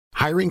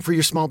Hiring for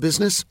your small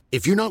business?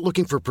 If you're not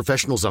looking for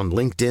professionals on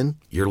LinkedIn,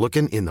 you're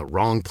looking in the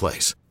wrong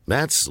place.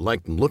 That's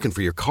like looking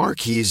for your car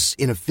keys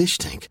in a fish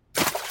tank.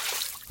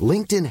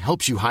 LinkedIn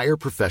helps you hire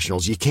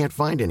professionals you can't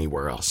find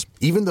anywhere else,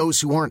 even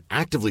those who aren't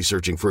actively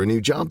searching for a new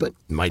job but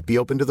might be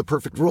open to the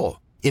perfect role.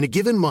 In a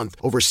given month,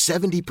 over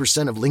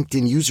 70% of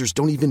LinkedIn users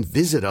don't even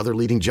visit other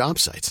leading job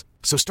sites.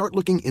 So start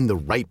looking in the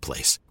right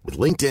place. With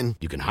LinkedIn,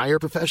 you can hire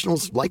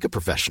professionals like a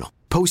professional.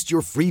 Post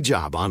your free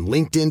job on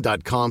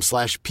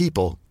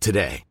linkedin.com/people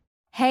today.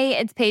 Hey,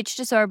 it's Paige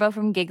DeSorbo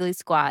from Giggly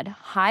Squad.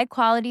 High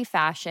quality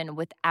fashion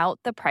without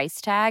the price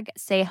tag.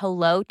 Say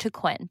hello to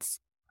Quince.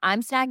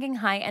 I'm snagging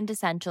high-end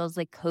essentials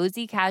like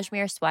cozy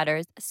cashmere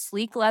sweaters,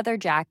 sleek leather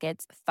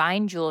jackets,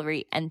 fine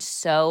jewelry, and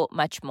so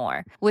much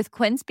more. With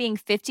Quince being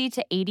 50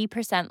 to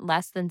 80%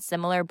 less than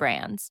similar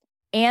brands.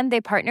 And they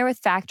partner with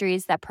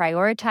factories that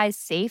prioritize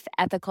safe,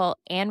 ethical,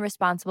 and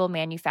responsible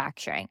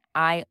manufacturing.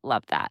 I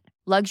love that.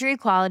 Luxury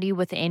quality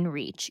within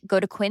reach. Go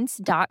to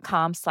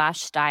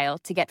quince.com/style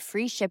to get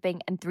free shipping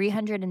and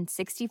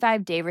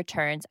 365-day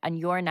returns on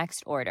your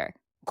next order.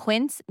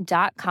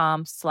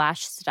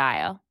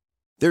 Quince.com/style.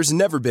 There's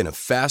never been a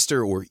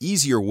faster or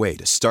easier way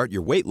to start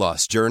your weight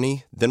loss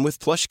journey than with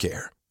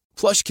PlushCare.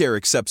 PlushCare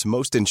accepts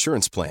most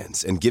insurance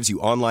plans and gives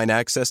you online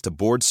access to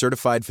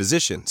board-certified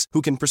physicians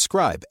who can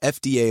prescribe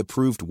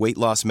FDA-approved weight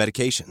loss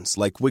medications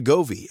like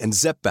Wegovy and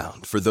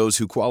Zepbound for those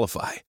who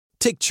qualify.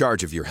 Take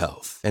charge of your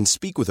health and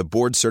speak with a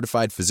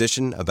board-certified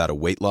physician about a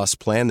weight loss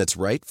plan that's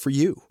right for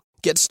you.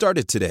 Get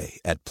started today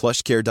at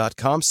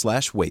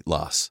plushcare.com/weight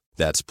loss.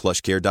 That's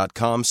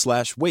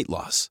plushcare.com/weight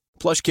loss.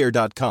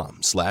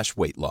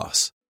 plushcare.com/weight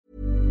loss.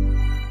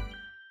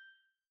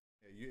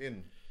 You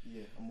in?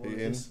 Yeah, I'm all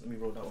in. Let me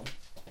roll that one.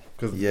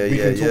 Because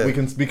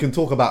we can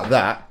talk about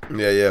that.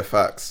 Yeah,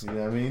 facts. You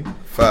know what I mean?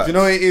 Facts. Do you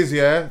know what it is,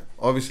 yeah?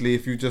 Obviously,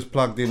 if you just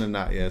plugged in and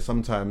that, yeah,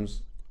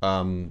 sometimes...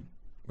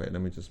 wait,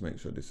 let me just make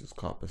sure this is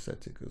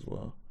carpacetic as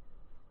well.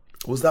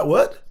 What's that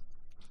word?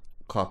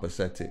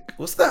 Carpacetic.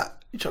 What's that?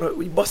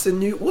 We busting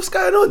new... What's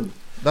going on?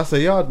 That's a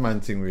yard man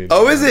thing, really.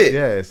 Oh, is it?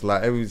 Yeah, it's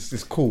like,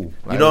 it's cool.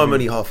 Like, you know I'm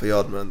only half a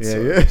yard man,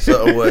 yeah.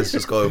 Certain words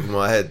just go over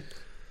my head.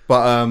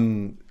 But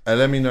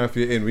let me know if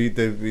you're in.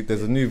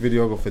 There's a new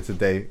videographer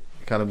today.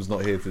 Callum's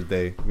not here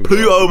today.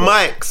 Pluto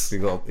Mics.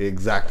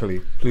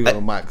 Exactly. Pluto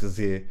Mics is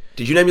here.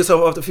 Did you name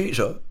yourself after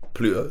Future?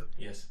 Pluto?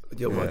 Yes.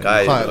 You're my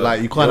guy.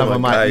 You can't have a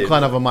mic. You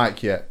can't have a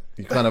mic yet.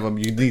 You can't have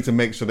You need to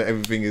make sure that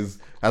everything is,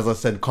 as I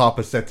said,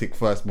 carpacetic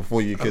first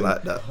before you can. I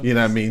like that. You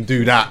know what I mean?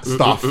 Do that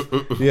stuff.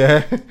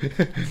 Yeah.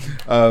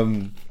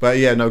 But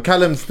yeah, no.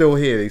 Callum's still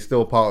here. He's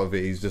still part of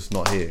it. He's just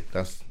not here.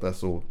 That's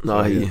all.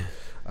 No, yeah.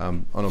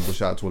 Honourable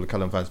shout out to all the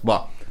Callum fans.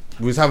 But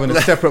we was having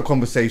a separate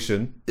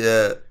conversation.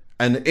 Yeah.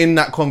 And in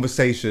that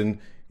conversation,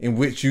 in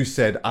which you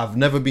said, I've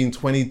never been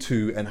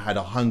 22 and had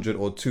 100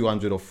 or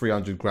 200 or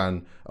 300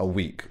 grand a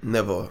week.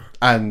 Never.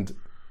 And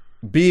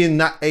being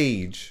that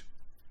age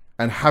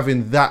and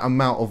having that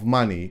amount of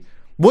money,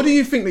 how do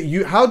you think that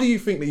you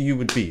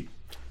would be?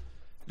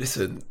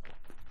 Listen,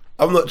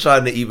 I'm not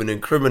trying to even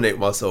incriminate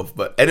myself,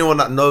 but anyone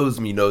that knows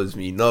me knows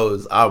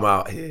I'm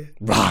out here.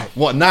 Right.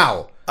 What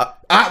now?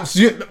 Let's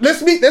do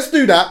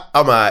that.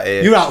 I'm out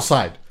here. You're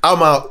outside.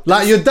 I'm out.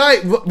 Like, you're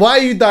dying. Why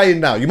are you dying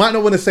now? You might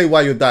not want to say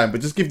why you're dying, but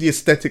just give the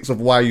aesthetics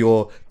of why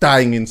you're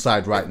dying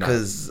inside right now.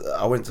 Because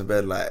I went to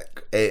bed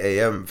like 8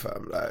 a.m,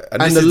 fam.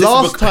 And the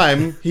last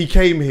time he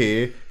came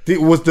here, it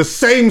was the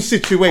same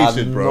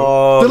situation,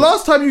 bro. The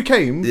last time you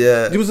came,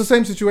 it was the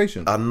same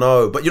situation. I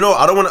know, but you know,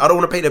 I don't want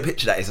to paint a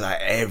picture that it's like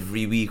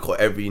every week or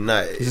every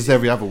night. It's just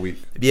every other week.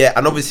 Yeah,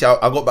 and obviously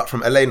I got back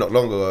from LA not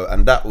long ago,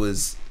 and that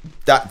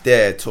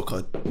there took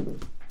a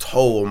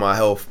toll on my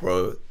health,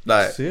 bro.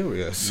 Like,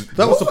 serious?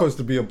 That was supposed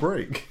to be a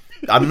break.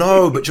 I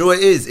know, but you know what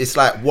it is? It's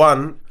like,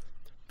 one,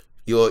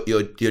 you're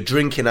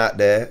drinking out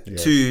there. Yeah.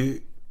 Two,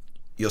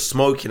 you're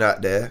smoking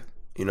out there.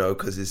 You know,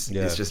 because it's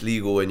just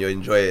legal and you're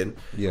enjoying.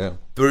 Yeah.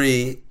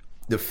 Three,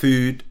 the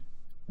food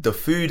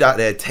out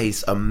there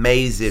tastes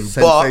amazing,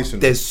 but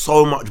there's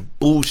so much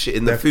bullshit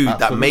in the food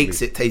that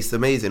makes it taste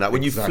amazing. Like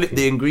when you flip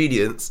the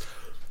ingredients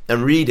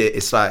and read it,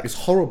 it's like, it's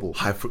horrible.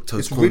 High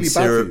fructose corn really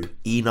syrup,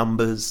 E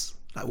numbers.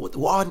 Like what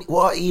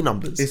are E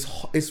numbers?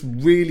 It's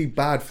really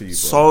bad for you, bro.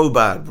 So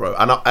bad, bro.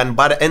 And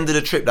by the end of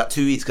the trip, that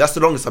 2 weeks, 'cause that's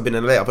the longest I've been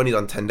in LA. I've only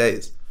done 10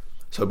 days.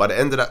 So by the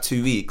end of that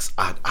 2 weeks,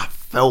 I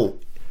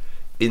felt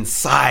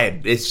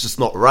inside it's just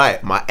not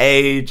right. My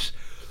age,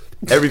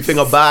 everything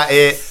about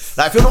it.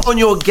 Like, if you're not on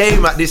your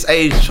game at this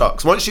age,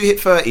 Chucks, once you hit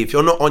 30, if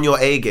you're not on your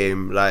A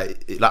game,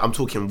 like I'm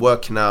talking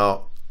working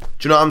out,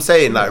 do you know what I'm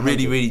saying? Like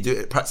really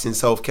practicing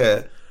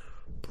self-care,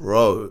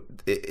 bro,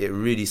 it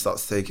really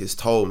starts to take its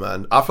toll,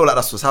 man. I feel like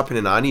that's what's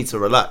happening now. I need to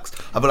relax.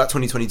 I feel like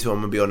 2022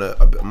 I'm gonna be on a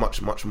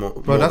much more.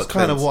 Bro, that's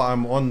kind of what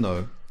I'm on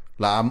though.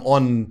 Like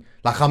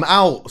I'm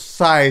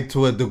outside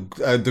to a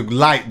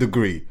light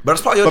degree. But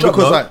that's part of your job,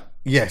 though.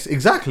 Yes,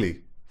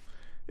 exactly.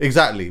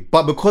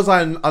 But because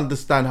I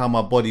understand how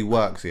my body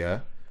works,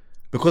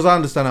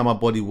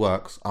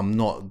 I'm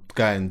not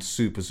going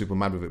super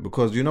mad with it.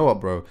 Because you know what,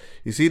 bro?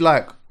 You see,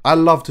 like, I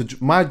love to...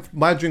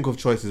 My drink of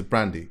choice is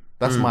brandy.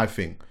 That's my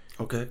thing.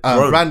 Okay.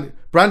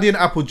 Brandy and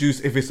apple juice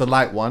if it's a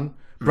light one.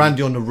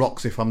 Brandy on the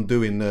rocks if I'm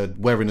doing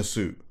wearing a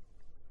suit.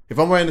 If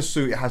I'm wearing a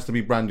suit, it has to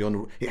be brandy on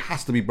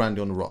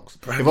the rocks.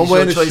 If I'm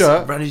wearing a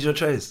shirt, brandy's your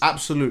choice.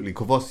 Absolutely,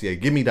 Courvoisier,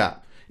 give me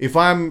that. If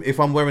I'm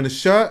wearing a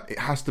shirt, it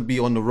has to be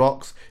on the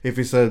rocks. If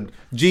it's a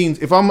jeans,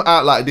 if I'm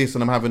out like this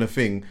and I'm having a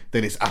thing,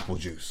 then it's apple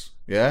juice.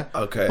 Yeah.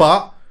 Okay.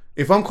 But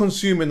if I'm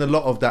consuming a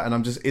lot of that and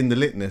I'm just in the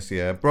litness,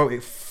 yeah, bro,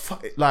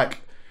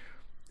 like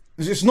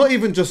it's not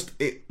even just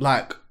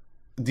like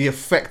the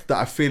effect that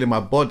I feel in my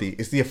body.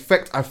 It's the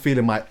effect I feel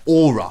in my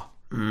aura.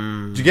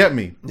 Do you get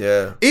me?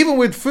 Yeah. Even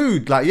with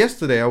food, like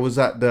yesterday, I was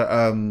at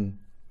the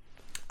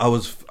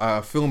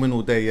filming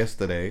all day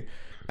yesterday,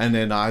 and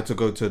then I had to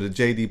go to the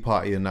JD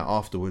party and that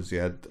afterwards.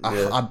 Yeah,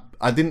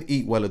 I didn't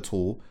eat well at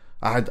all.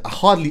 I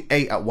hardly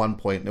ate at one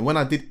point, and when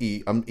I did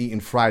eat, I'm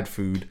eating fried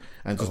food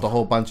and just a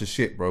whole bunch of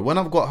shit, bro. When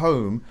I've got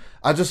home,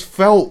 I just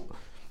felt,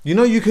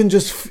 you can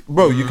just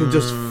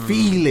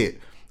feel it.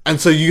 And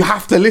so you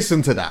have to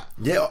listen to that.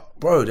 Yeah,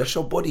 bro, that's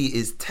your body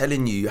is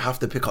telling you. You have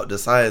to pick up the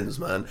signs,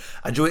 man.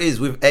 And you know what it is,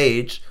 with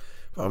age,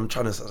 bro, I'm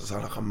trying to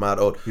sound like I'm mad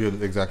old. Yeah,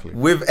 exactly.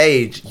 With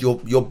age,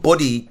 your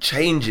body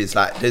changes.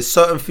 Like, there's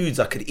certain foods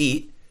I could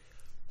eat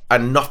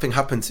and nothing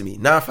happened to me.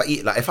 Now if I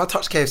eat, like if I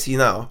touch KFC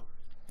now,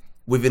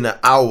 within an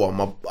hour,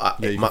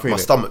 my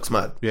stomach's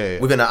mad. Yeah.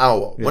 Within an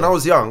hour. Yeah. When I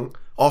was young,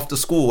 after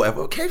school,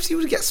 whatever, KFC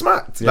would get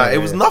smacked.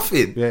 It was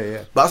nothing.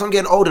 Yeah. But as I'm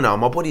getting older now,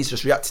 my body's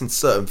just reacting to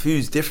certain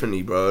foods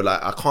differently, bro.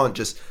 Like, I can't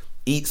just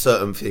eat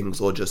certain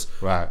things or just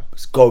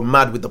go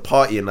mad with the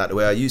party and like the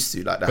way I used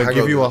to. Like, the but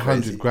give you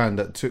 100 grand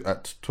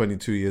at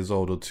 22 years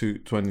old or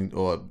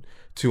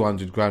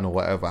 200 grand or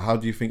whatever. How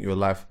do you think your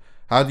life?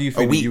 How do you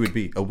think you would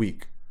be a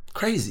week?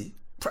 Crazy.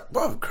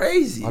 Bro,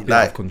 crazy. I'd be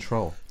out of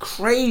control.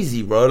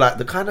 Crazy, bro. Like,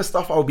 the kind of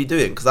stuff I would be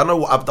doing, because I know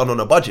what I've done on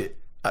a budget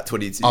at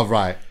 22. Oh,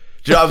 right.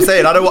 Do you know what I'm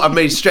saying? I know what I've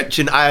made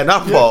stretching Iron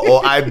Apple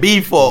or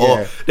IB for.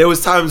 Or there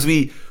was times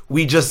we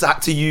just had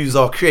to use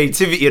our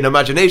creativity and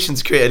imagination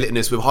to create a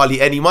litness with hardly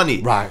any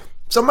money. Right.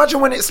 So imagine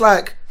when it's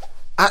like,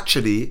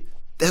 actually,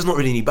 there's not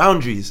really any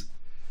boundaries.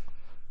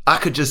 I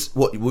could just,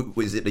 what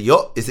is it, the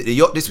yacht? Is it the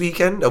yacht this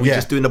weekend? Are we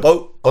just doing the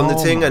boat on the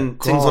thing and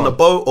things on the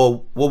boat?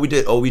 Or what we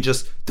did? Or we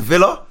just, the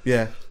villa?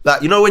 Yeah.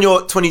 Like, when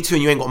you're 22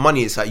 and you ain't got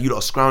money, it's like you lot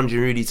are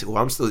scrounging really to,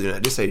 well, I'm still doing it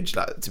at this age,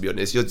 like, to be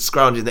honest. You're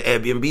scrounging the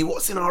Airbnb.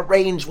 What's in our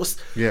range? What's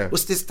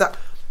this, that?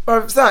 Bro,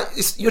 it's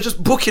that. You're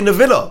just booking the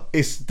villa.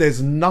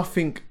 There's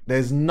nothing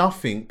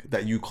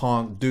that you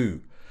can't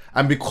do.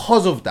 And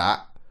because of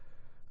that,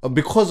 I'd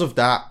be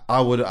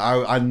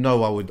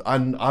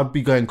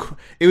going,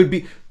 it would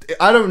be,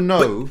 I don't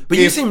know. But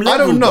you seem level, I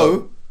don't know.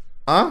 Though.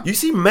 Huh? You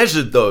seem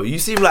measured though. You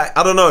seem like,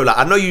 I don't know, like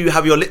I know you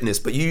have your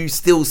litness, but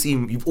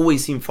you've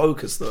always seemed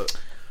focused though.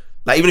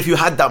 Like, even if you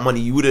had that money,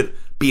 you wouldn't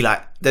be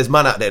like, there's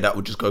man out there that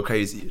would just go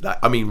crazy. Like,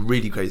 I mean,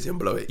 really crazy and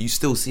below it. You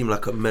still seem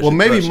like a measured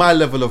person. My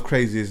level of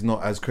crazy is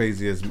not as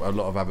crazy as a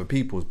lot of other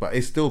people's, but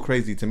it's still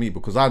crazy to me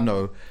because I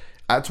know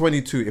at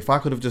 22, if I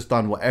could have just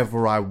done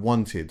whatever I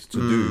wanted to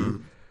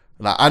do,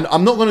 like,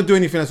 I'm not gonna do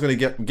anything that's gonna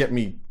get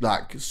me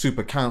like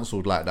super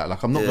cancelled like that.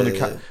 Like, I'm not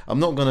I'm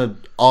not gonna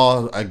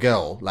R a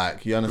girl.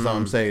 Like, you understand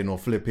what I'm saying? Or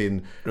flipping.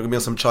 You're gonna be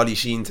on some Charlie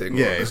Sheen thing.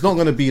 Yeah, it's not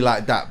gonna be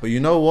like that. But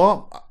you know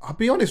what? I'll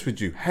be honest with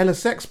you. Hella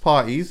sex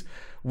parties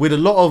with a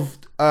lot of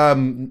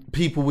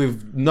people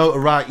with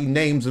notoriety,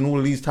 names, and all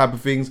of these type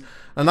of things.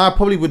 And I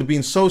probably would have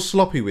been so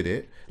sloppy with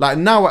it. Like,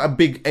 now at a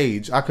big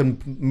age, I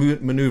can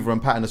maneuver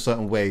and pattern a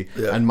certain way,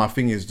 and my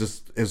thing is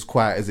just as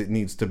quiet as it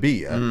needs to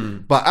be.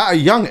 But at a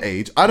young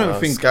age, I don't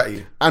think,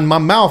 scatty. And my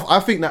mouth, I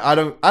think that I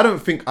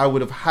don't think I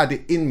would have had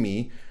it in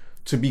me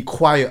to be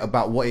quiet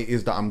about what it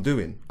is that I'm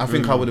doing. I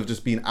think I would have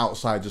just been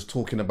outside, just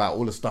talking about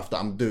all the stuff that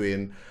I'm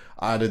doing.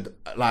 I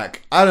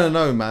don't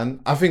know,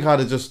 man. I think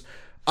I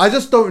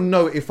just don't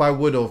know if I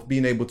would have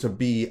been able to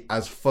be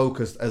as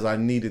focused as I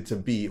needed to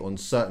be on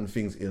certain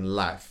things in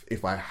life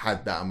if I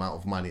had that amount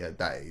of money at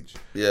that age.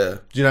 Yeah.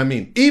 Do you know what I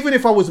mean? Even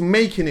if I was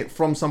making it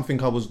from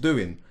something I was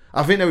doing,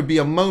 I think there would be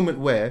a moment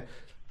where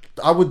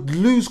I would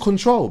lose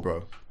control,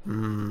 bro.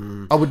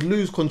 I would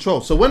lose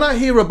control. So when I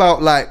hear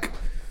about, like,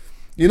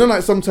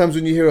 like sometimes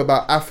when you hear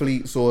about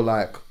athletes or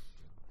like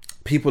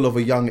people of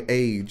a young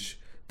age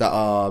that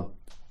are,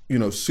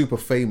 super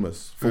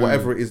famous for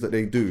whatever it is that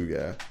they do,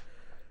 yeah,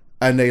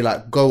 and they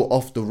like go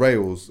off the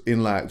rails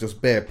in like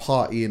just bare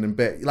partying and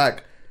bare,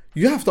 like,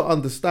 you have to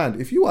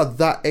understand, if you are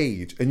that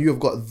age and you have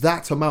got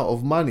that amount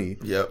of money,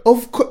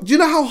 of course, do you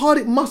know how hard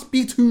it must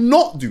be to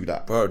not do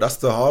that? Bro, that's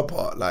the hard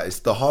part. Like, it's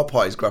the hard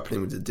part is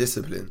grappling with the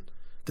discipline.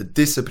 The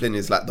discipline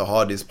is like the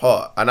hardest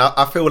part. And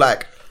I feel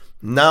like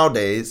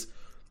nowadays,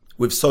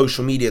 with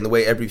social media and the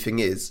way everything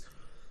is,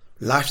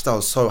 lifestyle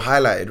is so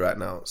highlighted right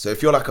now. So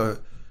if you're like a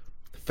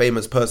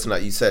famous person,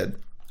 like you said,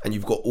 and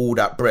you've got all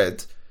that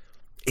bread,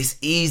 it's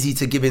easy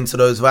to give into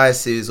those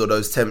vices or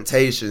those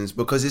temptations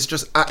because it's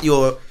just at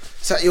your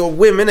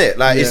whim, innit?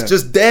 Like, it's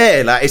just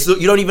there. Like,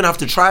 you don't even have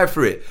to try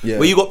for it. Yeah.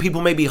 Where you got people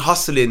maybe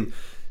hustling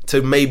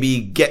to maybe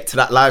get to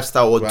that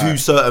lifestyle or do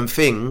certain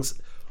things,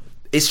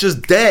 it's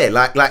just there,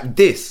 like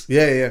this.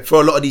 Yeah.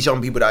 For a lot of these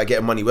young people that are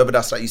getting money, whether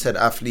that's like you said,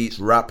 athletes,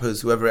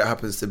 rappers, whoever it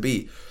happens to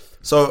be.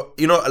 So,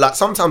 you know, like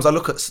sometimes I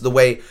look at the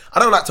way, I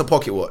don't like to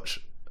pocket watch,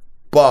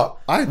 but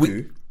I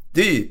do.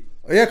 Do you?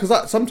 Yeah,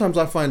 because sometimes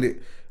I find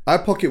it, I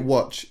pocket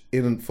watch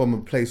from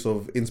a place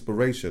of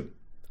inspiration.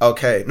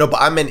 Okay. No,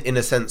 but I meant in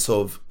a sense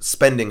of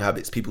spending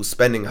habits, people's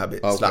spending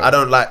habits. Okay. Like I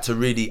don't like to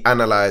really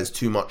analyze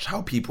too much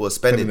how people are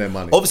spending their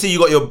money. Obviously, you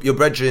got your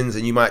brethrens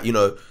and you might, you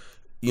know,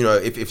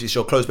 if it's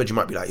your close bed, you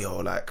might be like, yo,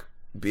 like,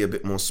 be a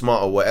bit more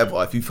smart or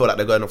whatever if you feel like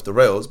they're going off the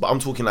rails. But I'm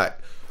talking like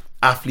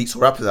athletes or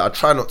rappers. I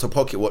try not to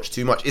pocket watch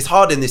too much. It's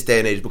hard in this day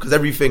and age because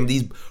everything,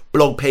 these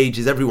blog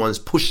pages, everyone's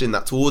pushing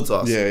that towards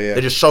us. Yeah.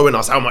 They're just showing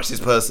us how much this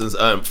person's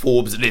earned,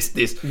 Forbes,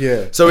 this.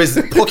 Yeah. So it's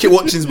pocket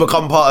watching's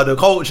become part of the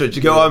culture. Do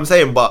you get what I'm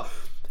saying? But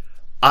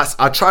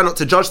I try not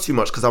to judge too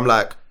much because I'm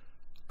like,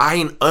 I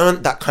ain't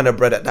earned that kind of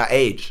bread at that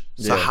age.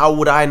 So how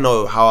would I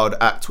know how I'd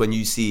act when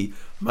you see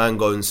man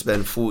go and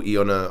spend 40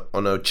 on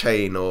a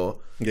chain or...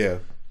 Yeah.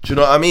 Do you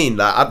know what I mean?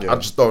 Like, I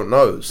just don't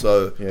know.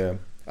 So... Yeah.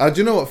 Do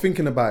you know what?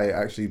 Thinking about it,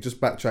 actually, just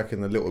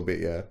backtracking a little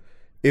bit, yeah.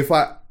 If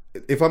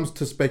I'm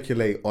to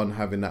speculate on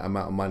having that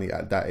amount of money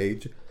at that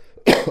age,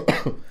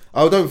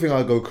 I don't think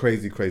I'll go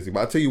crazy. But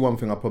I'll tell you one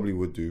thing I probably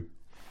would do.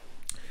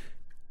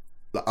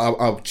 Like,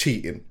 I'm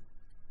cheating.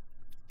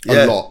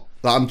 A lot.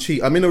 Like,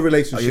 I'm in a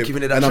relationship. Are you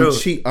keeping it that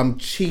and I'm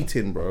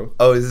cheating, bro.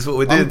 Oh, is this what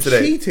we're doing today?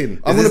 I'm cheating.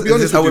 I'm gonna be honest.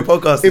 Is this how we're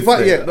podcasting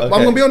today? Okay. I'm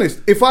gonna be honest.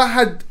 If I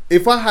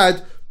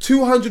had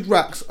 200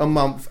 racks a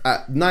month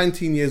at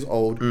 19 years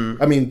old,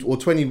 or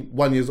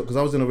 21 years old, because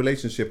I was in a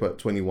relationship at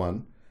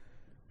 21.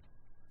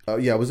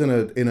 I was in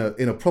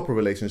a proper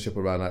relationship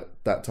around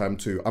that time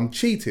too. I'm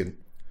cheating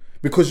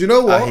because you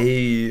know what?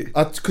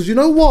 Because you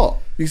know what?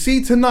 You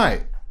see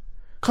tonight,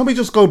 can't we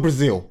just go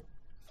Brazil?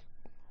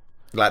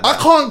 Like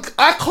that.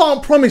 I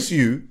can't promise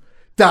you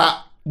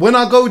that when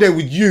I go there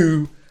with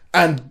you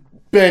and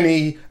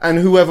Benny and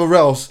whoever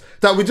else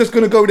that we're just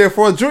gonna go there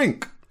for a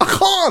drink. I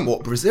can't.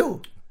 What,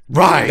 Brazil?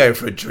 Right. I'm going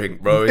for a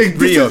drink, bro. It's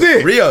This Rio. is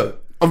it. Rio.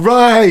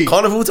 Right.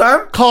 Carnival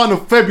time?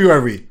 Carnival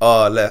February.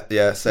 Oh,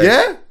 yeah, same.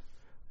 Yeah?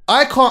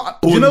 I can't.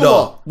 Bunda. You know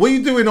what? What are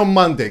you doing on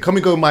Monday? Can we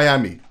go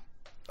Miami?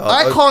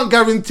 I can't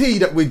guarantee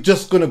that we're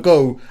just going to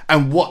go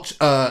and watch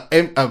an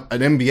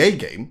NBA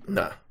game.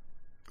 Nah.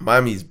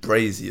 Miami's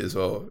brazy as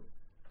well.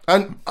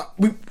 And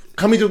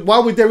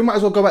while we're there, we might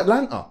as well go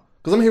Atlanta.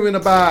 Because I'm hearing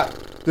about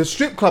the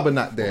strip club and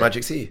that there.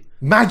 Magic City.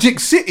 Magic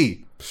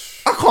City.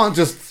 I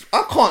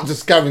can't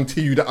just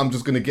guarantee you that I'm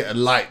just going to get a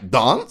light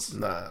dance.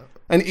 Nah.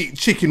 And eat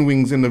chicken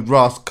wings in the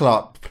Ross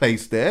Clark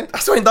place there. I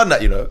still ain't done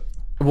that, you know.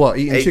 What,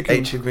 eating chicken?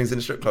 Eight chicken wings in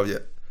the strip club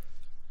yet.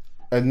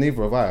 And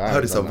neither have I. I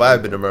heard it's a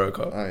vibe in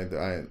America. I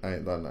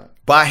ain't done that.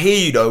 But I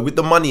hear you though, with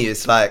the money,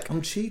 it's like...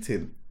 I'm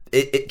cheating. Do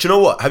you know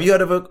what? Have you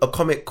heard of a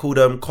comic called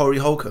Corey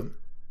Holcomb?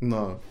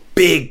 No.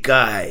 Big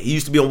guy. He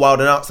used to be on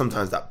Wild 'N Out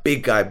sometimes. That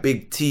big guy,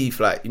 big teeth.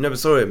 Like, you never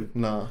saw him?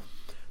 No.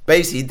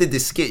 Basically, he did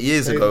this skit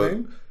years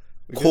ago.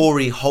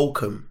 Corey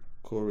Holcomb.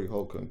 Corey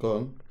Holcomb. Go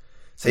on.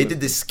 So he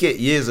did this skit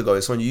years ago.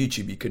 It's on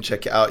YouTube. You can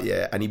check it out,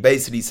 yeah. And he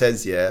basically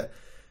says, yeah,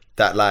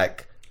 that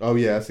like... Oh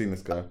yeah, I've seen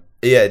this guy.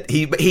 Yeah,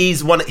 he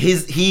is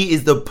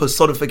the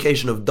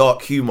personification of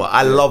dark humor.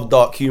 I love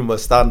dark humor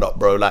stand up,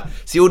 bro. Like,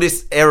 see all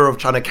this era of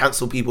trying to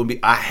cancel people,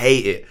 I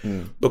hate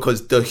it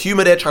because the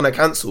humor they're trying to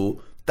cancel,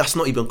 that's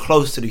not even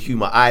close to the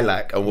humor I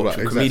like and watch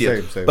from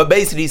comedians. Same. But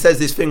basically, he says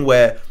this thing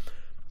where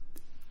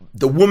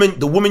the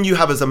woman you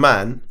have as a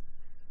man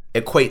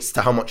equates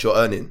to how much you're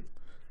earning.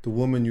 The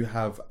woman you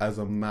have as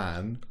a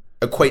man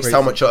equates to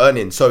how much you're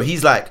earning. So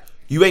he's like,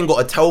 you ain't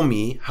got to tell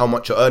me how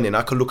much you're earning.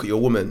 I can look at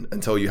your woman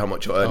and tell you how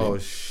much you're earning. Oh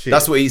shit!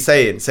 That's what he's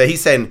saying. So he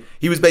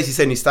was basically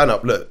saying, his stand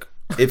up, look,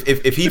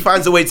 if he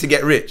finds a way to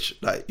get rich,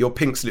 like your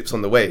pink slips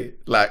on the way,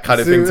 like kind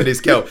of thing to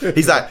this girl.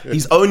 He's like,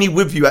 he's only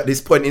with you at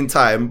this point in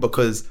time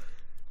because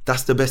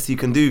that's the best he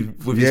can do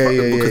with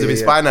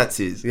his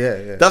finances.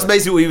 Yeah. That's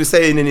basically what he was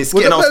saying in his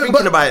skit. And I was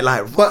thinking about it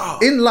like, wow.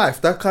 But in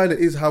life, that kind of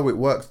is how it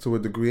works to a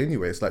degree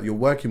anyway. It's like you're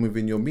working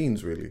within your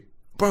means, really.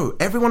 Bro,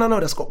 everyone I know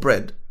that's got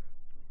bread.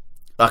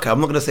 Okay, I'm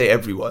not going to say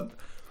everyone.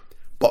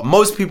 But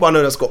most people I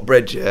know that's got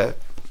bread, yeah,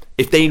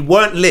 if they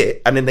weren't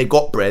lit and then they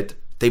got bread,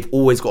 they've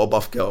always got a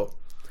buff girl.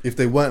 If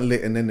they weren't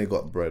lit and then they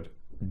got bread,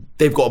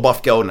 they've got a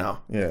buff girl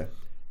now. Yeah.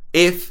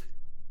 If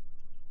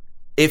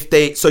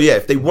they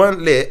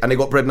weren't lit and they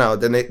got bread now,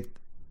 then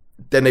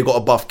they got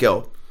a buff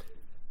girl.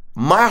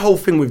 My whole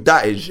thing with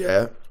that is,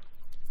 yeah,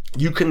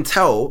 you can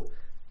tell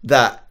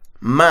that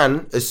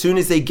man, as soon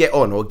as they get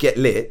on or get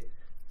lit,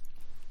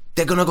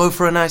 they're gonna go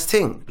for a nice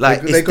thing.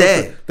 Like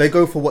they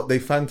go for what they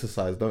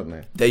fantasize, don't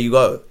they? There you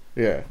go.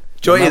 Yeah.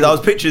 Do you know what it is? I was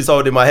picturing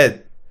someone in my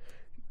head.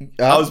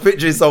 I was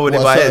picturing someone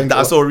in my head that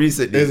I saw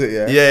recently. Is it,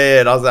 yeah? Yeah.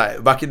 And I was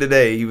like, back in the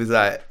day, he was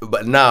like,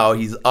 but now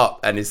he's up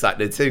and it's like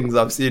the things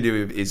I've seen him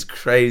with is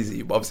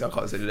crazy. But obviously I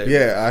can't say the name.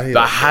 Yeah, I hear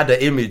But I had an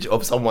image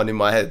of someone in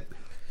my head.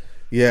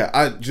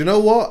 Yeah, do you know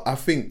what? I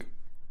think,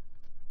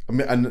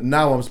 and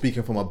now I'm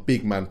speaking from a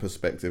big man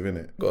perspective,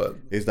 innit? Go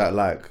on. Is that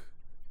like,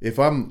 if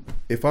I'm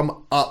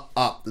up,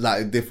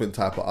 like a different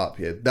type of up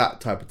here, that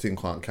type of thing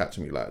can't catch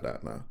me like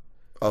that now.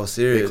 Oh,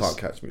 serious? They can't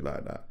catch me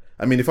like that.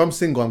 I mean, if I'm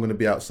single, I'm going to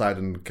be outside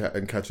and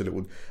catch a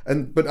little.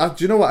 But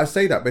do you know what? I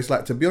say that, but it's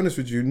like, to be honest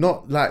with you,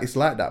 not like it's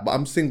like that. But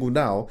I'm single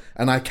now,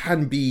 and I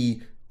can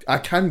be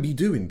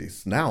doing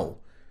this now.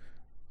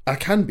 I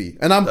can be,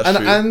 and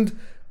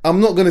I'm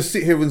not going to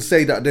sit here and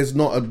say that there's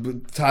not a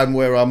time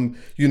where I'm,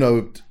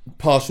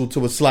 partial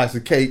to a slice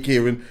of cake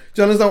here. And do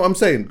you understand what I'm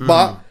saying?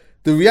 But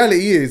the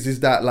reality is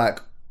that like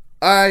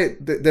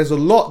there's a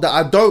lot that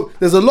I don't.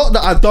 There's a lot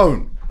that I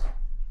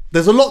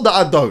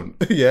don't.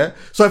 Yeah.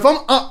 So if I'm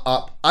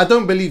up, I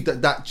don't believe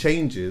that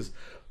changes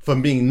for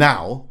me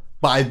now.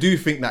 But I do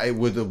think that it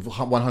would have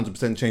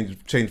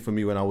 100% changed for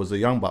me when I was a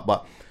young buck.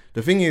 But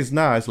the thing is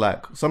now, it's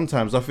like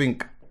sometimes I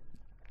think,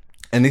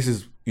 and this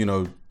is,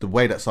 the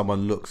way that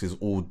someone looks is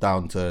all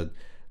down to,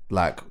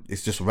 like,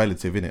 it's just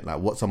relative, innit? Like,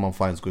 what someone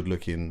finds good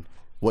looking,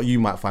 what you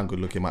might find good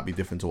looking might be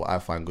different to what I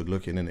find good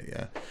looking, innit?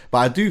 Yeah. But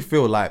I do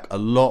feel like a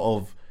lot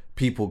of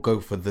people go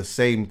for the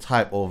same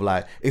type of,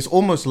 like, it's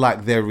almost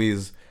like there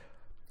is,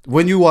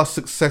 when you are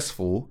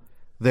successful,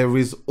 there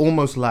is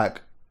almost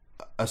like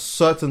a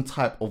certain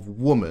type of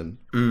woman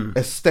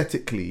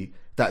aesthetically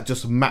that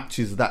just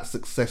matches that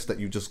success that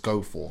you just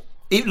go for.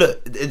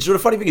 Look, the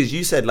funny thing is,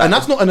 you said like, and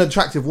that's not an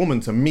attractive woman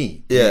to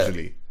me. Yeah.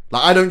 Usually,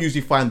 like I don't usually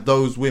find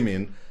those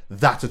women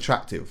that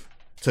attractive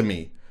to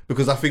me,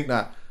 because I think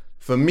that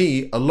for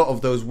me, a lot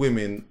of those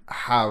women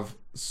have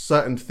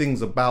certain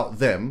things about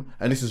them,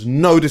 and this is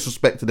no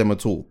disrespect to them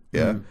at all.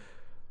 Yeah,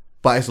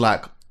 but it's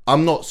like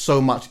I'm not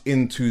so much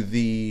into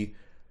the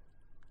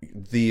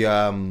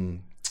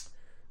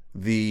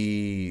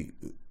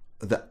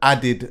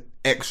added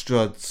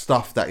extra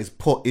stuff that is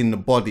put in the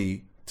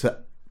body to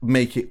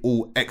make it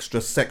all extra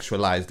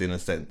sexualized in a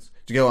sense.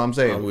 Do you get what I'm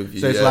saying? I'm with you,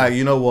 so it's like,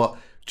 what,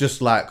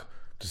 just like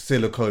the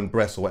silicone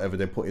breasts or whatever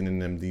they're putting in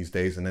them these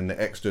days, and then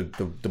the extra,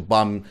 the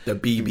bum, the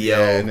BBL,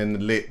 yeah, and then the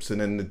lips, and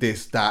then the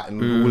this, that,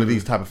 and all of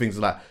these type of things.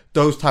 Like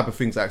those type of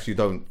things actually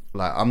don't,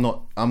 like, I'm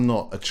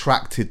not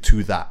attracted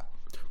to that.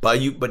 But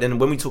then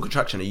when we talk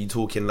attraction, are you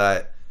talking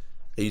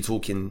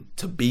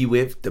to be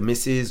with the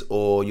missus,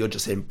 or you're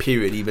just saying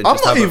period? Even I'm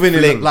just not have even a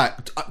fling? in,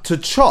 like, to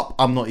chop.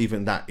 I'm not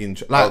even that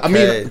interested. Like,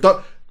 Okay. I mean,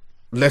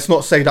 let's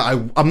not say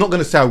that I'm not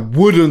going to say I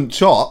wouldn't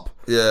chop.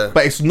 Yeah.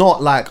 But it's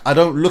not like I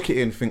don't look at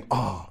it and think,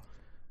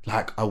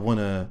 like I want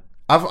to.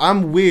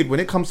 I'm weird when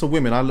it comes to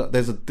women. I'm very.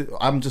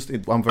 I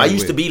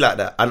used weird. to be like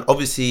that, and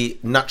obviously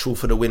natural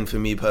for the win for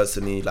me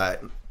personally.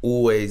 Like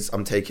always,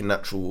 I'm taking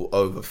natural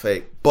over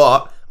fake.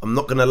 But I'm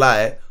not gonna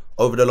lie.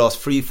 Over the last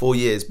 3-4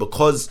 years,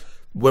 because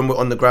when we're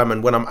on the gram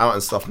and when I'm out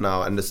and stuff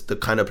now, and the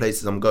kind of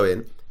places I'm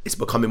going, it's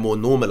becoming more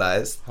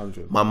normalized.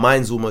 100. My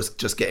mind's almost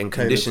just getting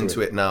conditioned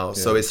to it now. Yeah.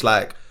 So it's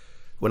like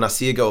when I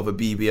see a girl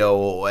with a BBL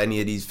or any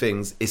of these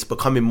things, it's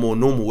becoming more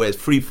normal. Whereas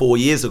 3-4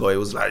 years ago, it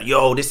was like,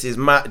 yo, this is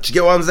mad. Do you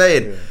get what I'm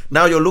saying? Yeah.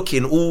 Now you're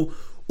looking all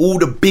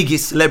the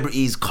biggest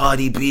celebrities,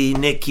 Cardi B,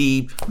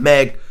 Nicki,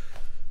 Meg.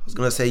 I was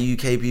gonna say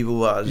UK people,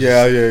 but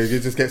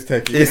it just gets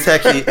techie. It's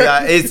techie.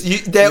 Yeah,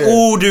 they're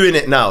all doing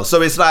it now.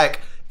 So it's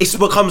like it's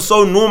become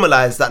so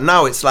normalized that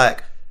now it's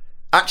like,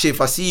 actually, if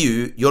I see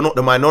you, you're not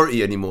the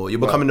minority anymore. You're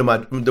becoming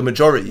the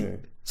majority. Yeah.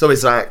 So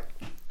it's like,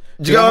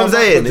 do you know what I'm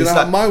saying? Do you know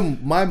how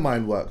my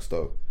mind works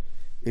though?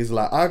 Is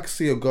like I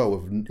see a girl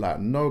with like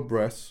no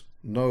breasts,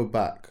 no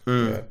back,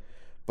 yeah?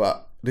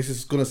 But this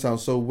is gonna sound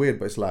so weird,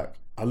 but it's like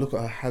I look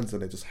at her hands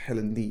and they're just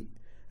hella neat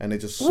and they're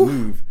just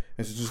smooth.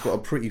 And she's just got a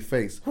pretty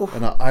face,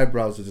 and her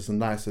eyebrows are just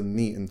nice and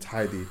neat and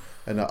tidy,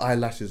 and her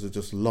eyelashes are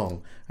just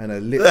long, and her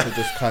lips are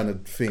just kind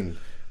of thing,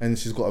 and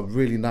she's got a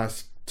really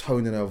nice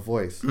tone in her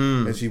voice,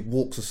 and she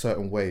walks a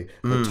certain way.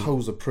 Her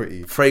toes are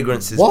pretty.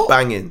 Fragrance is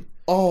banging.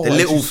 Oh, the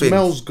little she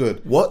smells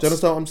good. What? Do you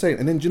understand what I'm saying?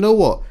 And then do you know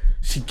what?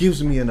 She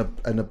gives me an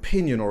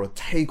opinion or a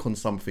take on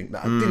something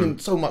that I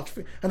didn't so much,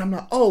 and I'm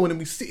like, oh, and then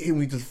we sit here and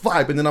we just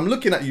vibe, and then I'm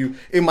looking at you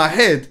in my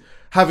head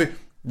having.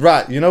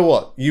 Right, you know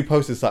what? You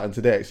posted something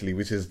today actually,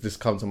 which has just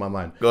come to my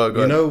mind. Go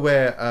on. Know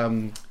where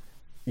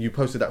you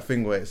posted that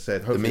thing where it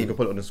said, hopefully you can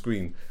put it on the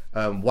screen.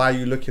 Why are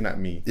you looking at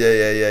me?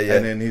 Yeah.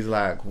 And then he's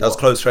like, what? That was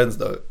close friends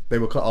though. They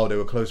were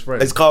close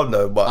friends. It's calm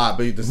though, but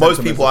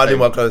most people I knew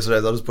were close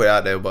friends. I'll just put it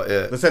out there, but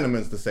yeah. The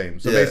sentiment's the same.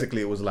 So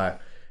basically, it was like,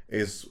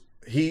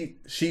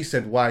 she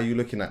said, why are you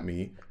looking at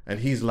me?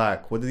 And he's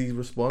like, what did he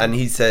respond? And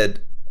he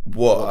said,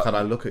 what can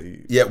I look at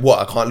you? Yeah, what?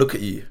 I can't look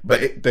at you.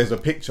 But there's a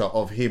picture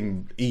of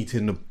him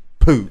eating the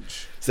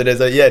pooch. So there's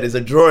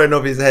a drawing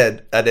of his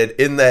head, and then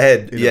in the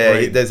head,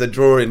 there's a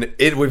drawing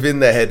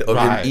within the head of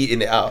him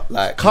eating it out.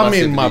 Like, come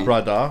in, my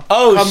brother.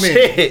 Oh, come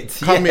shit!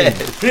 Come in.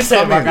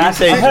 Listen, my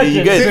guy.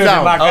 You good? Sit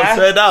down. Oh,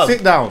 swear down.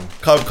 Sit down.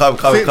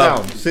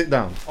 Come. Sit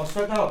down. I'll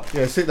swear down.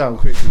 Yeah, sit down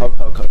quickly.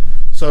 Come.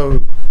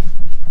 So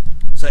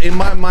in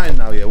my mind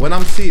now, when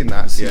I'm seeing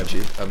that,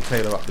 I'm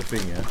Taylor up the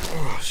thing,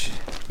 Oh shit.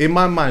 In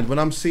my mind, when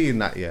I'm seeing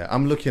that,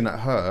 I'm looking at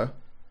her,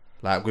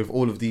 like with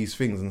all of these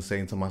things and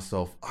saying to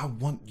myself, I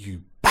want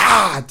you back.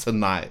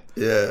 tonight.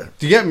 Yeah.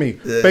 Do you get me?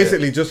 Yeah,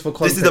 basically, just for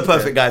context. This is the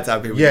perfect guy to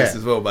have here with this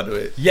as well, by the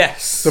way.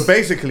 Yes. So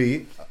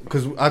basically,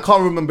 because I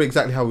can't remember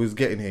exactly how we was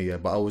getting here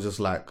yet, but I was just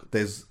like,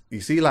 you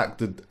see like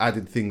the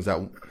added things that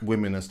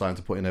women are starting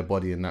to put in their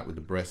body and that with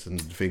the breasts and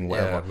the thing,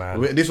 whatever. Yeah,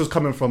 man. This was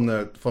coming from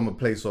a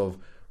place of,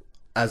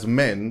 as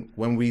men,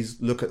 when we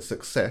look at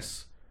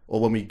success or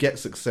when we get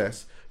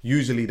success,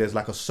 usually there's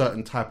like a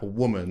certain type of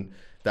woman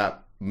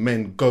that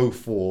men go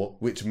for,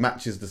 which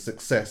matches the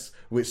success,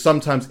 which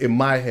sometimes in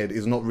my head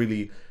is not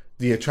really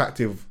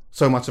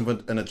so much of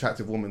an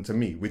attractive woman to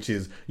me, which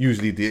is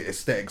usually the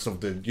aesthetics of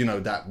the,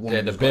 that woman.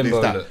 Yeah, the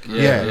bimbo look.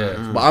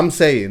 Yeah. But I'm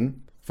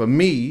saying, for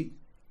me,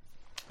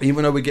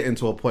 even though we're getting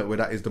to a point where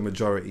that is the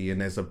majority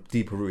and there's a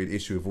deeper rooted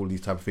issue with all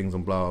these type of things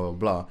and blah, blah,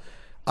 blah,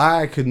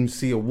 I can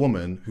see a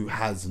woman who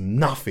has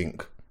nothing.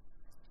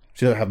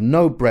 She don't have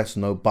no breast,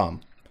 no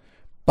bum.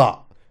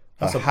 But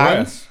her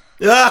hands...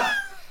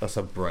 That's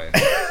a brain.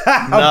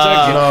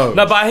 No,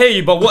 but I hear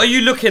you. But what are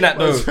you looking at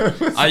though?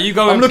 Are you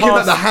going? I'm looking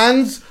at the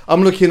hands.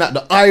 I'm looking at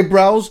the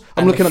eyebrows.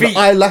 I'm looking at the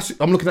eyelashes.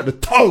 I'm looking at the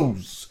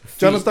toes.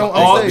 Do you understand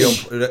what I'm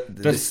saying?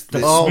 The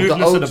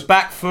smoothness of the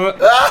back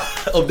foot.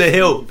 Of the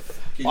heel.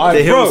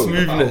 The heel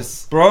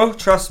smoothness. Bro,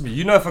 trust me.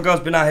 You know if a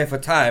girl's been out here for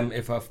time,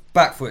 if her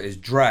back foot is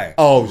dry.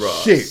 Oh,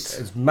 shit.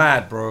 It's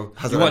mad, bro.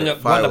 You want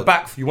the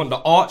back, you want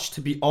the arch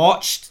to be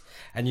arched.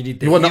 And you need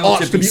the heel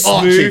to be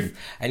smooth.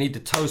 And you need the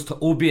toes to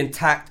all be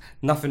intact.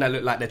 Nothing that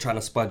look like they're trying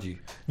to spud you.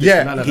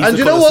 And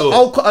you know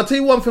what? I'll tell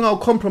you one thing I'll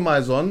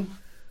compromise on.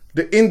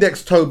 The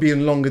index toe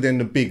being longer than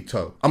the big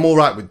toe. I'm all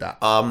right with that.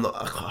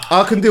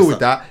 I can deal with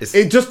that.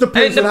 It just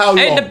depends on how long.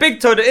 Ain't the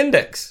big toe the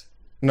index?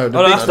 No, the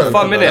big that's toe. the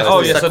fun minute. Oh,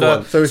 yeah,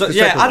 so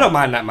yeah, I don't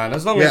mind that, man.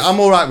 As long as I'm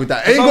all right with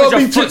that. As long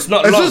as your foot's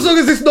not long. As long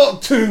as it's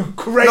not too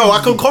crazy. No,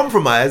 I can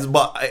compromise,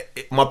 but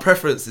my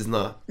preference is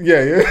nah. Yeah.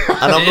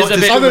 And I'm not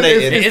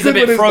discriminating. It is a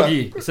bit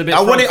froggy. It's a bit.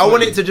 I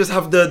want it to just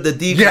have the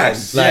decline.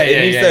 Yes. Like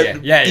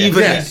it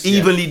needs to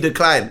evenly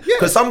decline.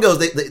 Because some girls,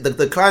 the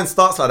decline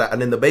starts like that,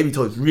 and then the baby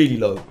toe is really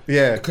low.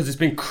 Yeah. Because it's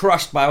been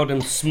crushed by all them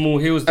small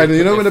heels. And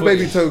you know when the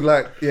baby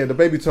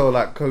toe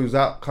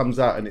comes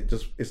out, and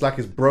it's like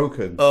it's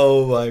broken.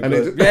 Oh my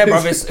god. Yeah,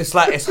 bro, it's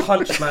like it's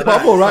hunched, man.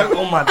 I'm all right.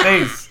 All my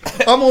days.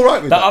 I'm all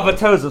right with the that. The other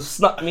toes have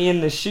snuck me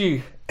in the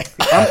shoe.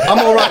 I'm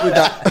all right with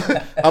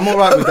that. I'm all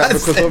right with that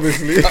because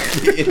obviously.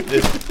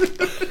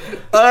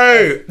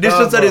 Oh, this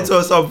should turn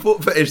into some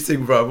foot fetish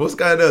thing, bro. What's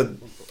going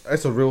on?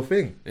 It's a real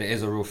thing. It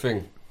is a real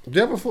thing. Do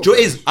you have a foot?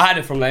 I had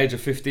it from the age of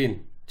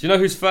 15. Do you know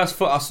whose first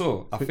foot I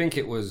saw? I think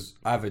it was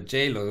either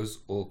J-Lo's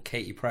or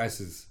Katie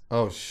Price's.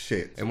 Oh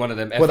shit! In one of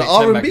them. What, the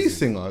R&B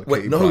singer?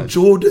 Wait, no,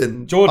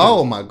 Jordan.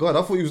 Oh my god!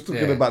 I thought you was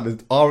talking about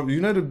the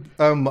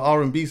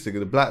R&B singer,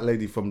 the black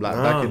lady from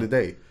back in the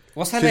day.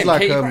 What's her name?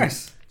 Katie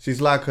Price. She's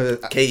like a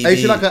Katie.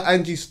 She's like an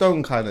Angie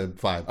Stone kind of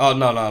vibe. Oh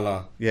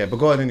no. Yeah, but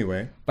go on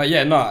anyway. But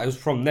yeah, no, it was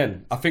from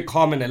then. I think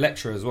Carmen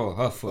Electra as well.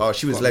 Her foot. Oh,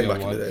 she was lame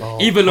back in the day.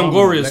 Eva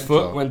Longoria's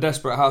foot when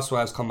Desperate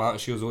Housewives come out,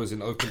 she was always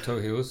in open toe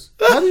heels.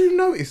 How did you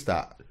notice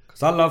that?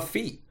 Because I love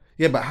feet.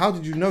 Yeah, but how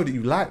did you know that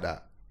you like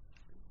that?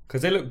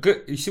 Because they look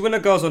good. You see, when a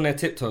girl's on their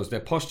tiptoes, their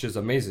posture's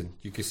amazing.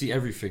 You can see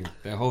everything.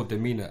 Their whole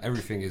demeanour,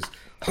 everything is...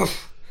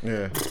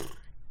 Yeah.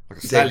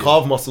 Like their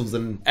calf muscles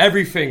and...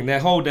 Everything.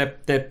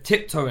 They're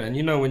tiptoeing. And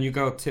you know when you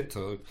go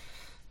tiptoe...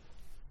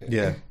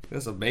 Yeah.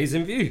 That's an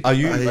amazing view. Are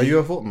you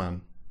a foot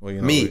man? Or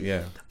Me?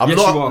 Yeah. I'm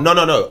not... No.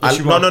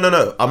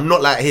 No. I'm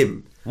not like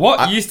him. You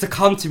used to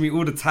come to me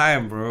all the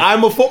time, bro.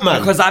 I'm a foot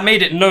man. Because I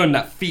made it known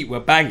that feet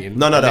were banging.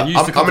 No. I'm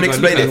gonna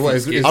explain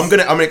it. I'm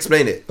gonna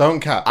explain it. Don't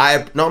cap.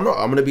 I'm not.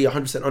 I'm gonna be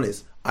 100%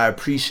 honest. I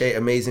appreciate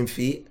amazing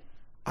feet.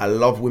 I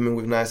love women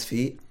with nice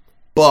feet.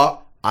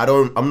 But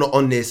I'm not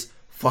on this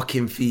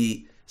fucking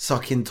feet,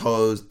 sucking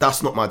toes.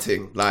 That's not my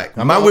thing. Like,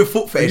 a man with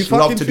foot fetish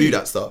love to do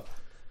that stuff.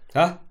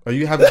 Huh? Are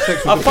you having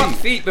sex with I fucked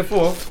feet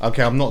before.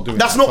 Okay, I'm not doing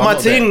That's that. not my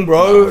thing,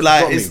 bro.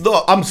 Like, it's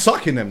not. I'm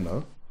sucking them,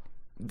 though.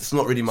 It's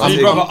not really my You'd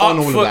thing. rather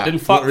uck foot than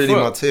fuck not really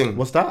foot. my thing.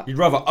 What's that? You'd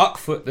rather uck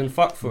foot than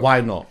fuck foot.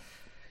 Why not?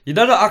 You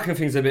know the ucking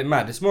thing's a bit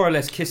mad. It's more or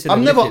less kissing. I'm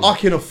and never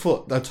licking.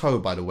 ucking a toe,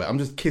 by the way. I'm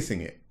just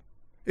kissing it.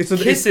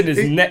 Kissing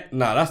is neck.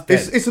 No, that's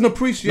dead. It's an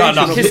appreciation.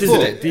 No, of kissing's the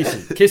foot.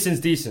 decent. Kissing's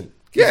decent.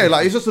 Yeah,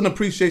 like it's just an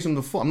appreciation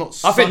of the foot. I'm not.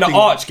 I think the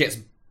arch gets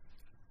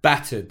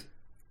battered.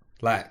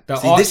 Like the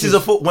arch. This is a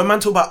foot. When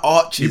man talk about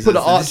arches, you put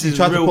an arch. You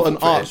try to put an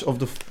arch of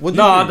the. What do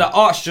you no, do? the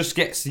arch just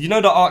gets. You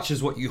know, the arch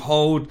is what you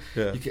hold.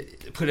 Yeah. You can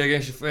put it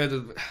against your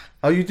friend.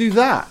 Oh, you do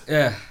that?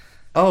 Yeah.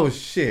 Oh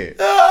shit.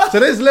 So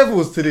there's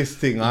levels to this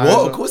thing.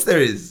 What? Of course there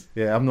is.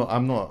 Yeah, I'm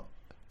not.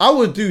 I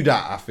would do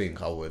that. I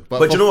think I would.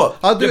 But you know what?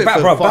 I'll do it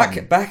for bro,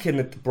 fun. back in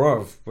the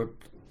bro.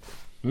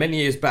 Many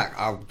years back,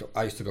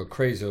 I used to go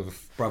crazy over.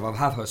 Bro, I'd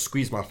have her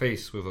squeeze my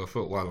face with her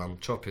foot while I'm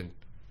chopping.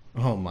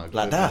 Oh my god.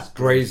 Like that?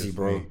 Crazy,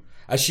 bro.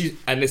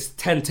 And it's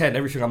 10-10.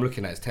 Everything I'm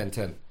looking at is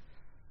 10-10.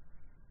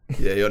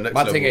 Yeah, you're next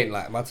My level. thing ain't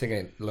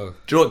low.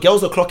 Do you know what?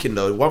 Girls are clocking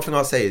though. One thing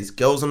I'll say is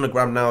girls on the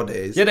gram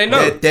nowadays. Yeah, they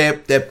know. They're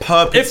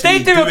purposely If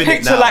they do a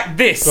picture like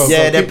this,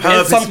 they're in some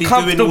purposely doing all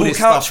comfortable this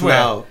couch stuff wear,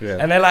 now. Yeah.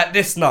 and they're like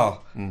this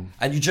now,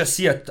 and you just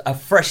see a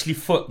freshly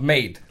foot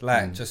made,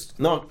 like just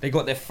No. they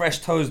got their fresh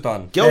toes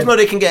done. Girls know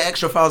they can get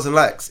extra 1,000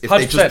 likes if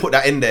they 100%. just put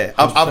that in there.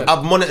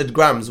 I've monitored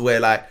grams where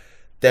like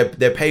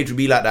their page will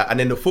be like that, and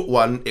then the foot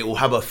one it will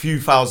have a few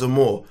thousand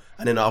more,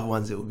 and then the other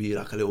ones it will be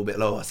like a little bit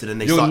lower. So then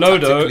they You'll start know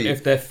though tactically.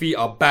 if their feet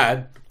are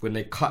bad when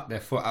they cut their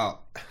foot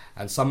out,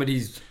 and some of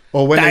these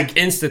Or when dank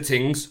they- Insta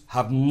things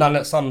have none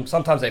of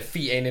sometimes their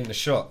feet ain't in the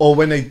shot. Or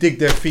when they dig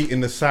their feet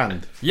in the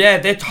sand. Yeah,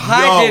 they're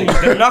hiding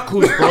the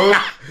knuckles, bro.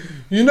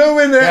 You know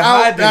when they're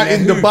out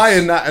hiding in their Dubai hooves.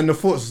 and that, and the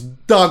foot's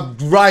dug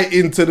right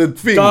into the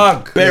thing.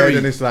 Dug. Buried.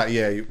 And it's like,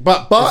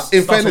 but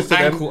in Starts fairness from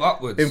to them, ankle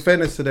upwards. in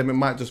fairness to them, it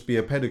might just be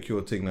a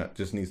pedicure thing that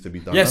just needs to be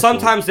done. Yeah, That's all.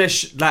 sometimes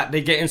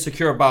they get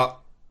insecure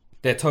about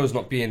their toes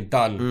not being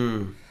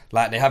done.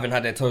 Like they haven't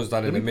had their toes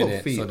done in me a put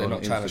minute, feet so they're on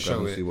not trying to Instagram show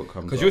and it. see what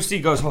comes Because up. you'll see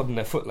girls holding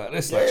their foot like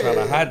this, like trying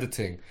to hide the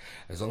thing.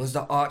 As long as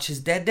the arch is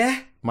dead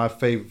there. My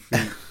favourite feet.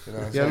 You know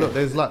what I'm Yeah, saying?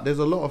 look, there's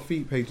a lot of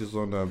feet pages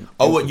on.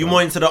 Oh, what, you Instagram.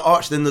 more into the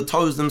arch than the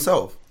toes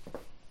themselves?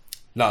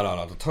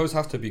 No. The toes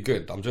have to be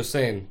good. I'm just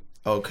saying.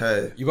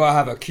 Okay. You gotta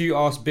have a cute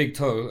ass big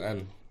toe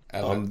and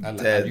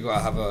dead. you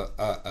gotta have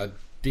a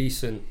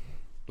decent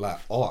like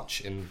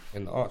arch in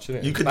the arch,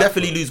 innit? You could Back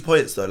definitely foot. lose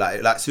points though.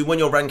 Like, so when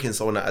you're ranking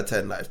someone out of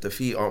 10, like if the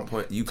feet aren't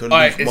point, you can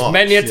Alright, lose it's marks.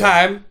 many a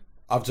time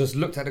I've just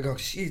looked at the girl.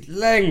 She's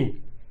leng.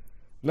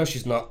 No,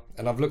 she's not.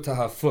 And I've looked at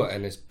her foot,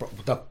 and it's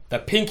the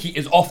pinky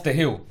is off the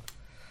heel.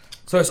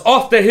 So it's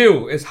off the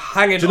heel. It's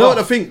hanging. Do you know off.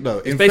 what I think though?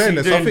 In basically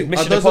fairness, I doing think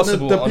Mission doesn't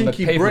Impossible the on the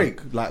pinky pavement.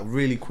 break like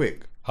really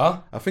quick? Huh?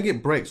 I think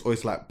it breaks or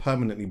it's like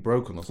permanently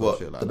broken or some What,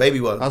 shit like the that. baby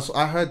one?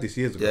 I heard this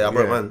years ago. Yeah, I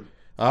broke mine.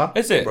 Huh?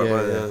 Is it? Broke Yeah,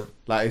 mine, yeah. yeah.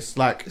 Like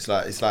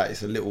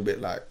It's a little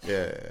bit like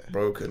yeah.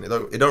 broken. It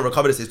don't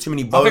recover this. There's too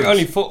many I bones.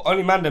 think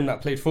only man them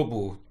that played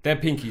football, their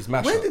pinkies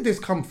mash Where up. did this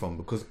come from?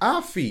 Because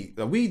our feet,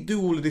 we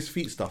do all of this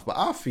feet stuff, but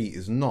our feet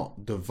is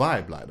not the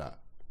vibe like that.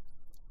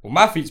 Well,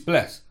 my feet's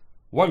blessed.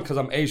 One, because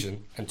I'm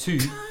Asian, and two,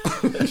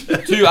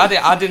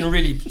 I didn't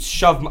really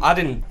I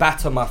didn't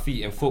batter my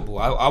feet in football.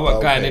 I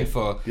wasn't going in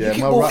for Yeah,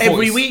 kick my ball right-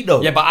 every week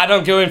though. Yeah, but I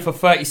don't go in for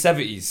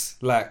 30-70s.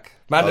 Like,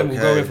 man, them will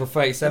go Okay. in for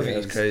 30-70s.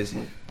 That's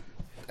crazy.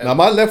 Now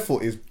my left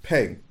foot is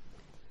peng.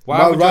 Why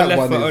My would your right left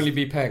one foot is- only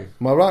be peng?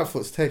 My right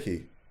foot's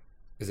techie.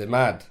 Is it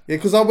mad? Yeah,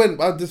 because I went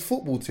this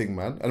football thing,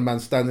 man, and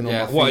man standing on my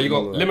Yeah, feet. what, you and got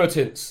all of that. limo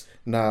tints?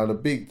 Nah, the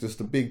big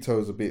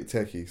toes a bit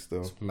techie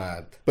still.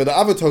 Mad. But the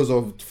other toes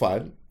are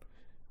fine.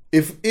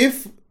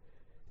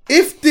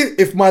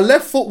 If my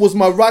left foot was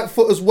my right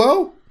foot as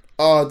well,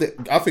 I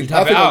think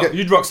Have it I'll out. get.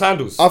 You'd rock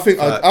sandals. I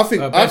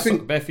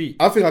think bare feet.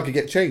 I think I could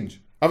get change.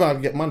 I think I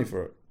could get money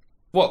for it.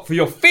 What, for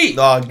your feet?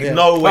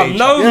 No way. But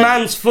no Yeah.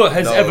 man's foot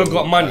has No, ever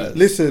got money.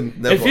 Listen,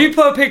 Never. If you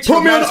put a picture put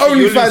of me on man's feet, you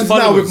lose OnlyFans now with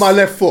followers. my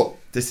left foot.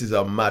 This is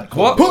a mad.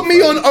 What? combo, Put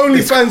me on bro.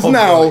 This OnlyFans combo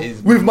now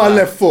is with my mad.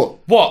 left foot.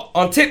 What?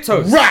 On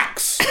tiptoes?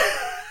 Racks.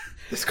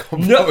 This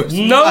combo No, is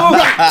no,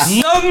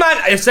 mad. no man.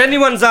 If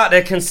anyone's out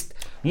there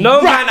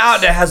no man out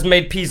there has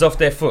made peas off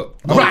their foot.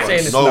 I'm not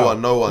saying this No now.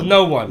 one. No one.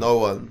 No one.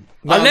 No, I'm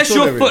Unless sure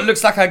your there foot is.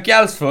 looks like a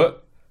gal's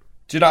foot.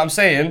 Do you know what I'm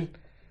saying?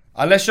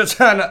 Unless you're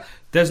trying to,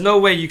 there's no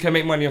way you can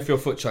make money off your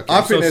foot, Chucky. I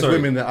I'm think so there's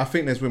sorry. women. I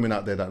think there's women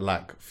out there that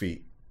like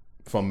feet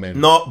from men.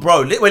 No,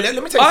 bro. Let me tell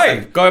you Aye,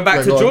 something. going back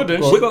Yeah, to go on,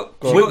 Jordan, go on, she got,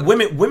 go on. she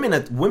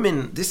got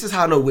Women. This is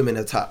how I know women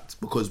are tapped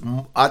because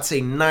I'd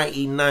say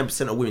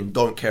 99% of women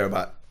don't care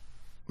about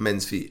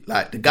men's feet.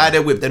 Like the guy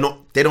they're with,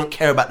 they don't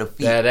care about the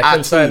feet. yeah, their at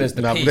concern all. is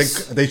the Nah, but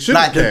piece. they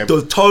shouldn't Like care.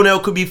 the toenail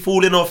could be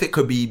falling off. It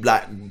could be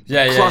like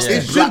Yeah,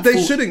 crusted yeah. black They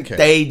foot. shouldn't care.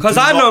 They Because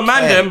do I know not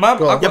man care. them. I've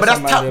got Yeah, but that's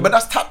some man tap. them. But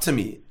that's tap to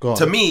me. Go on.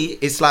 To me,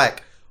 it's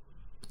like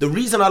the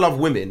reason I love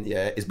women,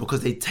 is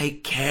because they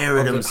take care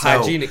of them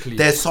themselves. hygienically.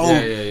 They're so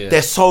Yeah.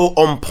 they're so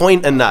on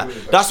point in that.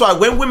 That's why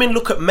when women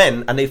look at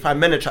men and they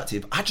find men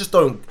attractive, I just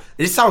don't.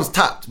 It sounds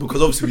tapped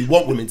because obviously we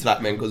want women to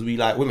like men because we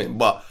like women,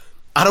 but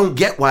I don't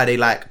get why they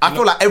like. I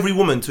feel like every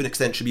woman to an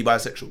extent should be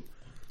bisexual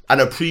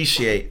and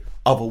appreciate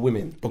other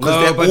women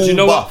because they're but all do you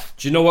know buff. what?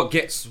 Do you know what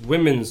gets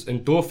women's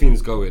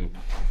endorphins going?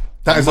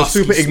 That is a musky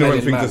super ignorant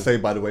smelling thing to man. say,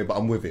 by the way, but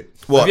I'm with it.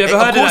 What? Have you ever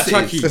Of heard of course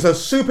that, it is. Chucky? It's a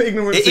super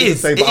ignorant It thing to is,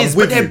 say, it but I'm is,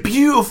 with but they're you.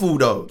 beautiful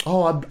though.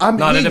 Oh, I'm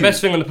No, they're here the you.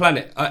 best thing on the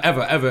planet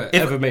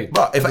ever made.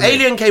 But if an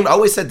alien came, I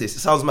always said this, it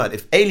sounds mad.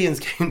 If aliens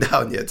came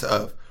down here to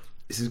Earth,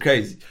 this is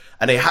crazy,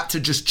 and they had to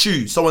just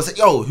choose, someone said,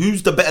 yo,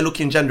 who's the better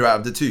looking gender out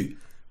of the two?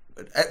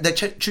 They're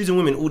choosing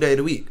women all day of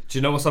the week. Do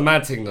you know what's a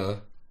mad thing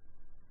though?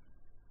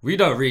 We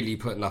don't really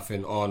put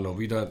nothing on, or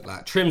we don't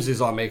like trims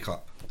is our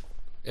makeup,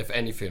 if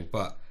anything.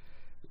 But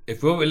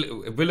if we're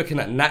looking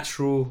at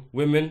natural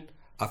women,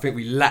 I think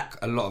we lack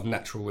a lot of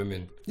natural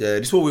women. Yeah,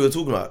 this is what we were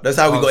talking about. That's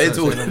how we Oh, got so- into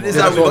so it. no This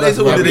is more. how we got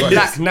into Yeah, all We of we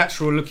lack this.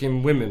 natural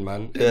looking women,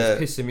 man. Yeah.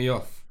 It's pissing me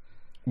off.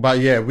 But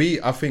yeah,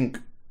 I think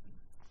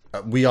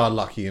we are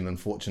lucky and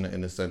unfortunate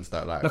in the sense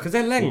that like No, 'cause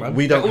they're leng, man.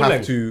 We don't They're all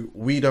have leng. to.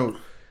 We don't.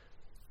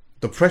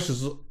 The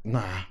pressures.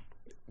 Nah.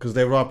 because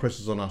there are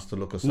pressures on us to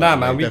look a certain Nah,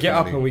 man, way, we get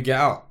up definitely. and we get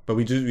out. But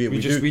we do. We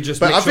just.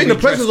 But make I sure think the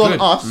we dress pressure's on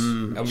good. us.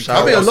 And we I think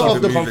carry a lot ourselves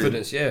of the with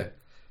confidence. Yeah.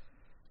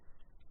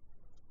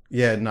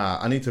 Yeah, nah.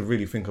 I need to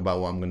really think about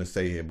what I'm going to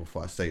say here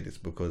before I say this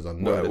because I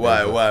know.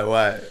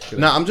 Why?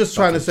 Nah, I'm just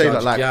trying to say that,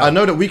 judge, like, yeah. I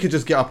know that we could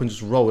just get up and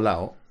just roll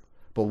out,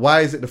 but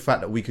why is it the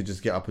fact that we could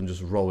just get up and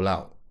just roll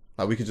out?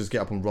 Like, we could just get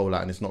up and roll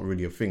out, and it's not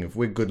really a thing. If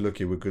we're good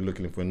looking, we're good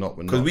looking. If we're not,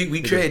 we're not. Because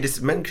we created this,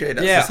 men created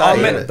that Yeah,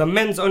 society. the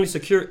men's only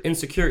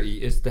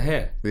insecurity is the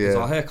hair. Is Yeah.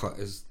 our haircut.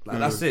 Is like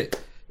that's it.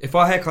 If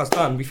our haircut's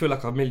done, we feel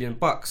like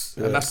 $1,000,000,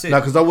 and that's it. No,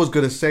 because I was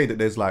gonna say that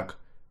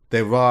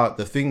there are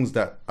the things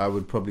that I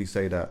would probably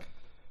say that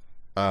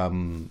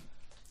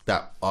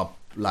that are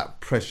like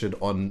pressured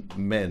on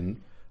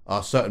men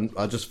are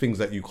just things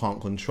that you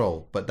can't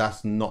control, but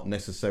that's not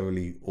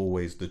necessarily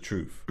always the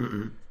truth.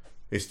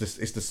 It's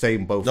the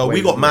same both ways. No,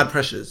 we got mad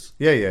pressures.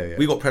 Yeah.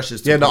 We got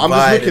pressures to I'm just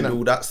provide looking and at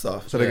all that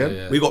stuff. So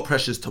again, We got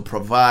pressures to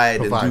provide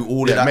and do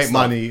all of that make stuff.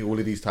 money, all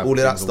of these types all of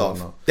of that things and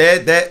stuff.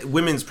 whatnot. Their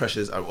women's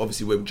pressures,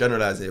 obviously we're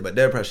generalising here, but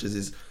their pressures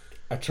is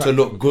Attract to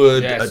look them.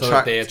 good, Yeah, so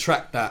attract. they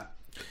attract that.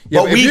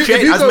 Yeah, but if you- if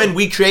you as go- men,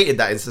 we created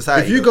that in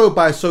society. If you though. go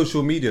by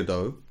social media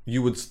though,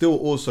 you would still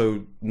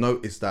also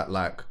notice that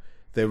like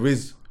there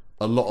is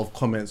a lot of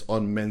comments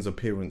on men's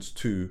appearance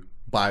too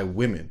by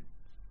women.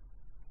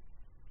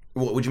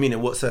 What do you mean?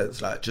 In what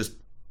sense? Like just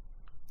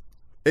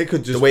It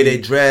could just the way be, they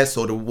dress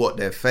or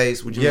their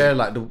face? What do you mean?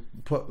 like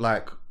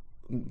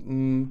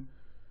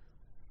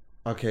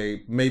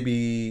okay,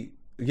 maybe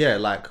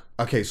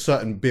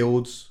certain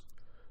builds.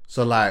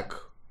 So like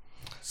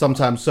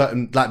sometimes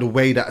certain like the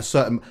way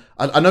that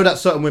I know that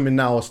certain women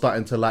now are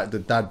starting to like the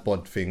dad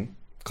bod thing.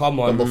 Come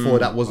on. But before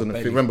that wasn't a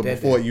baby, thing. Remember, they're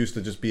before there. it used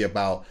to just be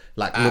about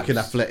like Abs. looking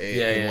athletic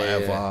and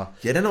whatever.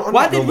 Yeah, they're not. On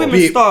Why that no did more.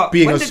 women start?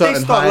 Being When a did they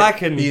certain start height,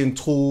 liking? being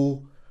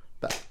tall,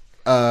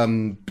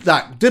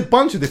 like did a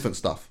bunch of different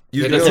stuff.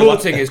 Yeah, the tall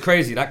thing is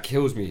crazy. That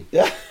kills me.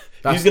 Yeah.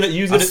 I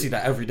Gonna see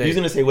that every day. He's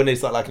gonna say when they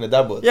start liking the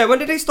dad bod. Yeah, when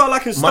did they start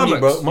liking Money, stomachs?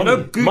 bro, You know,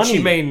 money. Gucci Money.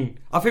 Mane.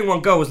 I think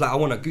one girl was like, I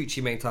want a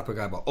Gucci Mane type of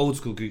guy, but old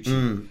school Gucci.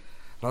 And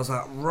I was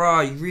like,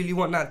 rah, you really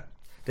want that?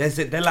 They're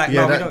like,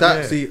 Yeah, no, we that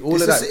don't. see all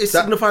It's of that. just- it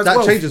signifies that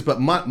wealth. changes, but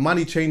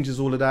money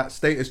changes all of that.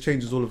 Status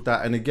changes all of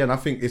that. And again, I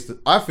think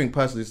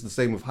personally it's the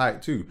same with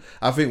height too.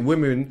 I think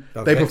women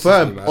That they vexes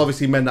prefer me, man.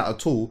 obviously men that are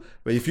tall,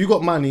 but if you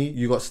got money,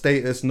 you got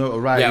status,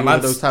 notoriety, Yeah, all man,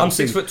 of those type I'm of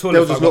 6 things. foot tall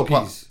They'll if I just got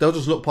look peas. they'll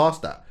just look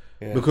past that.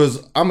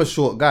 Because I'm a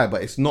short guy,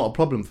 but it's not a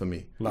problem for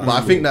me. But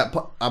I think that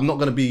I'm not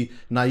going to be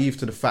naive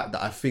to the fact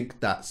that I think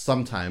that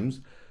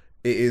sometimes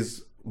it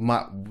is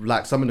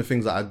like some of the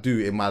things that I do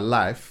in my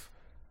life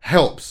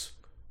helps.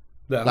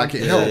 Yeah, Like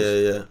it Yeah, helps.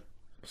 yeah.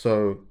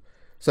 So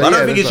But I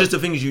don't think there's it's like- just the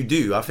things you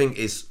do. I think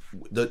it's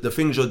the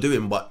things you're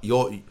doing, but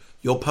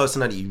your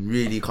personality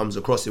really comes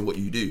across in what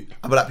you do.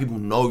 I feel like people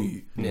know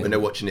you when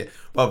they're watching it.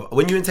 But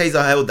when you and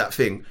Taser held that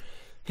thing,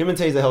 him and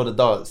Taser held a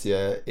dance,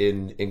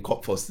 in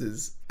Cop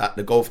Foster's at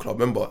the golf club.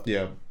 Remember?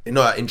 Yeah.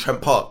 In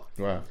Trent Park.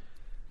 Right.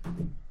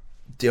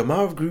 The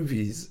amount of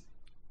groupies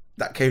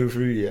that came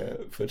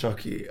through, for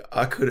Chucky,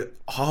 I could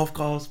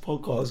half-cast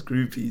podcast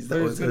groupies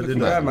that was Good looking doing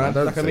guy, that. man.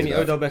 Don't Like a say mini that.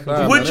 Odell Beckham.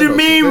 Nah, Jr. What do you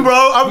mean,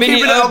 bro? I'm Mini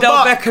keeping it a Odell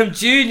buck. Beckham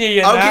Jr.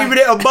 You I'm know?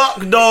 keeping it a buck,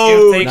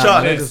 though, He'll take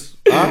Chuck. this.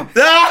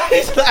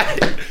 It's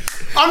like,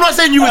 I'm not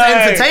saying you was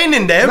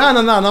entertaining them. No,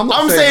 I'm not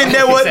I'm saying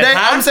there were.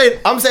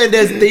 I'm saying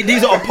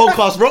these are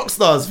podcast rock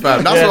stars,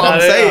 fam. That's what I'm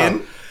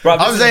saying. Bro,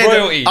 I'm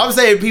saying. I'm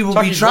saying people be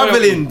Chucky's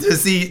traveling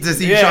royalty. to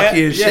see Yeah,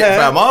 Chucky and shit, yeah.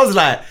 fam. I was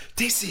like,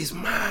 this is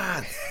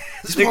mad.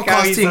 This Look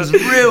how podcast he's thing's a-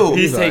 real.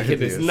 He's like, taking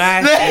this hideous.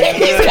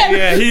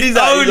 nice. He's He's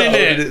like, owning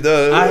it.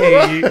 No. I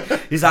hear you.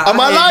 He's like, Am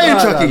I lying,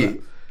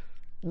 Chucky?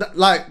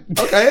 Like,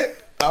 okay,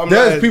 I'm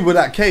there's lying. people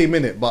that came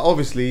in it, but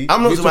obviously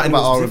I'm not we talking talk about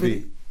about anyone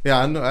R&B. Yeah,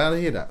 I know. I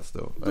hear that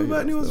still. I hear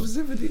that still.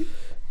 specifically.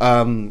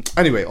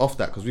 Anyway, off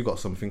that because we got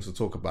some things to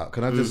talk about.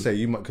 Can I just say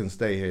you can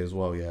stay here as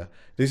well? Yeah,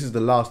 this is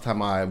the last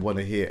time I want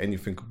to hear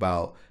anything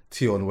about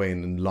Tion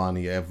Wayne and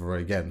Lani ever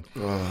again. I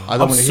don't I'm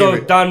want to so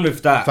hear it, done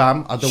with that.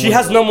 fam. I don't. She wanna-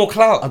 has no more I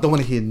clout. don't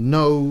want to hear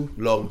no.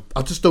 Long.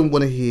 I just don't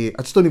want to hear.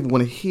 I just don't even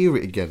want to hear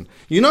it again.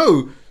 You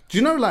know? Do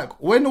you know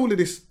like when all of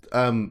this?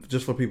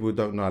 Just for people who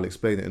don't know, I'll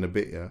explain it in a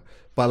bit. Yeah,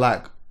 but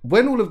like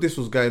when all of this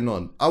was going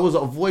on, I was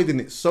avoiding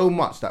it so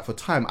much that for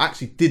time I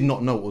actually did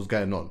not know what was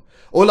going on.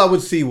 All I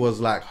would see was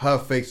like her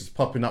face is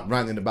popping up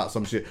ranting about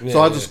some shit.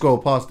 So I just scroll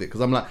past it because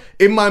I'm like,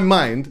 in my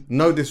mind,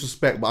 no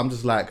disrespect, but I'm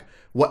just like,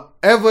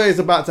 whatever is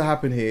about to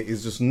happen here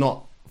is just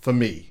not for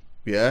me.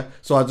 Yeah.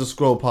 So I just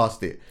scroll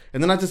past it.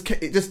 And then it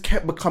just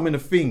kept becoming a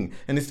thing.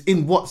 And it's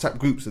in WhatsApp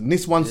groups and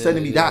this one's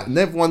sending me that and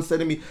everyone's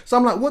sending me. So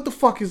I'm like, what the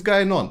fuck is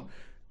going on?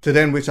 To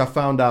then which I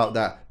found out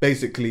that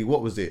basically,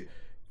 what was it?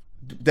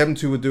 Them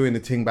two were doing the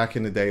thing back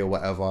in the day or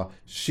whatever.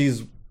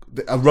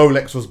 A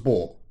Rolex was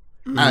bought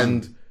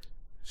and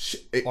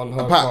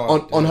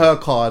on her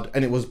card,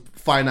 and it was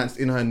financed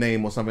in her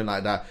name or something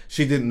like that.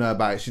 She didn't know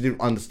about it. She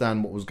didn't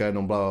understand what was going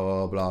on, blah,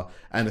 blah, blah, blah.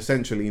 And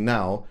essentially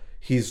now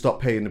he's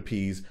stopped paying the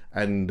P's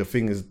and the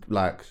thing is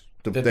like,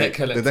 The debt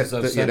collectors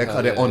have they sent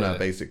cut her, it on yeah. her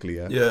basically,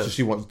 yeah? Yeah. So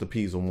she wants the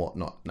P's and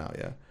whatnot now,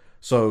 yeah?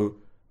 So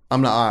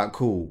I'm like, alright,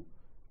 cool.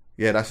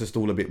 yeah, that's just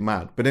all a bit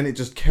mad. But then it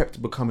just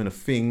kept becoming a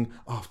thing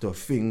after a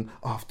thing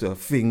after a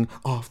thing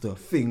after a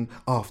thing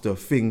after a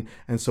thing.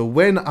 And so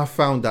when I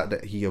found out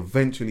that he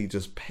eventually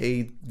just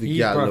paid the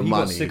gal the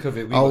money, sick of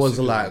it. I was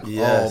like,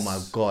 Yes. oh my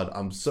God,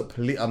 I'm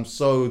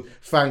so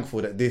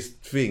thankful that this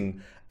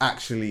thing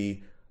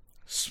actually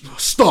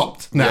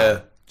stopped now. Yeah.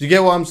 Do you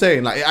get what I'm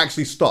saying? Like, it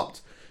actually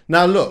stopped.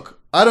 Now, look,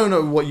 I don't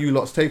know what you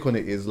lot's take on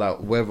it is, like,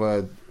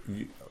 whether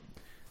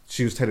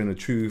she was telling the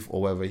truth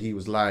or whether he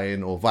was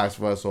lying or vice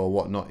versa or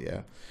whatnot,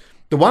 yeah.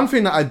 The one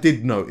thing that I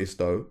did notice,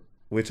 though,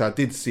 which I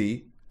did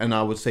see, and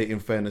I would say in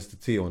fairness to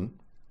Tion,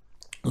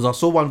 was I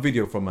saw one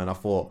video from her and I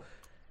thought,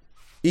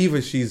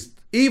 either she's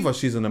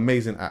an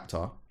amazing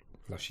actor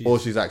or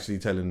she's actually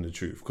telling the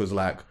truth. Because,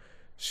 like,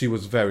 she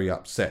was very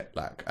upset,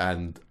 like,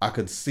 and I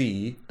could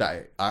see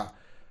that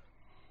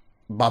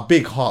my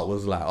big heart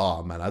was like,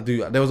 oh man,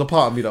 there was a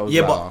part of me that was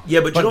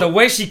But the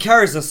way she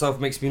carries herself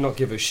makes me not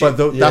give a shit.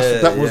 But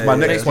that was my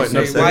next point.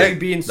 Why are you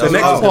being so the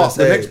loud?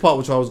 next part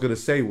which I was going to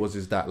say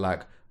is that,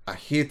 like, I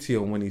hear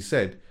Tion when he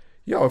said,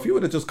 yo, if you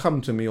would have just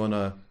come to me on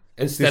a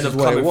Instead of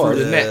coming through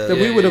the net, then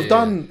we would have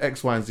done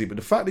X, Y, and Z. But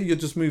the fact that you're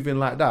just moving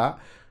like that,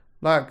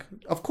 like,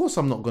 of course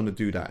I'm not going to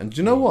do that. And do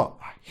you know what?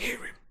 I hear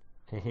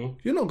him.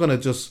 You're not going to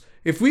just,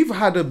 if we've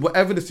had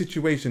whatever the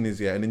situation is,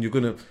 yeah, and then you're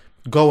going to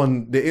go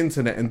on the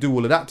internet and do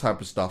all of that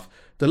type of stuff,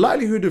 the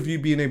likelihood of you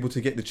being able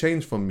to get the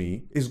change from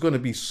me is going to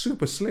be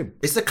super slim.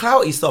 It's the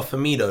clouty stuff for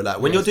me though. Like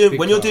when you're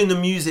doing the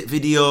music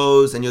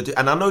videos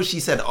and I know she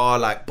said,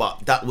 but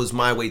that was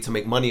my way to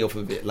make money off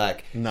of it.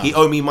 Like he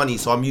owed me money,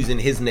 so I'm using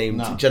his name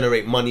to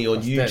generate money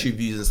on YouTube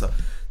views and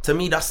stuff. To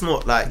me, that's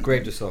not like,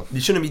 grade yourself. You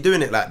shouldn't be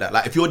doing it like that.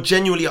 Like if you're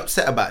genuinely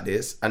upset about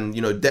this and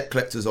you know debt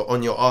collectors are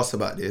on your ass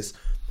about this,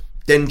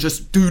 then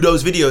just do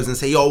those videos and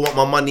say, yo, I want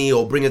my money,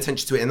 or bring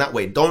attention to it in that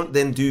way. Don't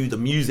then do the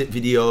music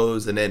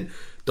videos and then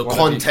the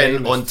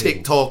content on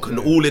TikTok and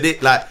all of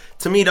it. Like,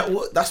 to me,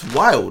 that's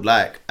wild.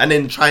 Like, and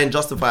then try and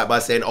justify it by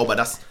saying, oh, but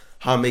that's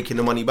how I'm making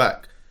the money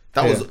back.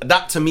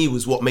 That to me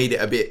was what made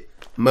it a bit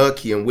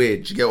murky and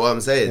weird. Do you get what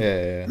I'm saying?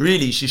 Yeah.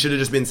 Really, she should have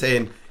just been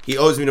saying, he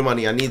owes me the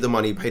money, I need the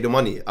money, pay the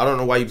money. I don't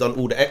know why you've done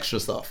all the extra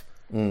stuff.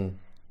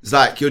 It's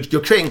like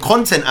you're creating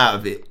content out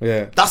of it.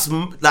 Yeah, that's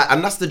like,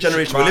 and that's the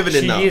generation we're living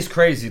in now. She is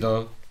crazy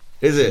though.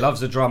 Is it? She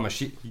loves the drama.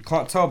 You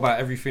can't tell by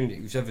everything that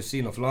you've ever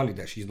seen of Lani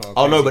that she's not.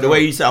 Oh no, but the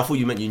way you said, I thought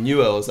you meant you knew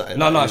her or something.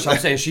 No, I'm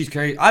saying she's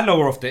crazy. I know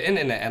her off the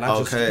internet, and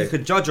you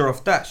could judge her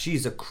off that.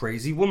 She's a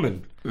crazy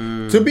woman.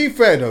 To be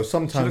fair though,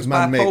 sometimes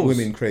man make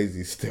women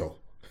crazy still.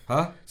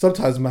 Huh?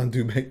 Sometimes man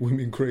do make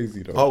women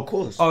crazy though. Oh, of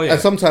course. Oh yeah.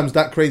 And sometimes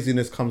that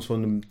craziness comes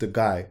from the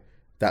guy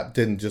that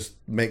then just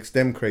makes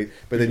them crazy,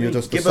 but then you're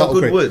just give her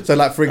good wood. So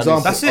like for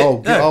example, that's it.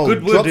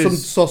 Good drop wood some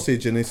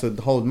sausage and it's a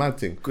whole mad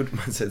thing. Good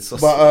man said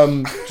sausage.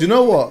 But do you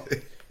know what?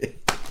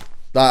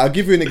 Like, I'll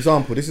give you an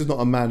example. This is not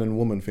a man and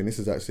woman thing. This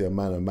is actually a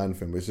man and man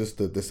thing. But it's just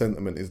the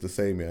sentiment is the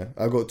same. Yeah,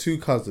 I've got two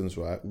cousins.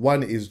 Right,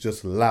 one is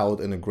just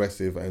loud and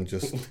aggressive and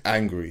just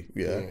angry.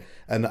 Yeah,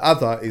 and the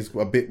other is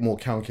a bit more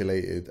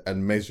calculated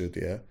and measured.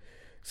 Yeah.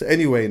 So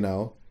anyway,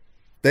 now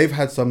they've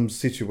had some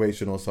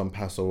situation or some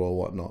passer or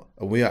whatnot,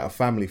 and we're at a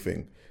family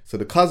thing. So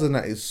the cousin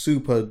that is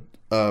super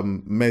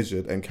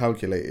measured and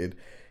calculated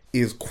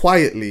is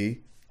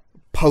quietly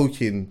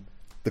poking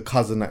the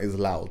cousin that is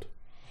loud.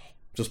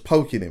 Just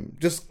poking him,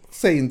 just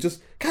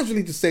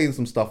casually saying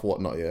some stuff,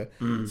 whatnot, yeah?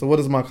 So what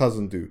does my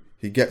cousin do?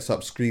 He gets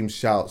up, screams,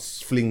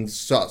 shouts, flings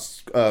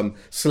shots,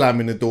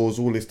 slamming the doors,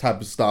 all this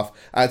type of stuff,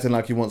 acting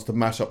like he wants to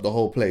mash up the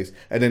whole place,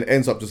 and then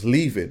ends up just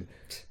leaving.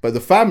 But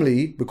the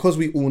family, because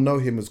we all know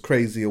him as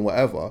crazy and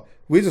whatever,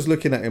 we're just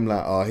looking at him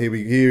like, oh, here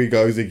he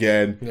goes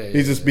again.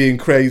 He's just being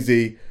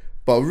crazy.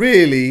 But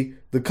really,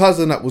 the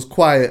cousin that was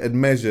quiet and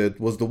measured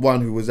was the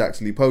one who was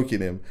actually poking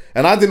him.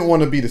 And I didn't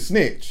want to be the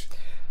snitch.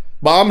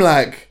 But I'm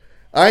like,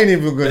 I ain't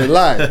even gonna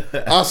lie.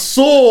 I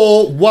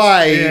saw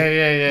why.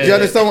 Do you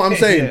understand what I'm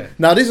saying? Yeah.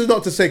 Now, this is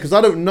not to say, because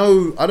I don't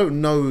know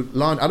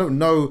Lani. I don't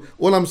know.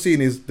 All I'm seeing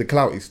is the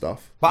clouty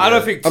stuff. But I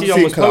don't think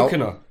Tion was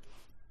poking her.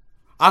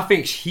 I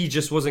think he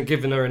just wasn't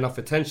giving her enough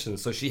attention,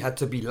 so she had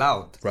to be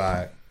loud.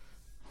 Right.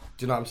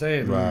 Do you know what I'm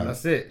saying? Right.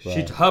 That's it.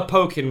 Right. Her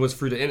poking was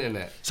through the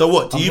internet. So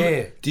what do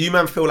you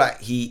man feel like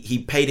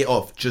he paid it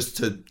off just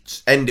to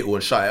end it all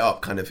and shut it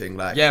up, kind of thing?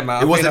 Like, yeah,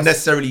 man. It wasn't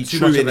necessarily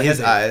true in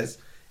his eyes.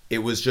 It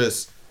was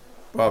just,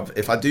 bruv,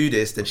 if I do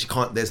this, then she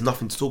can't. There's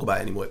nothing to talk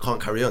about anymore. It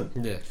can't carry on.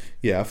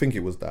 Yeah, I think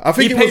it was that. I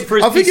think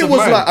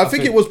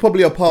it was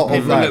probably a part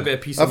of like.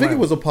 I think it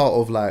was a part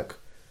of like,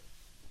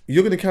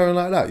 you're gonna carry on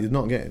like that. You're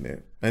not getting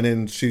it, and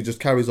then she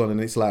just carries on,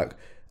 and it's like,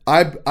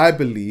 I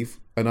believe,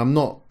 and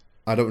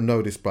I don't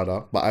know this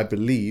brother, but I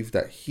believe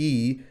that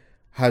he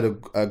had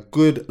a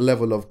good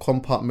level of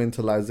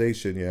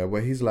compartmentalization, yeah,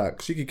 where he's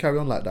like, she could carry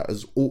on like that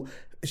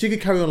she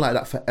could carry on like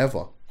that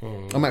forever.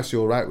 I'm actually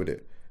all right with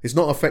it. It's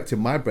not affecting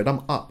my bread.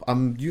 I'm up.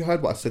 You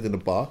heard what I said in the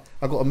bar.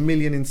 I got $1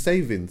 million in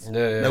savings.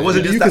 Yeah. It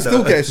wasn't you just can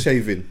still get a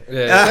shaving.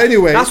 Yeah.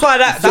 Anyway, that's why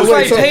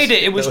he paid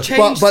it. It was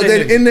changed. But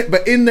then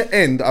in the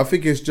end, I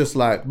think it's just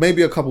like,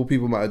 maybe a couple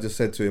people might have just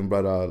said to him,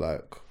 brother,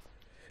 like,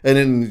 and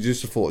then you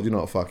just thought, you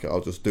know what, fuck it,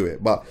 I'll just do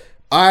it. But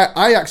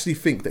I actually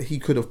think that he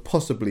could have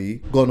possibly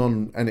gone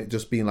on and it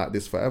just been like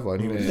this forever.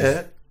 And he was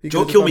Yeah.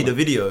 Joe killed me the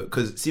video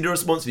because see the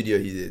response video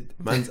he did.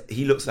 Man,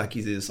 he looks like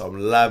he's in some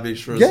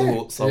lavish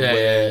resort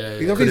somewhere.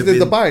 He's in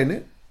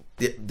Dubai,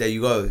 innit? There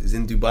you go. He's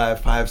in Dubai,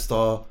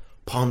 5-star,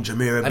 Palm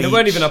Jumeirah And Beach. it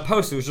weren't even a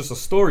post, it was just a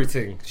story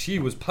thing. She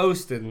was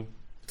posting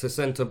to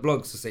send to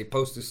blogs to say,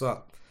 post this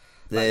up.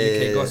 Like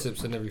UK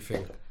gossips and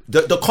everything.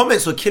 The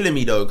comments were killing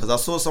me though, because I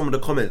saw some of the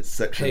comments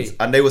sections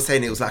and they were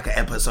saying it was like an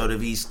episode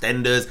of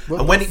EastEnders.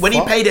 And when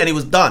he paid it and it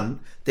was done,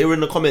 they were in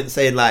the comments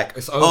saying like,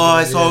 it's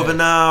over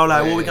now.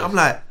 Like, I'm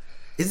like,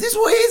 is this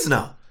what it is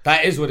now?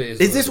 That is what it is.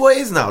 Is this what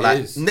it is now? It Like,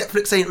 is.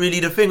 Netflix ain't really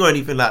the thing or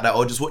anything like that,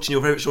 or just watching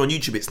your favorite show on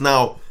YouTube. It's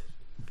now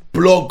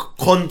blog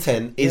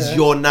content is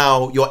your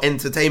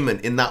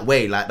entertainment in that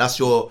way. Like, that's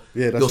your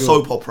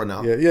soap opera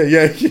now. Yeah.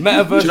 Metaverse Do you know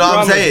what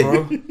I'm dramas,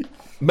 saying? bro.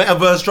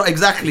 Metaverse,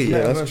 exactly.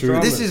 Yeah, that's true.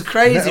 This is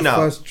crazy now.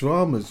 Metaverse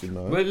dramas, you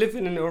know. We're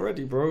living in it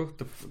already, bro.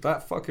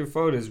 That fucking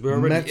phone is, we're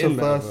already in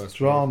Metaverse.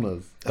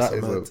 Dramas.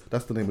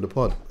 That's the name of the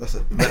pod. That's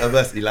a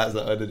Metaverse. He likes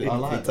that underneath. I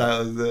like the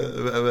titles, the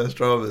Metaverse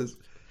dramas.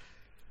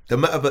 The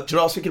Metaverse. Do you know what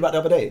I was thinking about the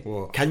other day?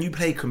 What? Can you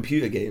play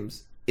computer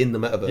games in the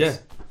Metaverse? Yeah.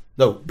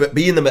 No, but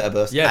be in the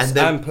Metaverse. Yes,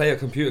 and play a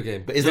computer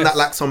game. But isn't that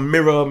like some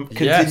mirror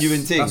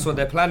continuing thing? That's what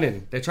they're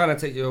planning. They're trying to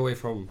take you away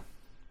from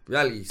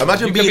reality. So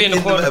Imagine you could being be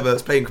in the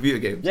Metaverse playing computer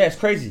games. Yeah, it's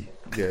crazy.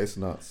 Yeah, it's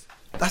nuts.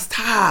 That's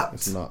tapped.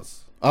 It's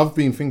nuts. I've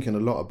been thinking a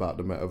lot about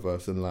the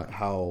Metaverse and like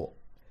how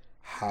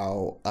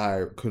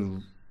I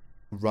can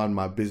run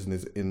my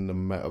business in the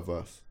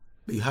Metaverse.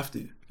 But you have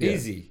to.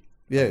 Easy.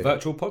 Yeah.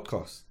 Virtual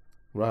podcast.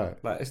 Right.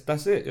 Like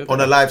that's it. You're On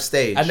there. a live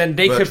stage. And then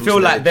they could virtual feel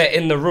stage. like they're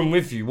in the room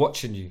with you,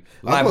 watching you.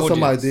 I've got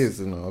some audience. ideas,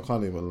 you know. I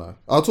can't even lie.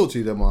 I'll talk to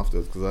you them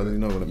afterwards because I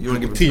know when You wanna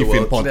give it to teeth the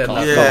in world.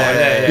 podcast.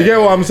 Yeah. You get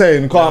what I'm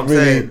saying? Can't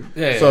really.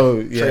 Yeah. So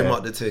yeah.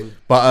 Trademark the thing.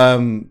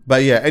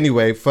 But yeah.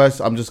 Anyway,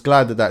 first, I'm just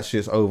glad that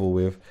shit's over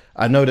with.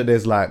 I know that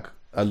there's like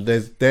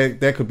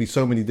there could be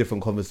so many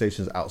different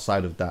conversations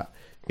outside of that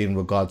in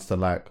regards to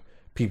like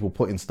people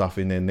putting stuff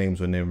in their names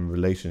when they're in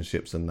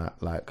relationships and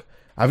that. Like,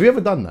 have you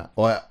ever done that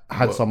or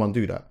had someone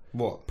do that?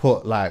 What?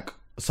 Put like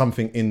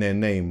something in their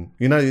name.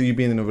 You know, you've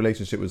been in a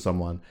relationship with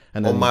someone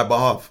and then, On my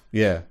behalf.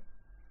 yeah.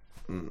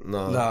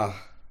 No.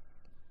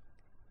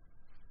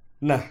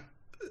 Nah.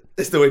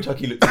 It's the way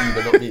Chucky looked at you,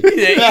 but not me.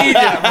 Yeah, idiot,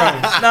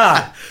 bro.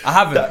 Nah, I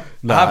haven't.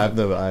 No, I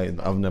haven't.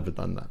 I've never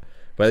done that.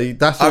 But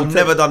that's all I've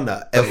never done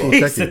that, ever.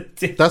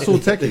 That's all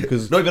techie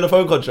because Not even a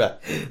phone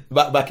contract.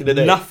 Back in the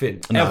day.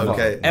 Nothing. No, Ever.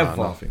 okay. Ever.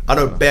 No, nothing. I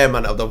know bare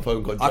man that have done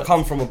phone I contracts.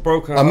 come from a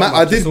broken I home. ma-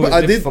 I just did- always I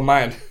lived did- for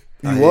mine.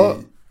 you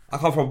what? I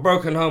come from a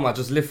broken home. I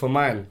just live for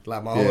mine.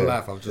 Like my whole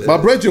life, I've just. My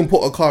brethren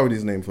put a car in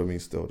his name for me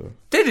still though.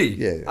 Did he?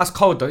 Yeah. That's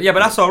cold though. Yeah, but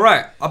that's all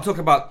right. I'm talking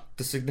about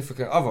the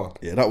significant other.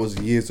 Yeah, that was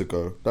years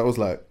ago. That was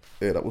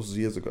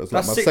years ago. It's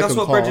like That's my sick. second That's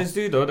what car. brethren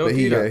do though. They'll But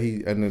do that.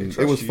 and then They it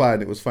trust was you.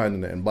 fine. It was fine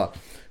in the end.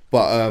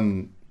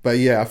 But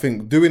yeah, I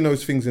think doing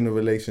those things in a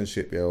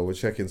relationship, or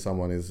checking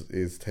someone is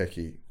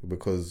techie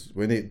because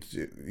when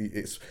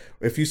it's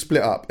if you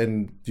split up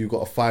and you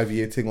got a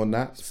 5-year thing on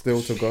that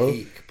still to go,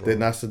 then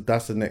that's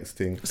the next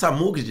thing. It's like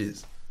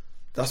mortgages.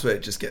 That's where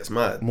it just gets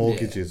mad.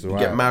 Mortgages, You right?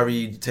 get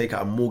married, you take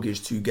out a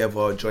mortgage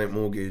together, joint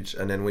mortgage,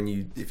 and then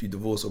if you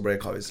divorce or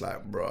break up, it's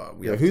like,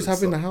 bruh, Who's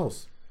having the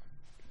house?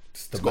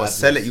 You gotta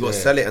sell it. You gotta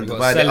sell it and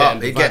divide it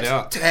up. It gets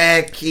up.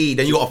 techie.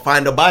 Then you gotta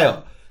find a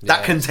buyer.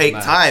 That can take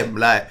time.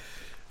 Like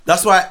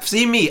that's why.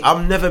 See me,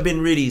 I've never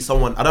been really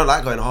someone. I don't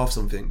like going half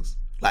some things.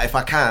 Like if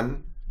I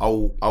can,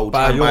 I'll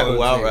try and buy it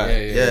all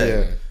outright.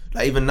 Yeah.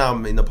 Like even now,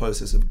 I'm in the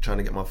process of trying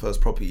to get my first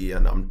property,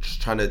 and I'm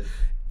just trying to.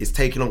 It's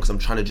taking on because I'm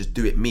trying to just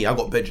do it me. I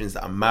got bedrooms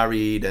that are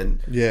married,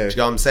 and do you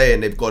know what I'm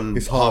saying? They've gone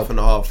It's half hard. and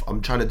half.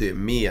 I'm trying to do it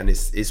me, and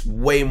it's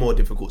way more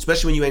difficult,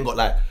 especially when you ain't got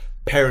like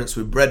parents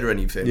with bread or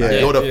anything.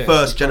 Like, you're the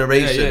first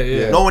generation.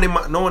 Yeah. No one,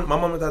 my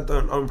mum and dad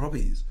don't own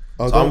properties.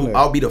 Oh, So don't they?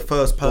 I'll be the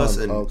first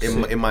person Oh,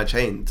 in my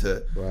chain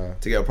to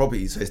get a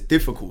property. So it's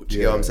difficult. Do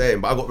you get what I'm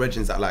saying? But I got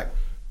regents that like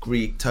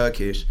Greek,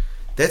 Turkish.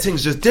 Their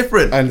things just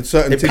different. And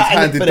certain They things pattern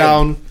it handed for them.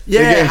 down.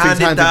 They're Yeah, getting things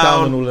handed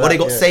down. and all Or that. they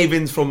got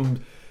savings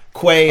from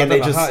Quay and they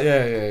just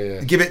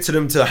yeah. give it to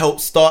them to help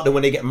start them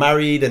when they get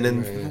married. And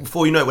then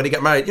before you know it, when they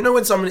get married, you know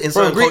when someone in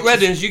Bro, certain Greek cultures,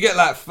 weddings, you get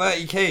like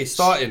 30k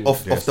starting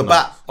off the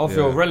bat. off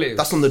your relatives.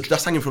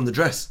 That's hanging from the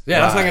dress. Yeah,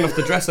 that's hanging off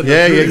the dress of the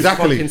Yeah, dude's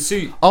exactly. fucking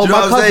suit. Oh, Do you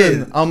know what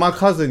I'm saying? my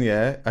cousin,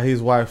 yeah,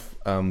 his wife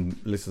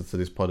listens to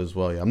this pod as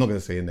well. Yeah, I'm not gonna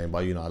say her name,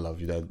 but you know I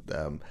love you.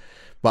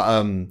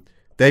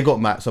 They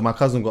got married. So my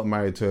cousin got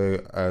married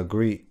to a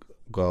Greek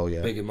girl.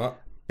 Yeah, Big him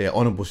up. yeah.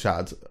 Honorable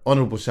shout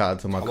out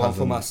to my I want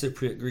for cousin. my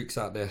Cypriot Greeks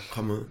out there.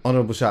 Come on.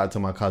 Honorable shout out to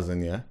my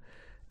cousin. Yeah.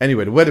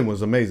 Anyway, the wedding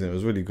was amazing. It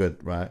was really good,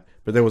 right?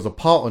 But there was a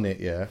part on it.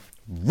 Yeah,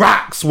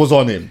 Rax was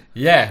on him.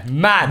 Yeah,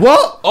 mad.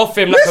 What? Off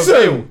him like a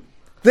veil.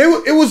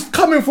 It was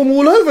coming from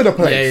all over the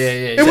place.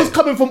 Yeah. It was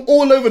coming from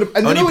all over the.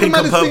 And you know what the pink and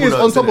maddest thing purple is?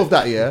 On top notes, of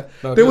that, yeah,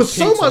 No, there there was was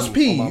so pinks much on my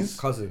peas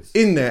cousins.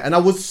 in there, and I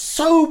was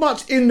so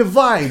much in the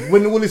vibe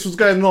when all this was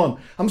going on.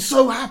 I'm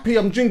so happy.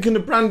 I'm drinking the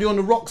brandy on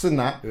the rocks and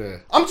that. Yeah.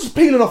 I'm just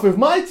peeling off with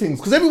my things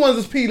because everyone's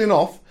just peeling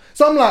off.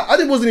 So I'm like,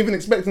 wasn't even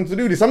expecting to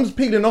do this. I'm just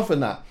peeling off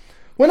and that.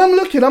 When I'm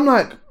looking, I'm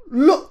like,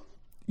 look,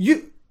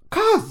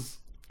 cuz,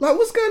 like,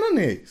 what's going on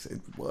here? He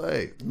said,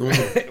 wait.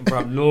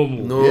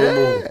 Normal.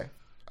 Yeah.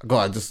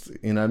 God, just,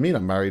 you know what I mean?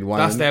 I'm married.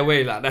 That's their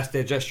way, like, that's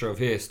their gesture of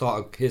here's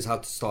how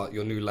to start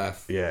your new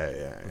life. Yeah.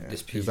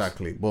 This piece.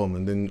 Exactly. Boom.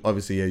 And then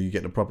obviously, yeah, you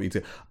get the property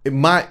too. It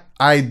might,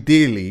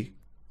 ideally,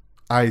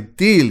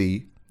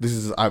 this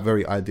is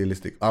very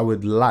idealistic. I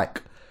would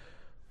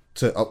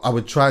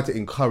try to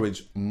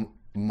encourage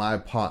my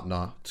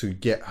partner to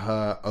get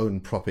her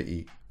own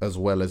property as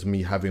well as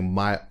me having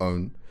my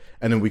own,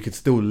 and then we could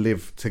still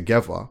live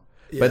together.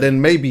 Yeah. But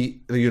then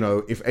maybe, you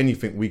know, if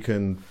anything,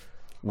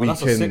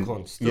 that's a sick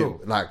one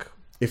still. Yeah, like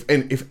if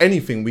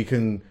anything, we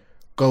can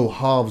go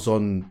halves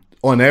on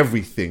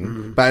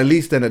everything. But at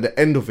least then at the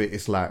end of it,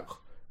 it's like,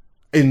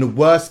 in the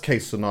worst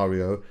case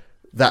scenario,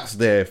 that's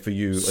there for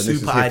you. And super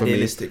this is here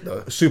idealistic, for me.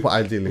 though. Super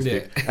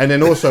idealistic. Yeah. And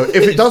then also, if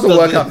it doesn't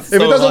work out, if it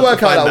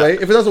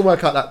doesn't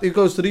work out, it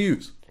goes to the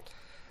youths.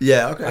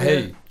 Yeah,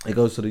 okay. It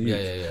goes to the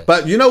youths. Yeah.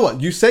 But you know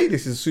what? You say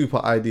this is super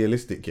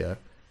idealistic, yeah.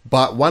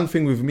 But one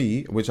thing with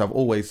me, which I've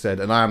always said,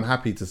 and I am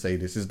happy to say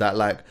this, is that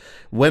like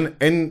when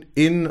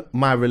in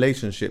my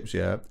relationships,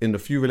 yeah, in the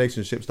few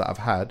relationships that I've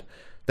had,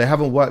 they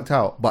haven't worked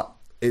out. But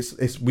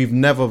it's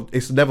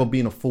never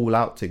been a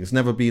fallout thing. It's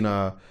never been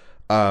a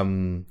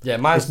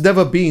it's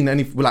never been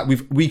any like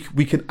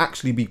we can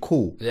actually be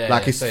cool.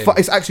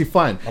 It's actually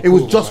fine. It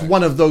was just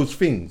one of those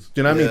things.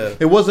 Do you know what I mean?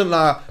 It wasn't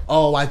like,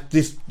 oh, I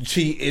this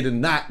cheated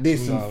and that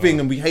this thing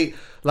and we hate.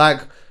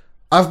 Like,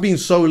 I've been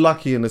so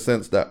lucky in the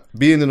sense that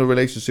being in a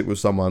relationship with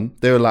someone,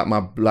 they were like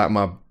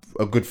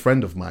a good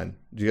friend of mine.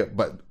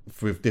 But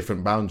with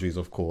different boundaries,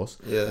 of course.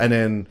 Yeah. And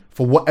then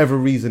for whatever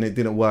reason, it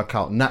didn't work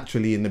out.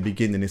 Naturally, in the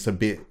beginning, it's a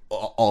bit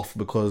off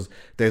because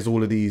there's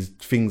all of these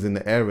things in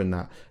the air and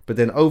that. But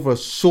then over a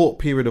short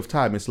period of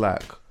time, it's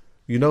like,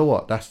 you know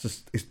what? That's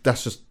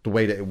just the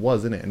way that it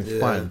was, isn't it? And it's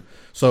fine.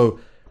 So,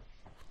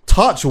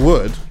 touch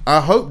wood. I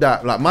hope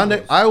that like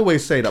I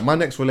always say that my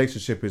next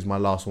relationship is my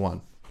last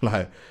one.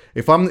 Like,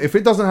 if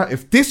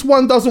this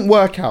one doesn't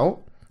work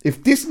out,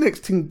 if this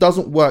next thing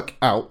doesn't work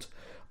out,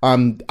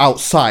 I'm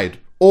outside,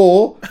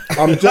 or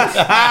I'm just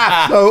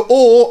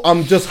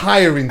I'm just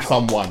hiring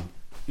someone.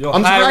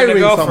 I'm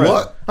hiring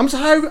someone.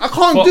 I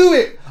can't do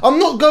it. I'm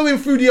not going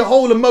through the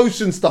whole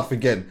emotion stuff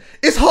again.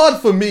 It's hard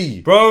for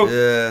me, bro.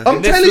 Yeah.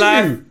 I'm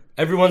telling you,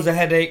 everyone's a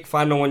headache.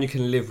 Find the one you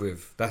can live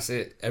with. That's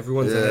it.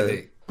 Everyone's a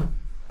headache.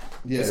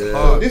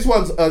 Yeah, this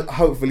one's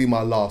hopefully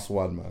my last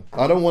one, man.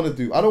 I don't want to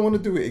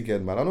do it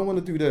again, man. I don't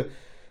want to do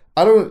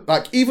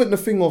even the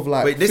thing of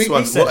like. Wait, this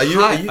one. Are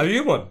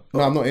you one?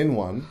 No, I'm not in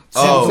one.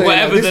 So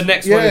whatever the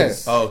next one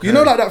is. Oh, okay. You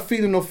know, like that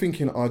feeling of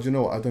thinking, do you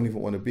know what? I don't even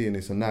want to be in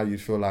this, and now you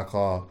feel like,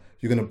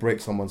 you're gonna break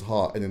someone's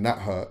heart, and then that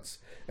hurts.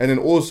 And then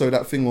also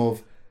that thing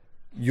of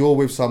you're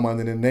with someone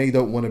and then they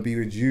don't want to be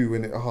with you,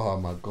 and oh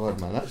my god,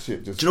 man, that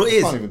shit just. Do you know what it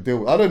is? I can't even deal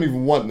with. I don't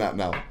even want that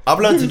now. I've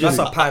learned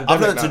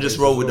to just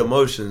roll with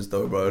emotions,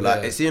 though, bro.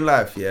 Like it's in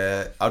life,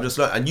 yeah. I'll just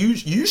learn, and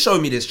you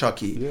show me this,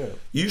 Chucky. Yeah.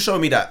 You show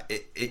me that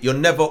you're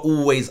never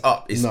always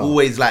up. It's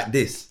always like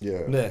this.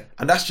 Yeah.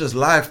 And that's just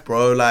life,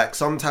 bro. Like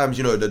sometimes,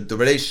 you know, the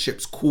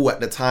relationship's cool at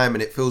the time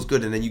and it feels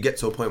good, and then you get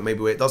to a point maybe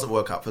where it doesn't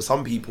work out. For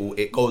some people,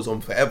 it goes on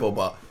forever,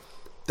 but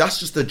that's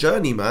just the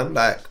journey, man.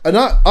 Like, and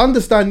I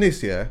understand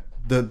this, yeah.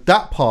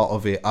 That part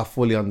of it, I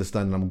fully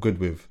understand and I'm good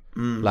with.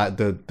 Like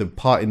the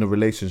part in the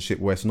relationship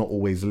where it's not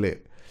always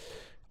lit.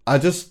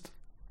 The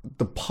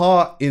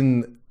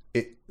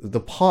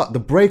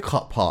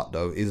breakup part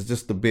though is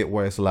just the bit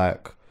where it's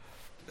like,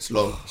 it's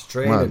long. It's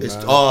draining, man.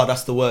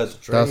 That's the word.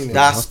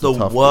 That's the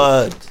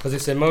word. Because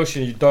it's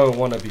emotion you don't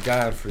want to be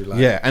going through. Like,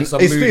 yeah, and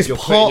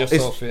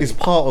it's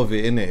part of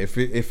it, innit?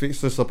 If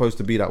it's just supposed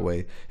to be that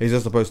way, it's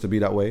just supposed to be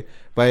that way.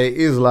 But it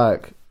is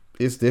like,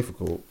 it's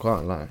difficult.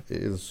 Can't lie. It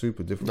is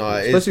super difficult. No,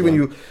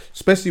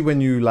 especially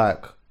when you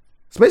like,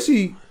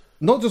 especially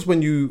not just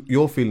when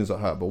your feelings are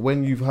hurt, but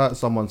when you've hurt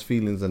someone's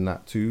feelings and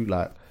that too.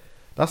 Like,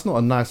 that's not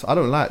a nice. I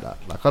don't like that.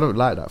 Like, I don't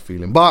like that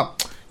feeling.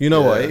 But you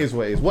know what? It is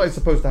what it is. What is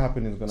supposed to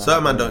happen is gonna.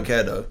 Certain man don't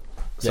care though.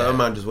 Certain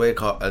man just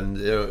wake up and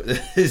you know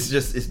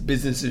it's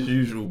business as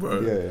usual,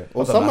 bro. Yeah.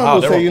 Or some man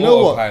will say, you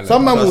know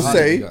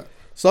what?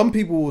 Some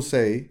people will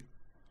say,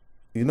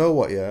 you know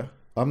what? Yeah.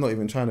 I'm not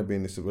even trying to be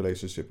in this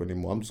relationship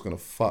anymore. I'm just going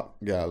to fuck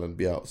gal and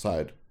be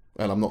outside.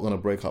 And I'm not going to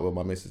break up with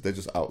my missus. They're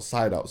just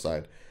outside. And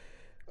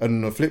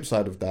on the flip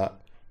side of that,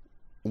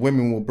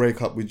 women will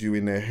break up with you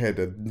in their head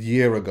a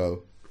year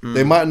ago.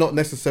 They might not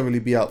necessarily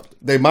be out.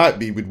 They might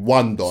be with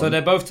one don. So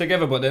they're both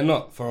together, but they're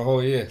not for a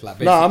whole year.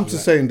 Like, no, I'm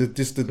just saying that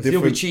just the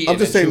different. I'm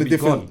just saying the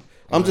different.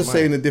 I'm just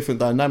saying the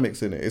different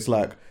dynamics in it. It's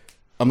like,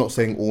 I'm not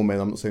saying all men.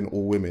 I'm not saying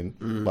all women.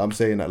 But I'm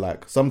saying that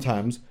like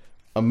sometimes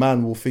a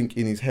man will think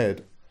in his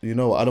head, you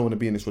know what, I don't want to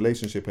be in this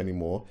relationship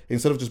anymore.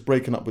 Instead of just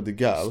breaking up with the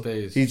gal,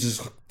 she's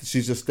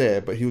just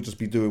there, but he'll just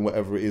be doing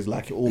whatever it is,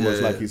 like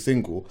almost like he's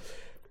single.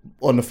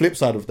 On the flip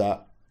side of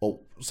that,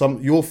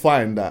 you'll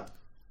find that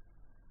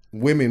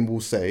women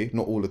will say,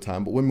 not all the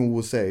time, but women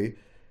will say,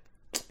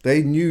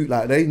 they knew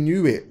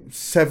it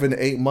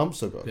 7-8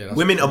 months ago. Yeah,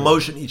 Women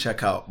emotionally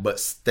check out, but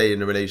stay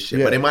in a relationship.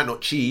 Yeah. But they might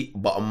not cheat,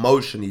 but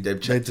emotionally they've They're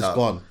checked just out.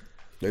 gone.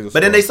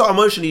 But then they start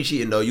emotionally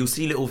cheating though. You'll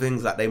see little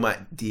things like they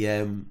might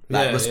DM,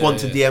 respond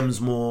to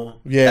DMs more.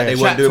 Yeah. That they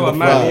weren't Chat to doing a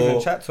man, even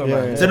before. chat to a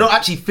man. So they're not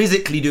actually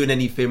physically doing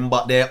anything,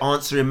 but they're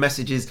answering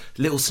messages,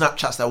 little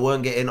Snapchats that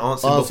weren't getting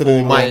answered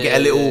before. Might get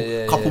a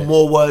little couple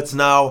more words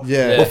now.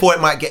 Yeah. Before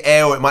it might get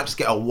air, or it might just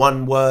get a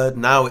one word.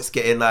 Now it's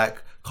getting like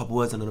a couple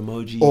words and an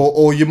emoji.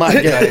 Or you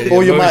might get,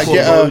 or you might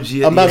get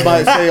emoji a man at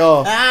might the say,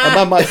 a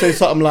man might say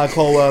something like,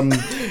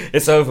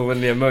 It's over when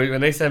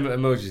when they send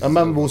emojis. a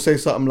man will say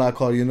something like,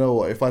 you know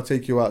what? If I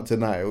take you out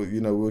tonight,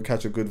 you know, we'll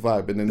catch a good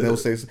vibe, and then they'll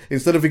say,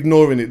 instead of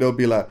ignoring it, they'll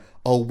be like,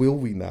 oh, will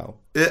we now?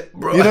 Yeah,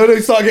 bro. You know, they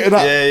start getting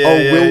that.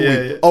 Will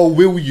we? Yeah. Oh,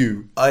 will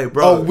you? Aye,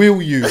 bro. Oh,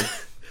 will you?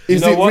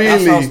 Is know it what? That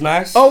really? sounds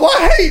nice. Oh,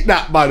 I hate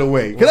that, by the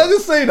way. Can I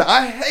just say that?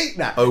 I hate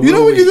that. Oh, you know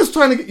will when we? you're just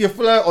trying to get your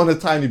flirt on a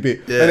tiny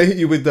bit, Yeah. and they hit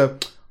you with the,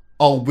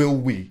 oh, will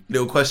we?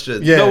 Little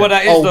questions. Yeah. know what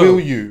that is, oh, though? will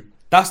you?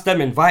 That's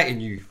them inviting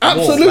you.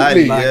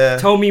 Absolutely. More. Like, Yeah.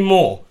 tell me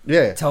more.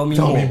 Yeah. Tell me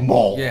Tell more. me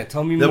more. Yeah,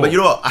 tell me No, more. but you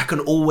know what? I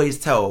can always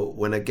tell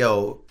when a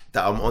girl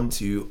that I'm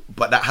onto,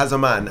 but that has a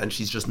man and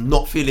she's just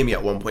not feeling me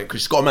at one point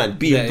because she's got a man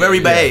being very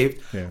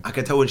behaved. Yeah. I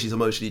can tell when she's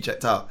emotionally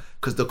checked out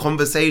because the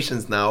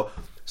conversations now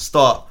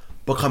start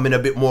becoming a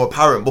bit more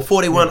apparent.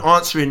 Before they weren't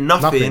answering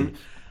nothing,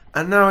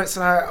 and now it's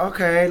like,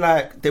 okay,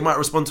 like they might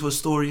respond to a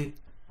story.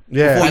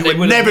 Yeah. Before And you they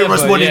were would've never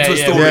responding to a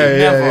yeah, story.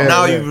 yeah,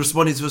 Now yeah. you've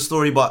responded to a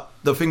story, but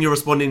the thing you're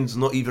responding is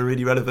not even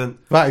really relevant.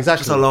 Right,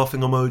 exactly. Just a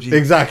laughing emoji.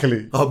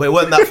 Exactly. Oh, but it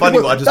wasn't that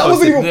funny. What I just that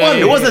wasn't posted. even funny.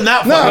 It wasn't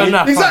that No, funny.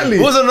 that exactly.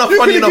 It wasn't enough You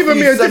funny could have enough given for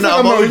me you a to send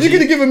different that emoji. emoji. You could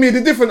have given me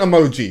the different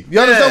emoji. You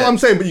understand Yeah. what I'm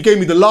saying? But you gave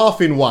me the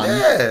laughing one.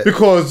 Yeah.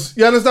 Because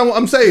you understand what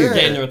I'm saying?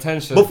 Getting your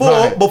attention.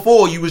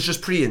 Before you was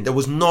just preying. There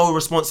was no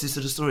responses to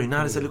the story. Now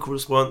there's a little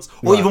response.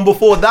 Or even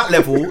before that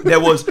level, there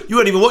was you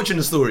weren't even watching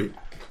the story.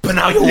 But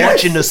now you're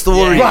watching the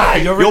story.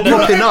 Right. You're in the-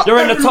 popping up. You're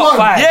in the top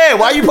 5. Yeah,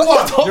 why are you putting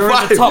the top You're in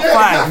 5? the top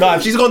 5. Nah,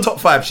 if she's gone top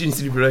 5, she needs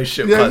to leave a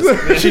relationship. Yeah.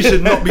 Cuz she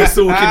should not be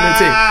stalking the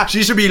thing.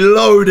 She should be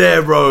low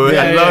there, bro, and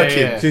yeah, lurking.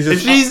 yeah. She's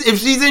If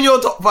just- she's in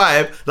your top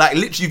 5, like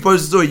literally you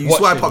post a story, you Watching.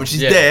 swipe up and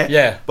she's Yeah, there.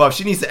 yeah. But if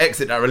she needs to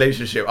exit that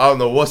relationship, I don't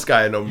know what's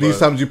going on, bro. These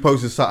times you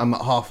posted something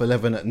at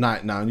 11:30 at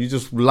night now, and you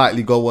just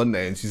lightly go on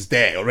there, and she's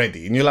there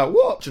already, and you're like,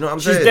 what? Do you know what I'm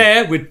She's saying?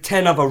 there with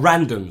 10 other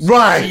randoms.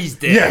 Right. She's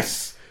there.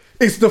 Yes.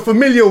 It's the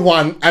familiar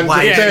one, and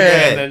Why just is she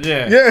there.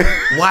 there?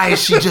 Yeah. Why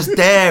is she just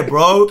there,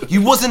 bro?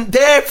 You wasn't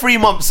there 3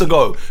 months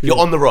ago. You're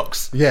on the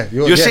rocks. Yeah,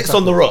 your yeah, shit's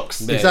on the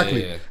rocks. Yeah.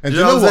 Exactly. And You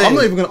you know know what what? I'm I'm not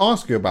saying? even going to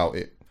ask you about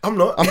it. I'm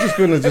not. I'm just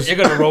going to just. You're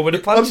going to roll with the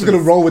I'm punches. just going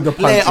to roll with the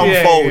Let it punches.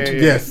 unfold.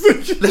 yeah. Yes.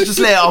 Let's just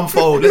let it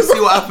unfold. Let's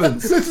see what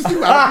happens. Let's just see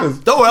what happens.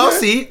 Don't worry, I'll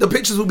see. The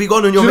pictures will be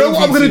gone on your Do you know main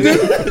what I'm going feed to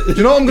soon. do? Do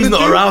you know what I'm going He's to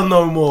do? not around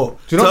no more.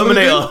 Do you know what I'm gonna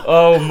Terminator.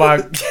 Oh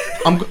my.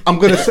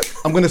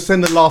 I'm going to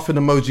send the laughing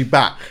emoji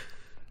back.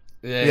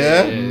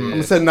 Yeah? I'm going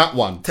to send that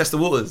one. Test the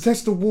waters.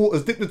 Test the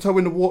waters, dip the toe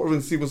in the water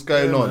and see what's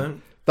going on.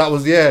 man. That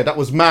was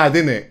mad,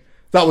 innit?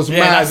 That was Yeah,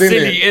 mad, that's innit?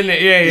 silly,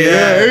 innit? Yeah.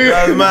 Yeah,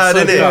 that's mad,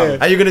 So innit? dumb.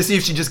 And you're gonna see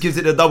if she just gives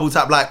it a double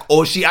tap, like,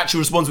 or she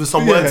actually responds with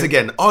some Yeah. words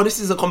again. Oh, this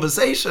is a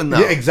conversation now.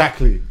 Yeah,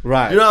 exactly.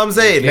 Right. You know what I'm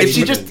saying? Yeah, If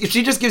yeah.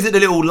 she just gives it a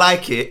little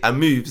like it and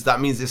moves, that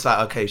means it's like,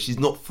 okay, she's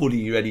not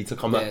fully ready to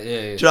come out. Yeah. Do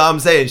you know what I'm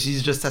saying?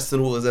 She's just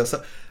testing waters there.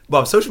 So,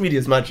 but social media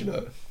is mad, you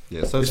know.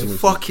 Yeah, It's social media.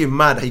 fucking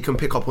mad how you can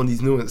pick up on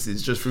these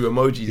nuances just through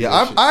emojis.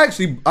 Yeah, and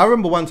shit. I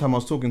remember one time I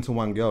was talking to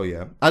one girl,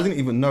 yeah. I didn't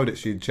even know that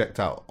she'd checked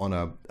out on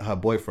her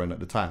boyfriend at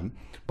the time.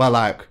 But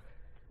like,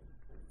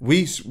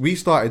 we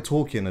started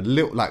talking a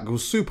little, like, it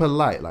was super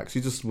light. Like,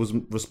 she just was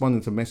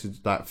responding to message,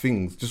 like,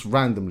 things just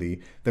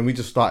randomly. Then we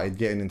just started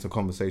getting into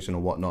conversation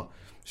and whatnot.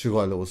 She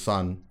got a little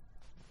son.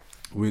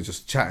 We were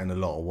just chatting a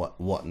lot or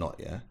whatnot,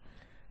 yeah.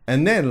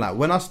 And then, like,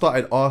 when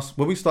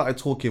we started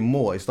talking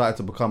more, it started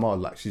to become,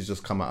 like, she's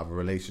just come out of a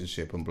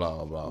relationship and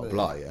blah, blah,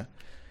 blah, yeah.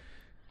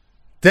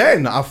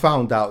 Then I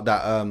found out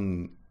that,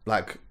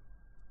 like,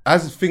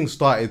 as things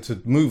started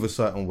to move a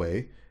certain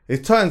way,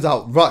 it turns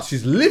out,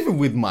 she's living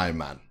with my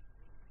man.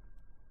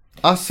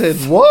 I said,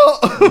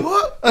 what?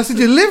 What? I said,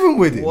 you're living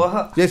with him?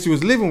 What? Yes, she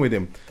was living with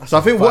him. So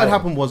I think what had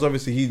happened was,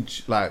 obviously, he,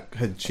 like,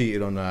 had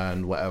cheated on her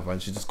and whatever,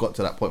 and she just got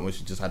to that point where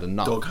she just had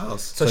enough.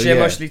 Doghouse. So So, she yeah.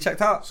 emotionally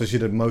checked out So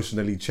she'd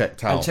emotionally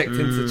checked out. and checked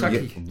into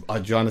Chucky.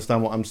 Do you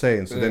understand what I'm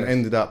saying? So then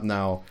ended up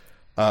now,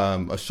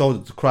 a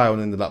shoulder to cry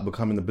on ended up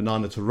becoming a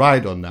banana to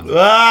ride on now.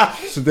 Ah,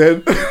 So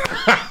then,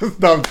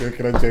 no, I'm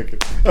joking. I'm joking.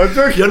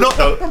 you're not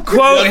though.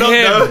 Quote You're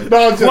not, him. though.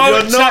 No, I'm joking. Quote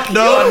You're not, Chucky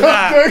no. on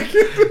that. I'm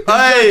joking.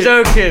 Hey.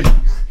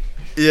 Joking.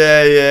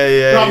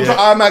 Yeah. No,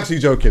 I'm actually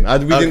joking.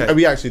 Okay.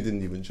 We actually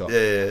didn't even chop.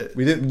 Yeah.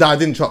 We didn't. No, I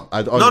didn't chop.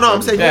 No,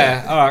 I'm saying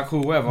Yeah. All right.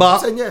 Cool. Whatever. But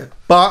saying yeah.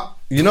 But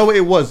you know what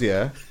it was,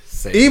 yeah.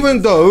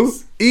 Even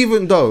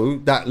though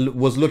that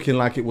was looking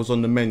like it was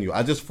on the menu,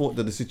 I just thought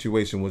that the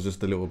situation was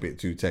just a little bit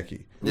too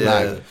techie. Yeah.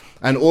 Like,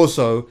 and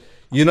also,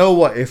 you know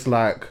what? It's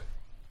like,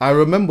 I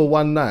remember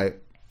one night,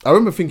 I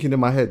remember thinking in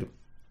my head,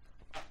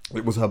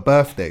 it was her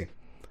birthday,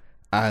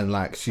 And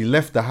like she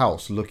left the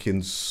house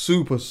looking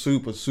super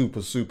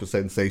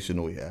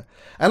sensational, yeah.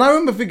 And I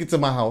remember thinking to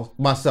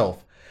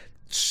myself,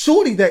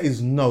 surely there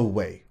is no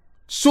way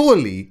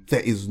that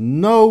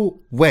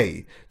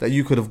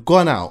you could have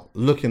gone out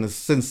looking as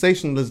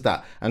sensational as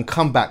that and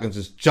come back and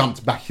just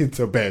jumped back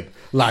into bed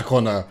like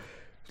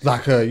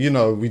you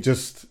know,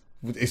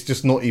 it's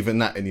just not even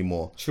that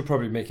anymore. She'll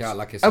probably make it out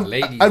like it's a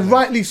lady. And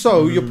rightly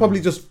so, you're probably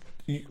just,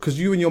 because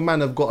you and your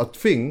man have got a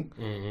thing,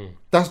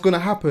 that's going to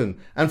happen.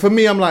 And for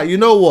me, I'm like, you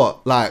know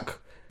what? Like,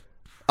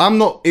 I'm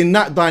not in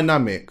that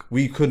dynamic.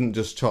 We couldn't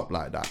just chop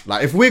like that.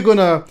 Like,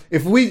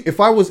 if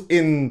I was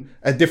in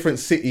a different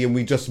city and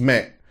we just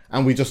met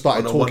and we just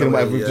started talking or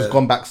whatever, we've just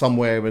gone back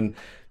somewhere, and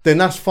then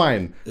that's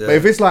fine. Yeah. But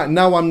if it's like,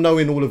 now I'm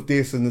knowing all of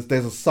this and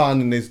there's a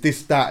son and there's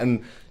this, that,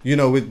 and you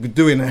know, we're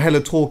doing a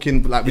hella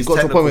talking, like we've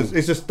got to appointments.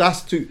 It's just,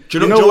 that's too. Do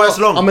you know what's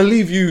long? I'm gonna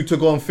leave you to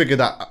go and figure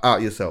that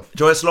out yourself.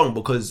 Joy, it's long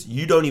because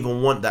you don't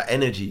even want that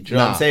energy. Do you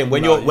know what I'm saying?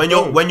 When you're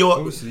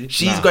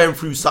she's going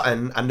through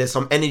something and there's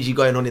some energy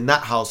going on in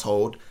that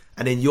household,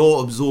 and then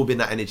you're absorbing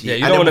that energy. Yeah,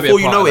 and then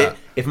before you know it,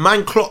 if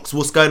man clocks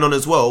what's going on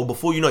as well,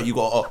 before you know it, you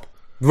got up.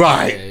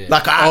 Right.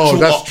 Like an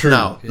actual op true.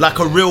 now. Like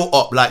a real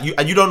op. Like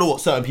you don't know what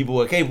certain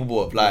people are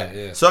capable of.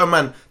 Like certain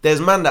man,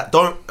 there's man that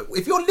don't,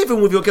 if you're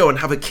living with your girl and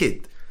have a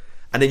kid,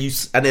 and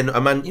then a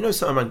man, you know,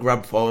 certain man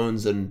grab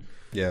phones and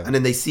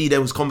then they see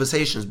those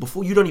conversations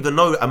before you don't even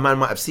know a man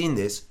might have seen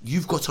this.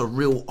 You've got a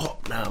real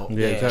op now.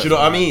 Yeah, exactly. Do you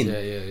know what I mean?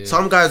 Yeah.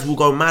 Some guys will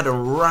go mad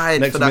and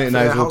ride next for that. Next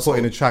minute now he's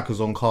putting the trackers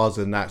on cars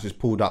and that, just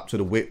pulled up to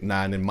the whip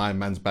now, and then my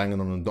man's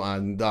banging on the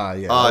and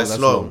it's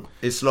long.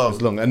 It's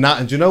long.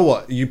 And do you know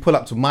what? You pull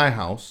up to my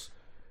house.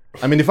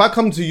 I mean, if I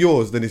come to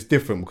yours, then it's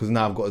different because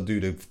now I've got to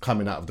do the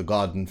coming out of the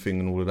garden thing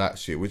and all of that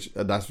shit, which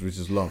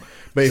is long.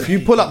 But if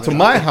you pull up to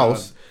my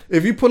house,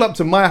 it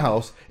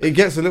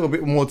gets a little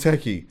bit more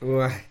techie.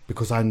 Why?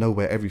 Because I know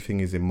where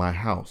everything is in my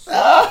house.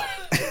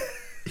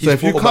 So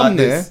if you come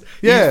there,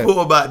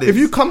 if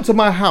you come to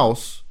my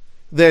house,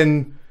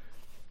 then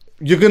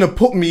you're gonna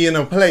put me in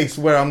a place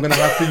where I'm gonna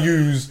have to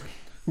use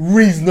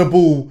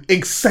reasonable,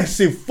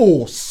 excessive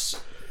force.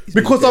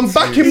 Because I'm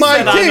back in my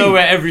thing. I know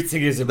where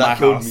everything is in my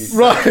house.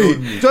 Right. Do you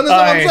understand what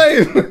I'm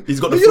saying?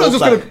 He's got the floor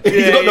plan.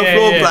 He's got the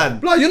floor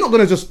plan. Like, you're not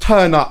going to just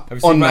turn up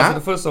on that. Have you seen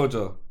the Foot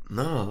Soldier?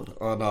 No.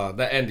 Oh, no.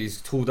 The end,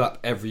 he's tooled up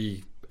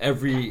every part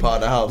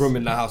of the house. Room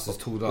in the house is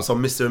tooled up. So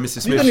Mr. and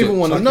Mrs. Smith. You don't even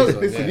want to know.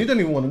 Listen, you don't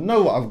even want to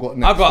know what I've got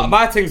next.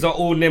 My things are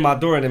all near my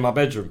door and in my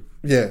bedroom.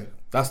 Yeah.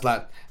 That's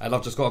like, and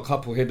I've just got a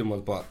couple hidden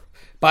ones, but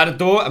by the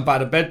door and by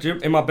the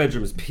bedroom, in my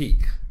bedroom is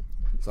peak.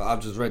 So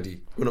I'm just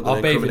ready.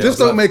 I'll bathe just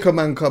don't make a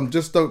man come.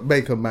 Just don't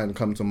make a man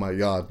come to my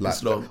yard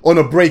like on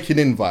a breaking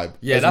in vibe.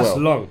 Yeah, that's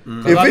long.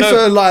 If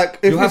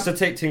it's you have to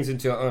take things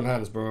into your own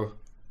hands, bro.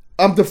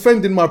 I'm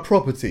defending my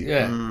property.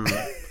 Yeah.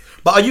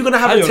 But are you gonna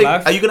have a thing?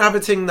 Are you gonna have a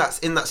thing that's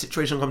in that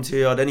situation come to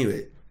your yard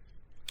anyway?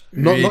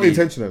 Not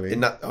intentionally.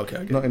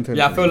 Okay. Not intentionally.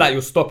 Yeah, I feel like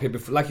you'll stop it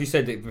before, like you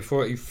said,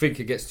 before you think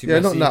it gets too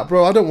messy. Yeah, not that,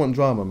 bro. I don't want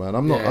drama, man.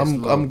 I'm not.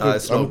 I'm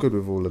good. I'm good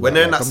with all of that. When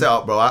they're in that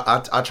setup, bro,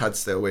 I tried to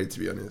stay away, to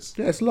be honest.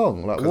 Yeah, it's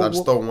long. Like, I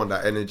just don't want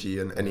that energy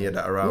and any of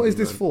that around. What is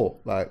this for?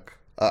 Like,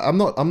 I'm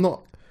not.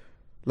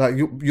 Like,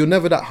 you're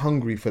never that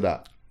hungry for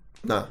that.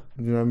 Nah.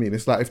 You know what I mean?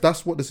 It's like, if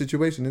that's what the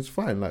situation is,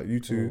 fine. Like, you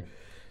two.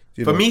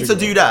 For me to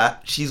do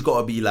that, she's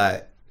got to be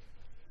like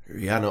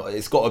Rihanna.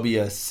 It's got to be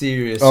a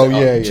serious. Oh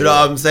yeah. Do you know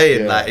what I'm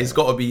saying? Like, it's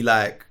got to be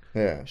like.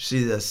 Yeah,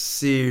 she's a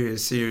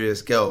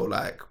serious girl,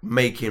 like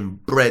making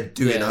bread,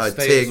 doing her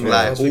thing,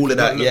 like all of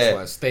that.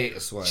 Yeah,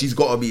 status-wise, she's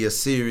got to be a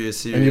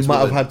serious. And you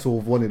might have had to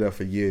have wanted her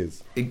for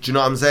years. Do you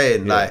know what I'm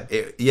saying? Like,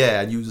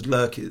 and you was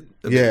lurking.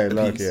 So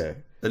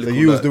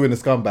you was doing the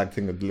scumbag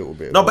thing a little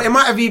bit. No, but it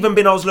might have even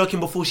been I was lurking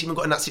before she even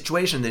got in that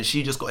situation. Then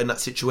she just got in that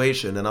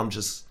situation, and I'm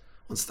just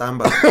on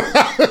standby,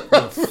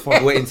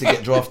 waiting to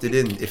get drafted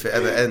in if it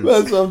ever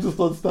ends. I'm just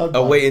on standby.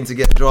 I'm waiting to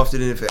get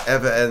drafted in if it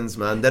ever ends,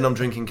 man. Then I'm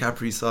drinking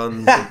Capri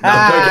Suns. No,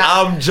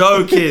 I'm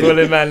joking.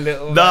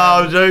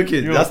 I'm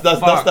joking. That's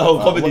the whole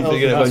comedy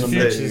thing. That's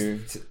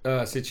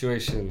Future's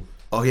situation.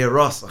 Oh yeah,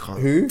 Russ. I can't.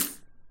 Who?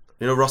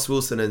 You know Russ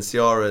Wilson and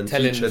Ciara and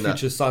telling Future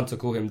Future's son to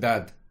call him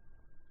dad.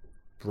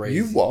 Crazy.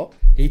 You what?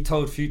 He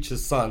told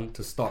Future's son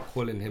to start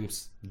calling him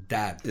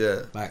dad.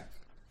 Yeah. Like.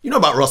 You know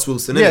about Russ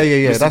Wilson, yeah,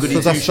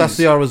 innit? That's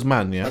Ciara's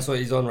man, yeah. That's what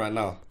he's on right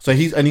now. So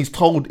he's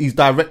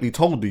directly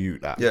told the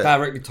youth that. Yeah.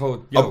 Directly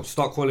told,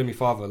 start calling me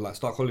father, like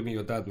start calling me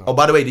your dad now. Oh,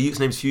 by the way, the youth's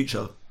name's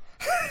Future.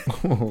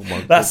 Oh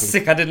my That's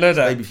sick, I didn't know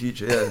that. Baby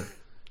Future, yeah.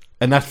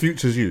 And that's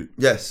Future's youth?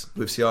 Yes,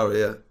 with Ciara,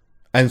 yeah.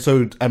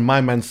 And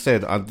my man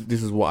said,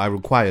 this is what I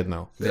required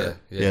now. Yeah.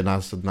 And I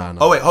said, nah.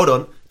 Oh wait, hold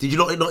on. Did you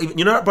not even,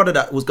 you know that brother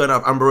that was going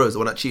out with Amber Rose, the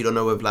one that cheated on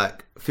her with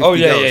like 50 girls?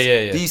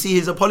 Yeah. Do you see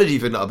his apology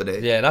thing the other day?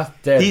 Yeah, that's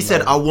dead. He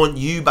said, I want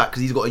you back,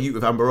 because he's got a youth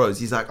with Amber Rose.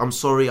 He's like, I'm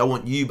sorry, I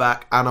want you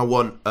back, and I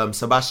want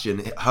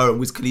Sebastian, her and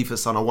Wiz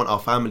Khalifa's son, I want our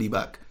family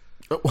back.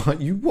 What?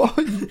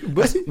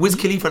 Wiz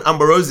Khalifa and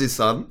Amber Rose's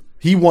son.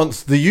 He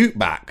wants the youth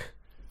back.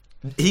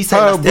 He's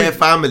saying that's their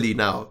family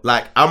now.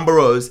 Like Amber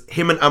Rose,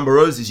 him and Amber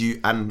Rose is you,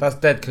 and That's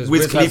dead because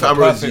Wiz Khalifa,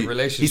 Amber Rose is you.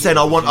 relationship. He's saying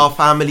I want our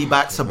family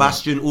back,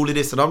 Sebastian, all of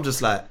this, and I'm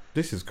just like,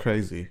 This is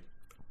crazy.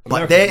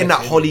 but they're in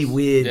that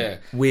Hollywood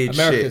weird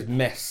America's shit.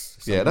 mess.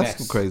 It's Yeah, a that's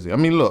mess. crazy. I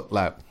mean, look,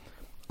 like,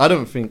 I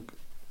don't think.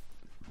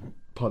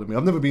 Pardon me.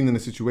 I've never been in a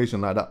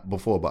situation like that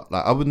before, but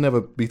like, I would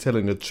never be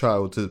telling a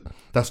child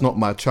that's not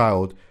my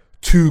child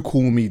to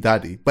call me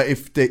daddy. But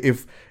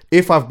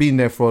if I've been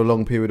there for a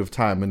long period of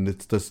time and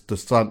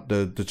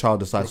the child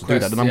decides to do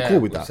that, then I'm cool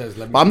with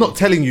that. But I'm not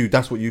telling you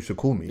that's what you should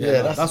call me.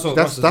 Yeah, that's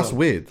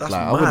weird. That's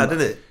like, mad,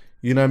 isn't it?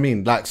 You know what I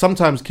mean? Like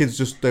sometimes kids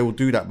they will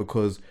do that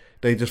because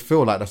they just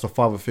feel like that's a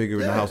father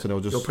figure in the house, and they'll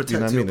just, you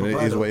know what I mean? And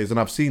it is what it is, and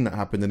I've seen that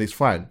happen, and it's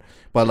fine.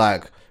 But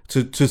like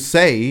to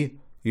say,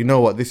 you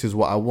know what, this is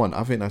what I want,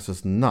 I think that's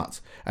just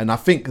nuts. And I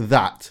think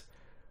that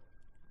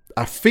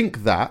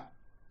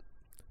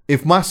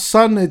if my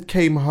son had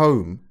came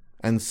home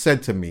and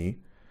said to me,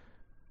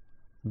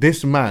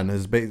 this man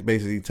is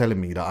basically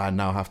telling me that I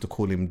now have to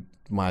call him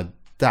my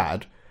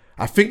dad,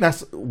 I think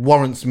that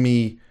warrants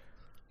me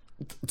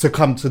to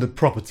come to the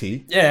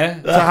property,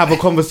 to have a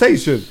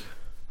conversation.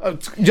 Do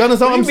you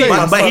understand what I'm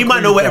saying? But he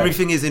might know where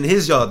everything is in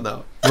his yard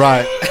now.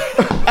 Right.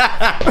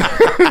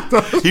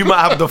 He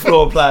might have the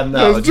floor plan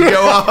now. Do you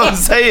get what I'm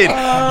saying?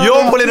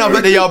 You're pulling up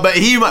at the yard, but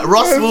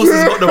Russ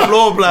Wilson's got the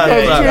floor plan,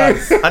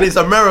 and it's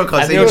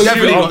America, so he's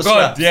definitely got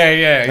straps.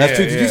 That's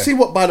true. Did you see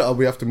what?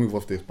 We have to move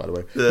off this, by the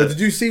way. But did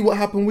you see what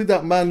happened with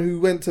that man who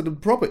went to the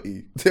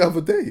property the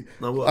other day?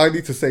 No, what? I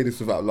need to say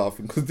this without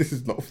laughing because this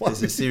is not funny.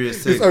 It's a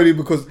serious thing. It's only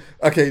because,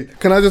 okay,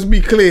 can I just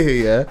be clear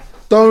here? Yeah?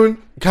 Don't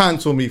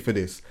cancel me for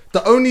this.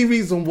 The only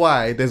reason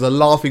why there's a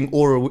laughing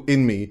aura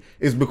in me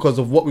is because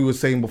of what we were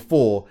saying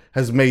before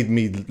has made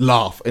me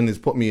laugh and has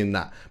put me in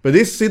that. But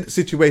this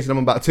situation I'm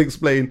about to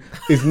explain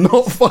is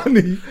not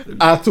funny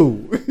at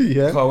all.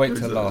 Yeah, Can't wait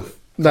to laugh.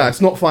 Nah,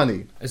 it's not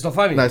funny. It's not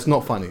funny. No, it's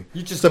not funny.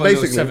 You just so got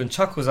basically basically 7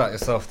 chuckles at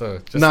yourself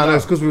though. No,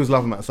 it's because we was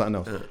laughing at something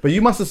else. But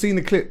you must have seen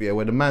the clip, yeah,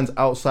 where the man's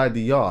outside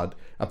the yard.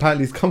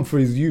 Apparently he's come for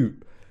his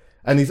ute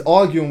and he's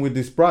arguing with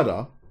this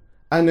brother.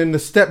 And then the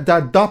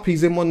stepdad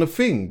duppies him on the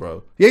thing,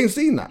 bro. You ain't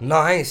seen that? No,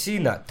 I ain't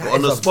seen that. That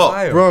on is the spot,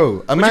 fire.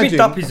 Bro, imagine. What do you mean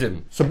duppies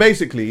him? So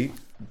basically,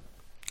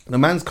 the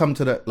man's come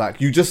to the, like,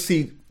 you just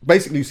see,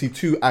 basically you see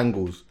two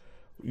angles.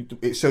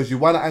 It shows you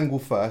one angle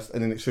first,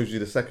 and then it shows you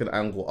the second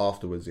angle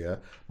afterwards, yeah?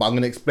 But I'm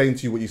going to explain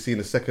to you what you see in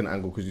the second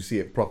angle because you see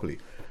it properly.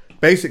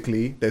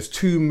 Basically, there's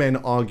two men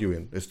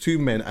arguing. There's two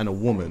men and a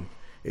woman.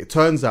 It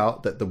turns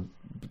out that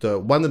the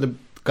one of the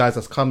guys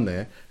that's come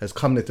there has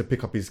come there to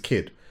pick up his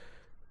kid.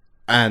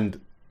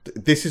 And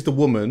this is the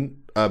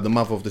woman, the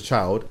mother of the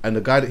child, and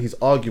the guy that he's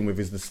arguing with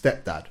is the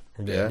stepdad.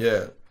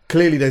 Yeah.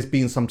 Clearly, there's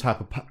been some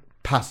type of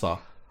passer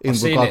in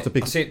regards to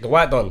picking. I see it, the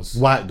white dons.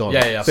 White don.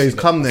 Yeah. So he's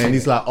come there and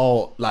he's like,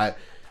 oh, like,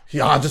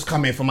 yeah, I just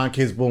come here for my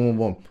kids. Boom, boom,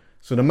 boom.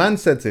 So the man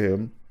said to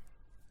him,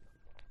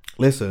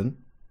 "Listen,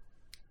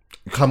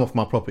 come off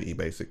my property,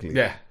 basically."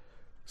 Yeah.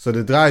 So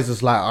the guy's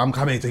just like, "I'm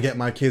coming to get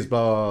my kids."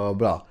 Blah blah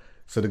blah.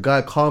 So the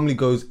guy calmly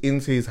goes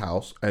into his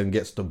house and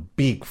gets the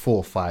big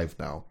 4-5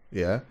 now.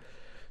 Yeah.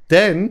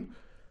 Then,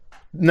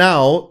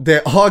 now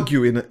they're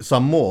arguing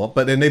some more,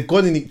 but then they've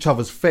gone in each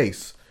other's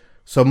face.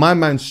 So my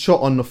man's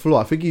shot on the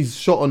floor. I think he's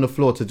shot on the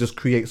floor to just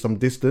create some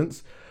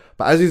distance.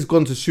 But as he's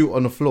gone to shoot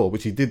on the floor,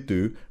 which he did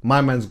do,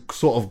 my man's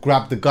sort of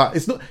grabbed the gun.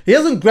 He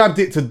hasn't grabbed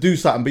it to do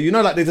something, but you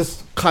know, like they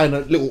just kind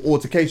of little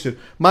altercation.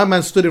 My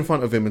man stood in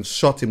front of him and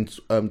shot him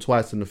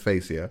twice in the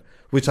face, yeah?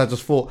 Which I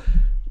just thought,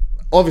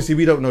 obviously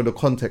we don't know the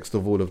context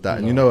of all of that. No.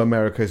 And you know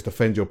America is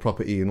defend your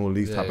property and all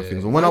these type of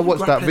things. And when I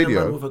watched that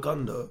video... A man with a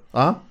gun though?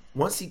 Huh?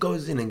 Once he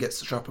goes in and gets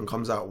the strap and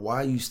comes out, why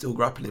are you still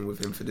grappling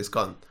with him for this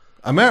gun?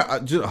 America,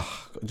 do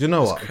you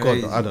know what?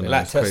 God, I don't know.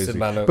 Like it's crazy.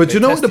 man, but do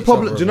you know what the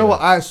problem? Do you know what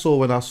I saw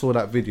when I saw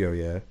that video?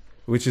 Yeah,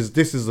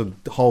 this is a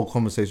whole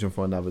conversation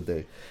for another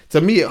day.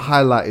 To me, it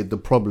highlighted the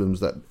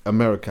problems that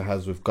America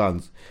has with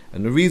guns,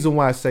 and the reason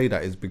why I say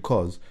that is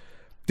because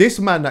this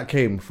man that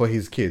came for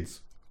his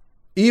kids,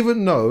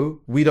 even though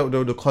we don't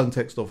know the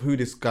context of who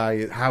this guy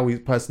is, how his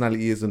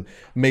personality is, and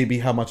maybe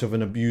how much of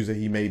an abuser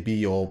he may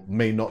be or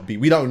may not be,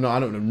 we don't know. I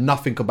don't know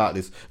nothing about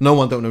this. No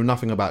one don't know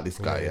nothing about this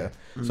guy. Yeah.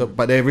 So,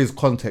 but there is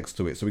context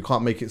to it, so we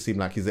can't make it seem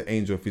like he's an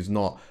angel if he's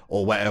not,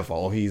 or whatever,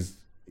 or he's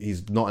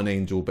not an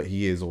angel but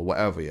he is, or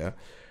whatever. Yeah.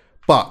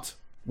 But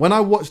when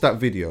I watched that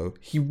video,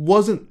 he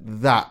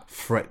wasn't that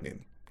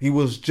threatening. He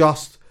was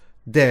just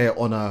there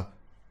on a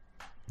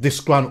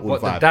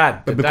disgruntled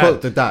vibe.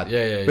 The dad.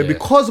 Yeah. But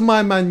because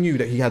my man knew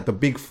that he had the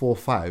big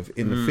 4-5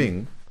 in the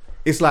thing,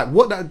 it's like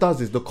what that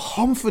does is the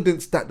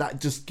confidence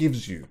that just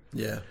gives you.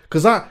 Yeah.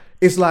 Because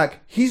it's like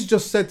he's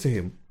just said to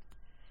him,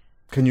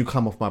 "Can you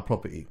come off my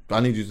property?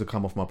 I need you to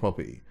come off my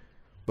property."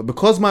 But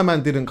because my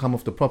man didn't come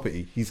off the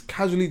property, he's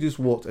casually just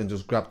walked and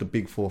just grabbed the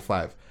big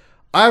 4-5.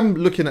 I'm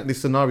looking at this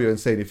scenario and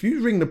saying, if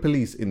you ring the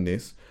police in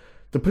this,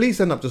 the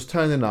police end up just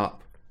turning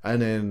up,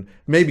 and then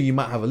maybe you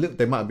might have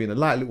there might have been a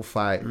light little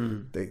fight.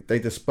 They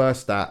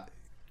disperse that.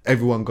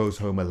 Everyone goes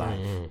home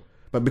alive.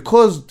 But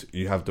because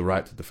you have the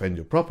right to defend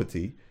your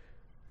property,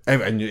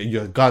 and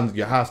your guns,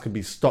 your house can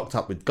be stocked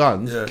up with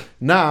guns. Yeah.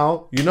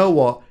 Now, you know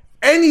what?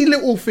 Any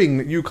little thing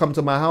that you come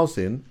to my house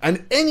in,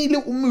 and any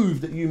little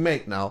move that you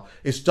make now,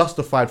 it's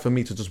justified for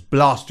me to just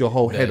blast your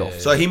whole head off.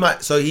 So he might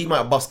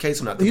bust case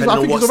on that, I depending on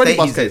think what he's already state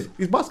bust he's case. in.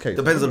 He's bust case.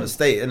 Depends on the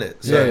state,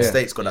 innit? So Yeah, the yeah.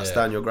 state's got that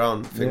stand your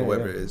ground thing, Yeah, or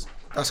whatever yeah. it is.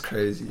 That's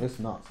crazy. It's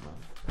nuts, man.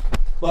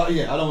 But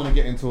yeah, I don't want to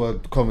get into a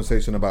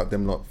conversation about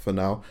them lot for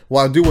now.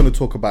 What I do want to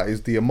talk about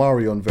is the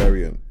Amarion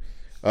variant.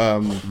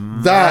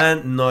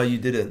 No, you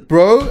didn't.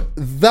 Bro,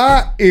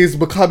 that is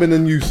becoming a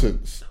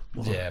nuisance.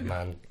 Yeah,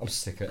 man. I'm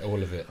sick of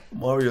all of it.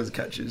 Mario's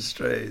catching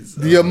strays.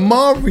 The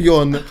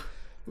Amarion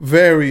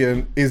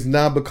variant is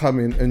now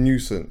becoming a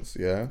nuisance,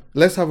 yeah?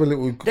 Let's have a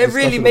little They're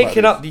really discussion making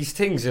about up these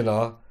things, you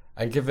know,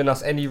 and giving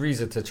us any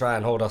reason to try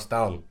and hold us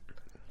down.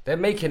 They're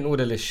making all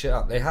of this shit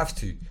up. They have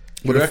to.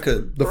 You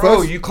reckon? The Bro,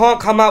 first, you can't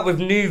come out with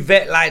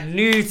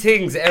new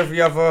things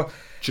every other.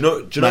 Do you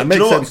know That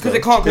makes what? sense, Because though. they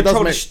can't It does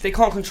control. make- They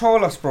can't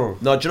control us, bro.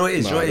 No, do you know what it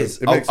is? Do you know what it is?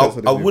 it makes sense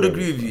with I the would new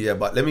agree with variant. you, yeah,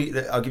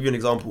 but I'll give you an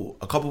example.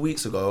 A couple of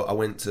weeks ago, I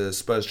went to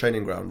Spurs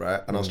training ground, right?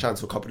 And I was chatting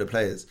to a couple of the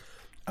players.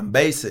 And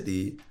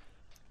basically,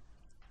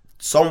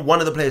 one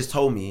of the players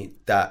told me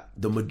that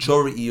the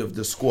majority of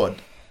the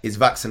squad is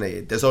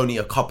vaccinated. There's only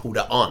a couple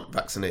that aren't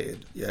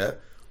vaccinated, yeah?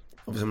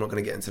 Obviously, I'm not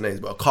going to get into names,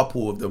 but a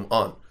couple of them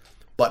aren't.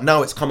 But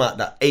now it's come out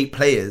that 8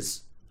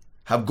 players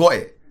have got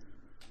it.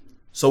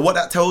 So what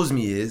that tells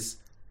me is,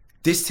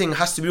 this thing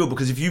has to be real,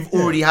 because if you've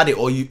already had it,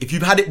 or if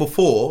you've had it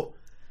before,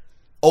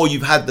 or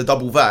you've had the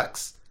double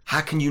vax,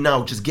 how can you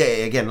now just get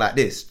it again like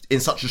this in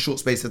such a short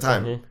space of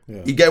time?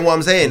 You get what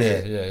I'm saying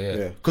here?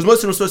 Yeah. Because most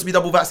of them are supposed to be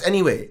double vax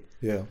anyway.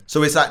 Yeah.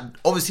 So it's like,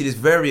 obviously this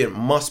variant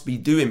must be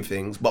doing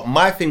things, but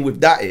my thing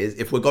with that is,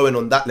 if we're going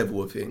on that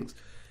level of things,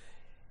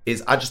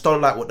 is I just don't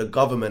like what the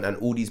government and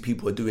all these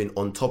people are doing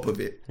on top of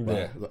it.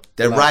 Yeah.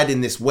 They're riding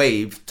this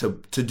wave to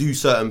do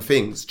certain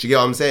things. Do you get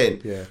what I'm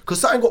saying? Yeah.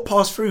 Because something got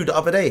passed through the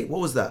other day.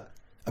 What was that?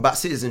 About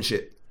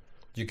citizenship.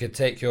 You could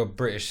take your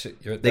British.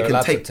 They're can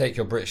allowed to take- take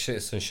your British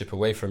citizenship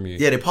away from you.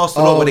 Yeah, they passed a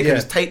law where they yeah. can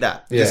just take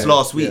that this Yeah,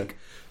 last week. yeah.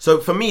 So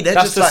for me, they're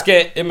That's just to like...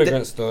 scare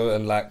immigrants though,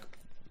 and like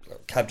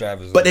cab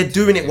drivers. But they're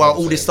doing it while You know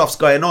all what this I'm stuff's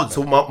going on.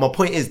 So my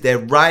point is, they're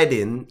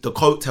riding the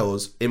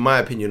coattails, in my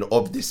opinion,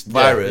 of this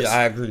virus. yeah,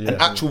 I agree, An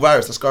yeah. actual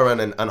virus that's going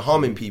around and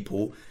harming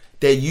people.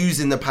 They're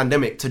using the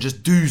pandemic to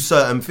just do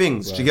certain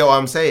things. Do you get what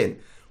I'm saying?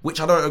 Which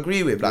I don't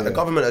agree with. Like, the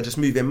government are just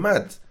moving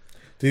mad.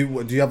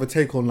 Do you have a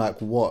take on like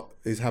what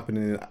is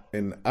happening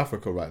in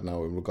Africa right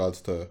now in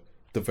regards to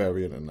the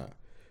variant and that?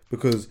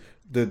 Because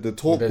the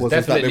talk There's was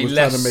is that they definitely was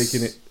trying to less.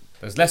 making it.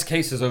 There's less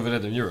cases over there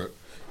than Europe.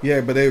 Yeah,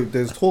 but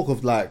there's talk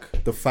of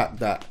like the fact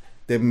that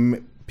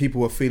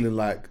people were feeling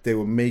like they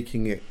were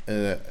making it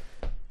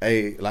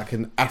a like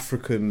an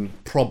African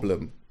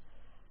problem,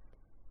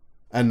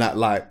 and that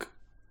like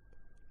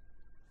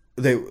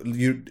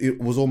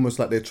it was almost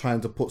like they're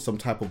trying to put some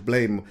type of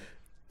blame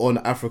on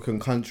African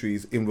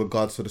countries in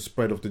regards to the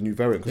spread of the new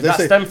variant. Did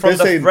that stem from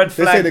the red they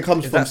say flag? it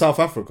comes Is from that- South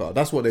Africa.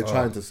 That's what they're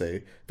trying to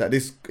say. That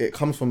it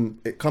comes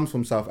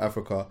from South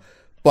Africa,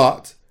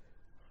 but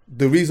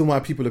the reason why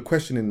people are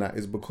questioning that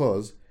is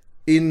because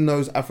in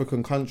those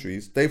African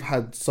countries they've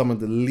had some of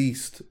the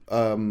least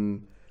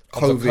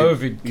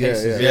COVID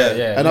cases.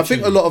 Yeah, and I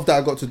think a literally. lot of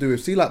that got to do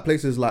with like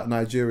places like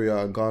Nigeria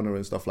and Ghana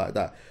and stuff like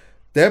that.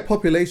 Their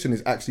population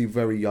is actually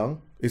very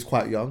young. It's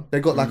quite young. They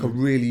got like a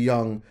really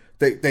young.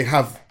 They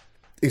have.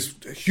 It's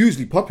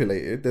hugely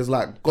populated. There's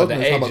like God the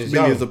knows how age much is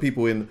millions young. of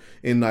people in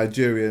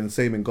Nigeria and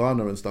same in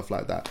Ghana and stuff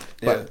like that.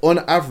 But on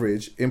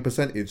average, in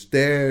percentage,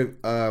 their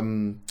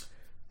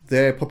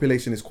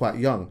population is quite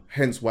young.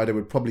 Hence why there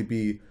would probably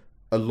be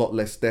a lot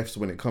less deaths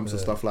when it comes to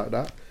stuff like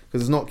that,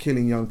 because it's not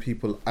killing young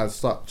people as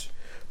such.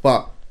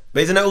 But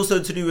isn't that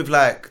also to do with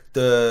like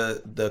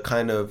the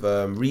kind of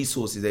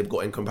resources they've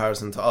got in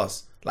comparison to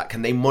us? Like,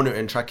 can they monitor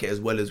and track it as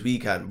well as we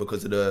can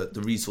because of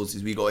the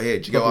resources we got here?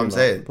 Do you get what I'm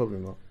saying? Probably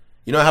not.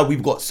 You know how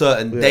we've got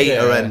certain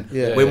data and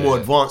we're more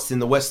yeah. advanced in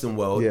the Western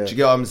world. Yeah. Do you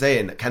get what I'm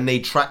saying? Can they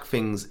track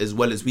things as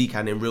well as we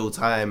can in real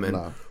time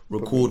and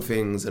record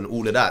things and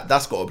all of that?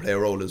 That's got to play a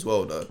role as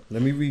well, though.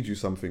 Let me read you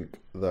something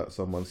that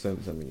someone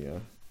sent to me. Yeah,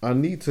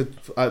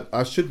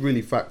 I should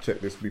really fact check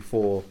this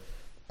before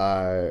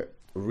I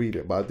read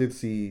it, but I did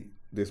see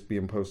this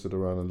being posted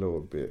around a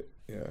little bit.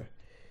 Yeah,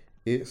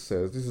 it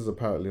says this is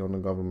apparently on the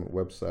government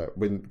website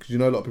because you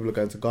know a lot of people are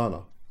going to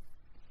Ghana.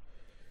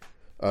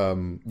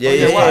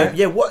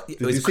 Yeah. What? you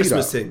It's see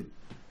Christmas that? thing.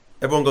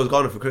 Everyone goes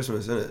Ghana for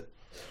Christmas, isn't it?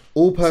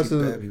 All bare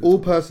persons, people. all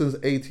persons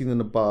 18 and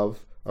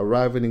above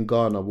arriving in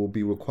Ghana will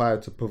be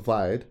required to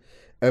provide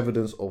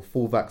evidence of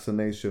full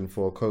vaccination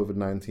for a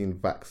COVID-19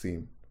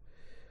 vaccine.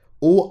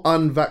 All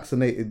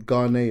unvaccinated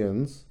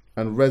Ghanaians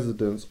and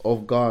residents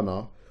of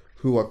Ghana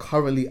who are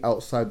currently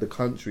outside the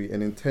country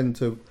and intend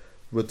to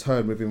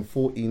return within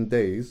 14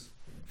 days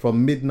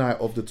from midnight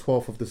of the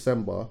 12th of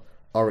December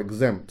are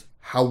exempt.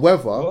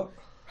 However,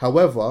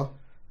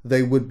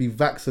 they would be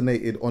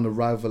vaccinated on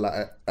arrival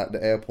at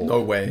the airport.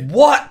 No way.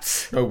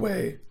 What? No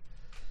way.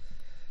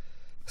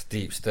 It's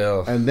deep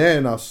still. And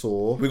then I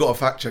saw... We got to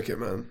fact check it,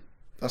 man.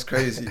 That's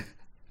crazy.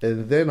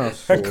 And then I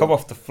saw... Come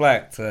off the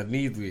flight to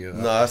need me. No,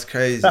 that's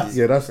crazy.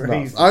 Yeah, that's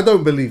nuts. I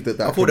don't believe that.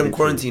 I thought them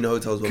quarantine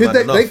hotels were Could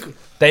bad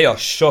enough. They are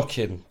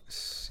shocking.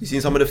 You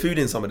seen some of the food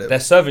in some of them? They're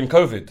serving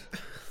COVID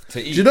to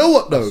eat. Do you know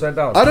what though? Upside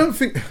down. I don't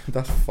think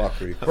that's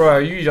fuckery, Bro,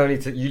 you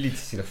need to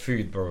see the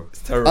food, bro.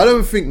 It's terrible. I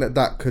don't think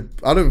that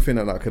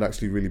could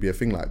actually really be a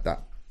thing like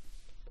that.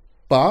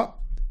 But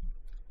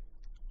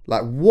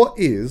like, what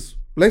is?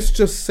 Let's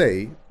just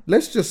say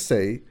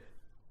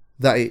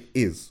that it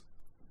is.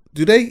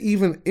 Do they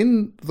even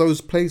in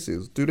those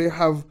places? Do they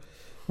have?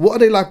 What are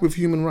they like with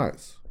human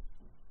rights?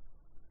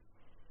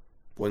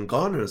 When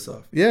Ghana and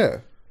stuff. Yeah,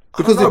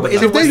 because but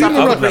if they're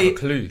human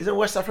rights, isn't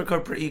West Africa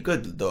pretty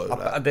good though?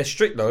 Like, They're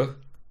strict though.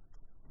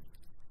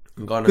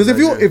 because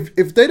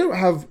if they don't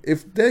have,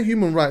 if their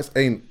human rights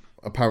ain't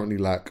apparently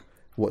like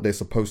what they're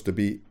supposed to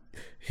be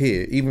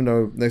here, even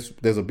though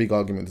there's a big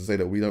argument to say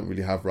that we don't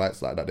really have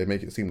rights like that. They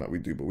make it seem like we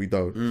do, but we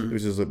don't.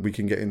 Which is we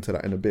can get into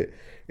that in a bit.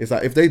 It's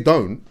like if they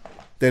don't,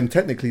 then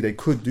technically they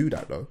could do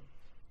that though.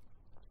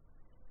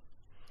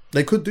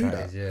 They could do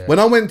that. Yeah. When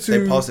I went to...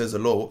 They pass it as a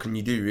law. What can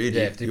you do, really?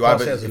 Yeah, if they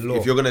pass it as a law.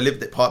 If you're going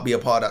to be a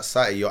part of that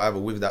society, you're either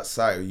with that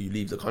society or you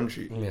leave the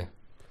country. Yeah.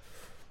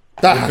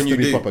 That What has can to you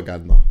be do?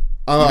 propaganda.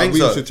 think We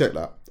so? should check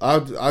that.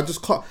 I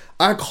just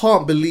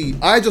can't believe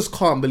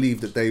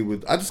that they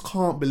would... I just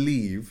can't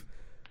believe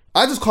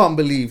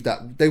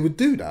that they would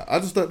do that. I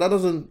just don't... That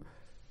doesn't...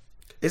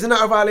 Isn't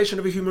that a violation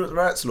of a human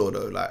rights law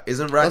though? Like,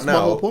 isn't That's my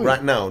whole point.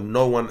 right now,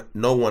 no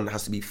one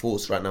has to be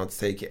forced right now to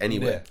take it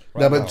anywhere.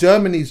 Yeah. Yeah, but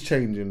Germany's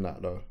changing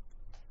that though.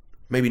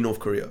 Maybe North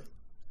Korea.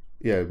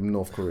 Yeah,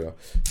 North Korea.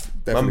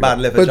 Man, bad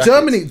leather But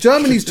jackets.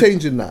 Germany's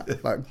changing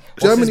that. Like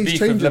Germany's beef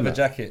changing with leather that.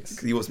 jackets?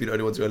 He wants to be the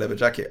only one to wear a leather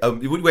jacket.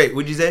 Wait,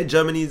 would you say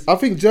Germany's? I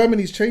think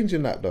Germany's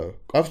changing that though.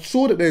 I'm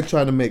sure that they're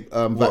trying to make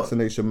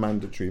vaccination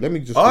mandatory. Let me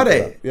just. Are look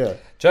they? at that. Yeah.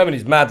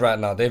 Germany's mad right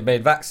now. They've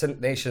made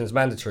vaccinations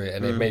mandatory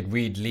and they've made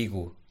weed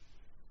legal.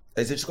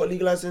 Is it just got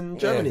legalized in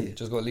Germany? Yeah,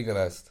 just got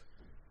legalized.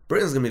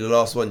 Britain's gonna be the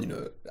last one, you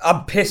know.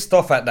 I'm pissed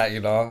off at that, you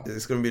know.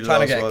 It's gonna be the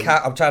trying to last get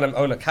one. I'm trying to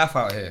own a calf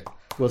out here.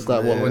 What's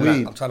that? What Like,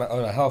 weed? I'm trying to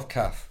own a health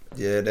calf.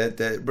 Yeah,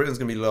 Britain's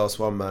gonna be the last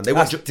one, man.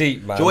 That's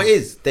deep, man. Do you know what it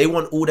is? They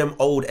want all them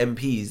old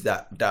MPs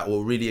that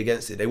were really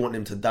against it. They want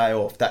them to die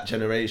off, that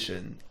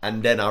generation,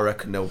 and then I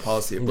reckon they'll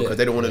pass it because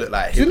they don't want to look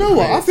like. Do you know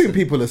what? I hypocrites think and-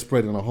 people are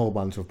spreading a whole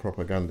bunch of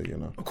propaganda. You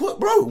know. Of course,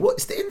 bro.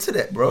 What's the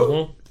internet,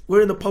 bro?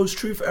 We're in the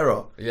post-truth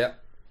era. Yeah.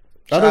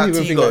 I Shout don't out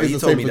even to think Tigo, that is he the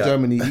told same me for that.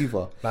 Germany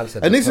either. Man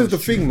said And the this is the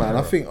post-truth thing, man. I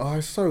era. think,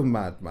 it's so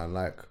mad, man.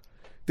 Like,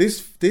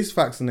 this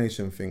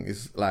vaccination thing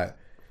is like,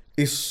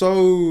 it's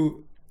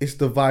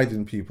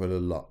dividing people a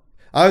lot.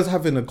 I was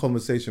having a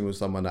conversation with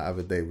someone the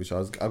other day, which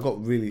I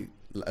got really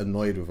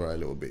annoyed with her a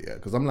little bit, yeah,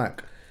 because I'm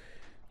like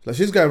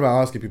she's going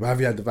around asking people, have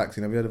you had the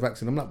vaccine? Have you had the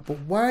vaccine? I'm like, but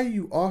why are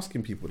you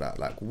asking people that?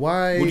 Like,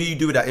 why? What do you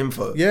do with that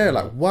info? Yeah,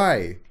 like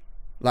why?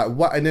 Like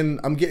what? And then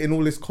I'm getting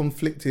all these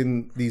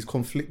conflicting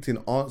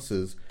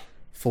answers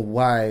for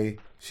why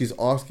she's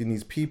asking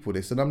these people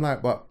this, and I'm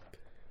like, but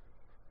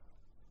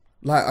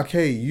like,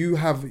 okay, you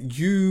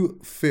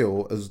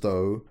feel as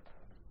though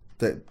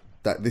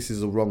that this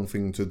is a wrong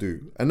thing to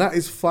do, and that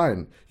is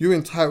fine. You're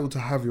entitled to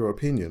have your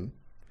opinion.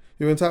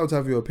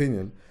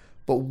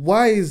 But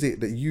why is it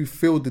that you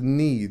feel the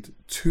need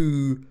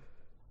to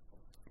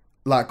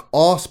like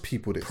ask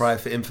people this?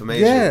 Private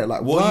information. Yeah,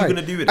 like what why? are you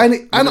gonna do with and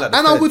it? And Like the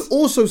I would feds.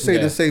 also say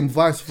Yeah. the same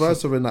vice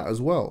versa in that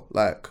as well.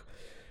 Like,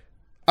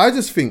 I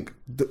just think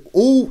that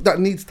all that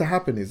needs to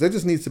happen is there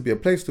just needs to be a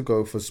place to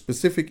go for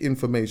specific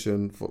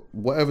information for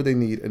whatever they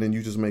need, and then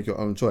you just make your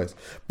own choice.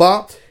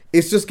 But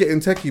it's just getting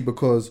techie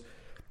because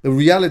the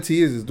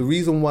reality is the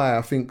reason why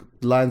I think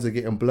lines are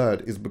getting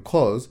blurred is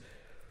because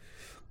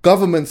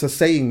governments are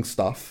saying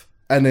stuff,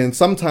 and then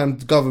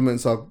sometimes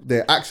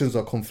their actions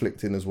are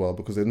conflicting as well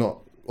because they're not,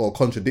 or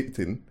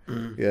contradicting.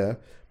 Yeah.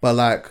 But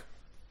like,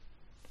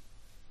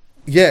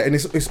 yeah, and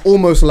it's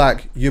almost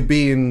like you're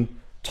being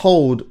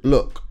told,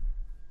 look,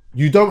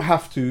 you don't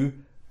have to,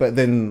 but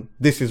then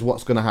this is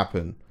what's going to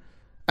happen.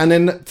 And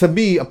then to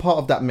me, a part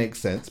of that makes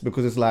sense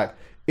because it's like,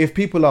 if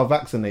people are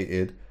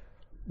vaccinated,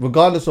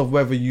 regardless of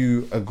whether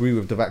you agree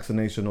with the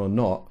vaccination or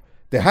not,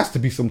 there has to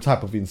be some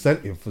type of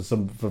incentive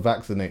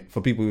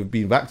for people who've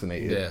been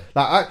vaccinated. Yeah.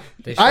 Like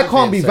They I showed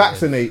can't the be incentive.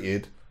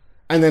 vaccinated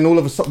and then all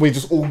of a sudden we're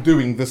just all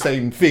doing the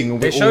same thing.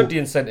 And They we're showed all, the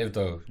incentive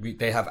though.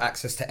 They have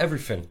access to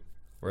everything,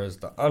 whereas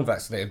the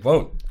unvaccinated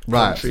won't.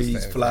 right.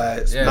 Countries,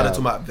 flights. Yeah. Now they're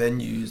talking about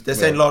venues. They're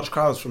saying large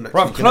crowds from next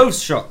Bro, week.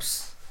 clothes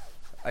shops.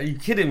 Are you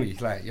kidding me?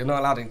 Like, you're not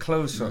allowed in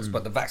clothes shops,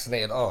 but the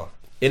vaccinated are.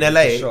 In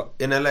shop.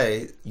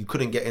 LA, you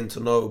couldn't get into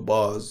no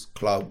bars,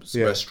 clubs,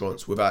 Yeah.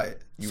 restaurants without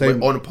it. You Same.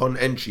 went upon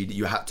entry that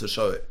you had to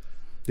show it.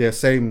 Yeah,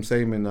 same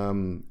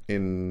in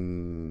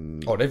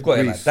Oh, they've got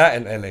it like Greece. that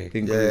in LA.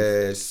 In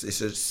Yeah, Greece.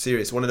 it's a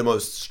serious, one of the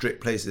most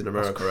strict places in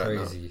America right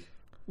now. Crazy.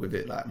 With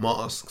it, like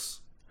masks.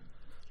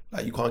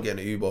 Like, you can't get in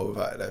an Uber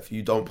without it. Like, if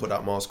you don't put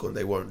that mask on,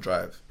 they won't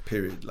drive.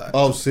 Period. Like,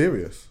 Oh,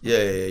 serious?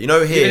 yeah. You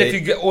know, here Even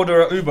if you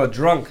order an Uber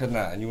drunk and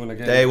that, and you want to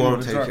get they an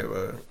won't Uber take drunk. it,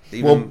 bro.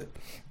 Even Well,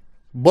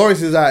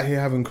 Boris is out here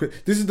having...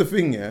 This is the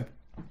thing, yeah?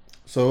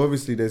 So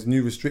obviously there's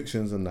new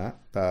restrictions and that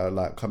are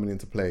like coming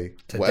into play.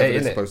 Today, whatever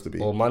it's innit? supposed to be.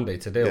 Or Monday.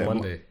 Today or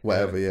Monday.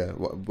 Whatever, yeah.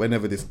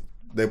 Whenever this,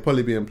 they'll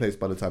probably be in place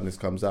by the time this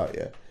comes out,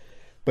 yeah.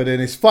 But then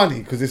it's funny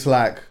because it's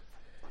like,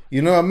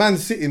 you know, a man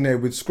sitting there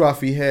with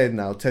scruffy hair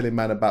now telling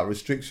man about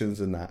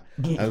restrictions and that.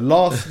 And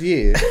last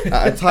year,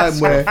 at a time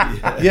where,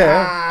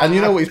 and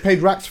you know what, he's paid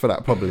racks for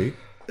that probably.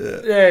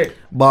 Yeah.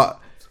 But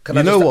Can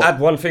you I know just what? add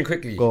one thing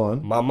quickly? Go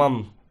on. My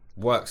mum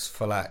works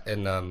for like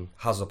in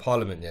House of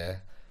Parliament, yeah.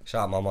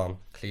 Shout out my mum,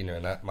 cleaner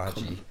and that, my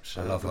G.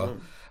 I love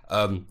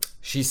her.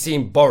 She's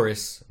seen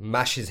Boris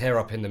mash his hair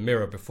up in the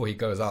mirror before he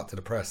goes out to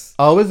the press.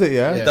 Oh, is it?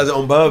 Yeah. He does it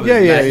on purpose.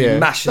 Yeah. He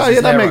mashes No, his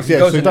yeah, that hair makes up. He sense.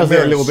 goes So he in the does it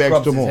mirror a little and bit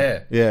scrubs extra his more.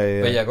 hair.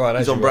 Yeah. But yeah, go on.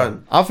 He's on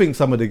brand. I think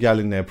some of the gal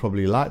in there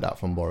probably like that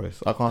from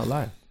Boris. I can't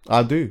lie.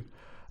 I do.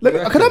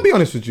 Look, can I be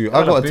honest with you?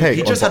 I've got a take.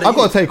 I've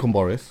got a take on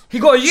Boris. He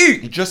got a He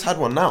you. just had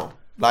one now,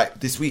 like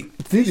this week.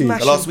 Did he?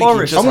 The last week,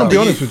 Boris. he just I'm gonna had be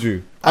the honest youth. with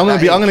you. At I'm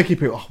that gonna age.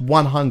 keep it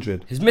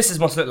 100. His missus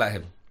must look like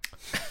him.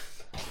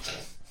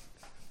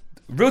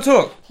 Real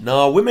talk.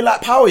 No, women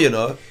like power, you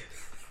know.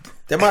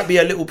 There might be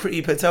a little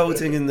pretty Patel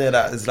thing in there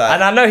that is like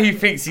And I know he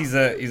thinks he's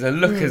a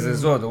lookers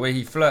as well, the way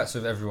he flirts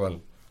with everyone.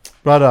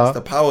 Brother,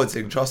 the power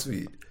thing. Trust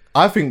me.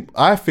 I think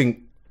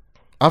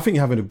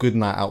you're having a good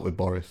night out with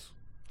Boris.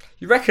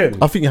 You reckon?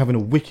 I think you're having a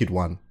wicked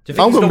one. Do you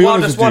think he's the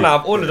wildest one out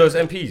of all of those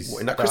MPs?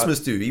 In that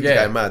Christmas do, he was Yeah.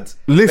 going mad.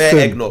 Bare Listen,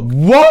 eggnog.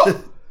 what?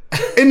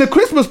 In the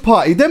Christmas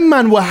party, them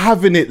man were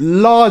having it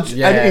large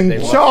Yeah, and they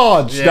in were.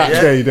 charge that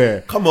Yeah. day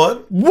there. Come on.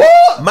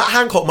 What? Matt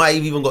Hancock might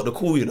have even got the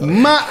call, you know.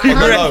 Matt On the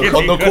Hancock- low,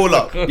 got the call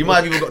up. He might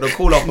have even got the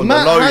call up on the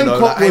low, you know.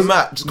 Like, hey,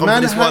 Matt, just come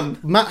for this one.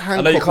 Matt I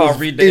Hancock know you can't was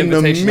read the in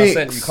invitation I mix.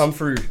 sent you. Come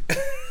through.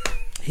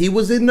 He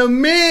was in the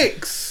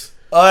mix.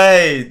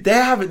 Hey,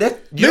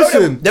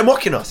 Listen. they're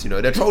mocking us, you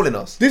know. They're trolling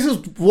us. This is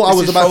what I This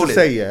was is about to trolling.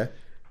 say, yeah.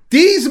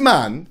 These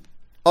man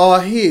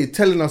are here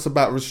telling us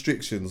about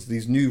restrictions,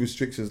 these new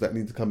restrictions that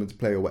need to come into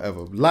play or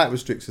whatever. Light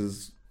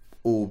restrictions,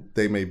 or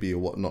they may be or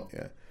whatnot,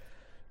 yeah.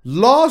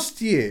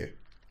 Last year,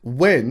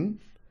 when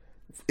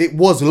it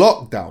was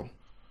lockdown,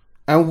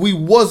 and we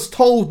was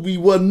told we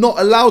were not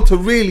allowed to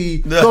really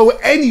go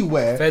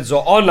anywhere, Feds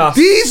are on us.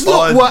 these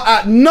lot were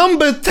at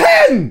number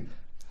 10.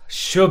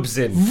 Shubs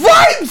in.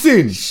 Vibes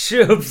in.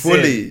 Shubs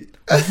Fully.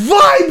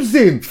 Vibes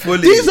in. Fully.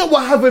 These lot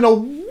were having a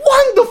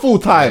wonderful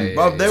time.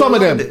 Bruv, they Some were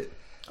of them. loving it.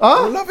 Huh?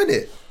 They were loving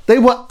it. They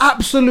were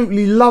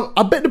absolutely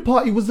I bet the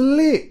party was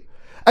lit.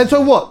 And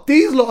so what?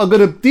 These lot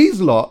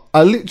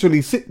are literally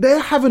they're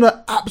having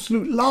an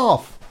absolute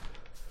laugh.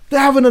 They're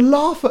having a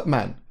laugh at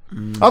man.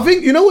 I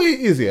think, you know what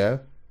it is, yeah?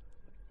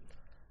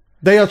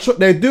 They're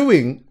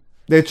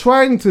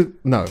trying to,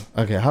 no,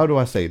 okay, how do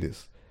I say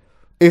this?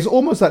 It's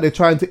almost like they're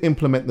trying to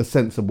implement the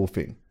sensible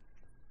thing.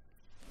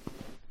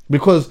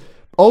 Because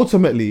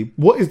ultimately,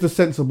 what is the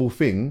sensible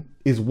thing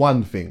is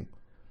one thing.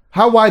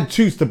 How I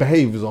choose to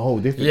behave is a whole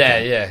different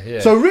thing. Yeah.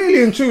 So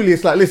really and truly,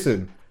 it's like,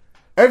 listen,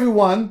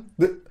 everyone,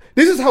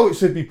 this is how it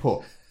should be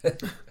put.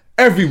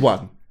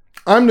 Everyone,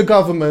 I'm the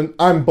government,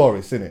 I'm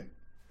Boris, innit?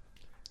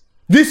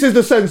 This is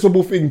the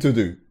sensible thing to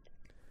do.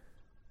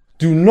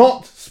 Do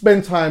not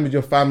spend time with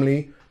your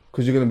family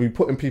because you're going to be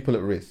putting people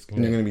at risk.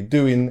 And you're going to be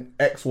doing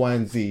X, Y,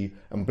 and Z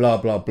and blah,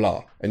 blah,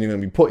 blah. And you're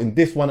going to be putting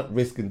this one at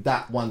risk and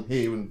that one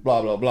here and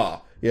blah, blah, blah.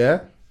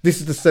 Yeah? This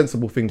is the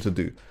sensible thing to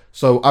do.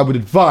 So I would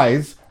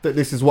advise that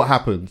this is what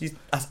happens.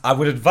 I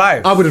would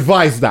advise. I would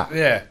advise that.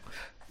 Yeah.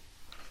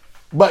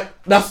 But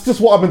that's just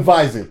what I'm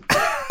advising.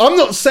 I'm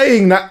not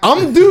saying that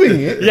I'm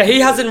doing it. Yeah, he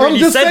hasn't really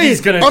just said saying, he's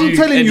going to do I'm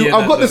telling any you, of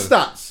I've that, got the though.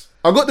 stats.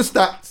 I've got the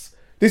stats.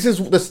 This is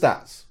the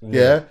stats.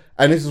 Yeah?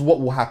 And this is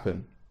what will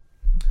happen.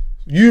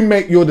 You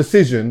make your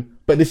decision,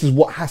 but this is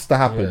what has to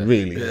happen,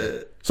 really.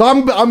 Yeah. So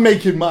I'm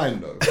making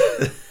mine, though.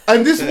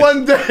 And this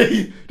one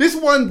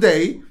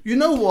day, you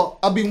know what?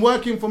 I've been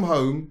working from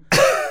home.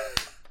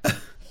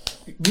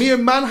 Me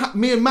and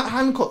Matt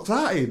Hancock's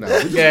out here now.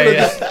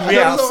 We're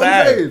We're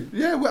outside.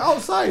 Yeah, we're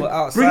outside. We're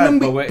outside,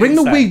 but we're bring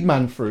the inside. weed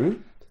man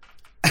through.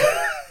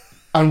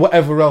 And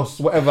whatever other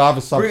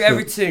substance. Bring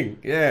everything.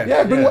 Yeah.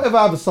 Yeah, bring whatever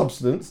other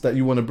substance that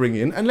you want to bring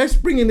in, and let's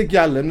bring in the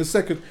gal and the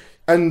second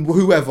and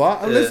whoever,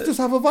 and let's just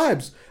have a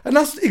vibes. And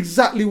that's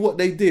exactly what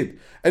they did.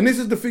 And this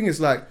is the thing: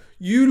 it's like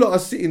you lot are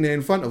sitting there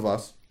in front of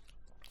us,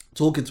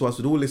 talking to us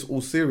with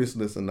all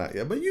seriousness and that,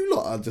 yeah. But you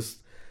lot are just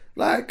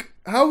like,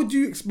 how would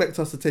you expect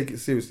us to take it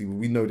seriously when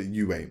we know that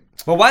you ain't?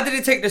 But why did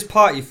it take this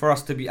party for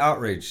us to be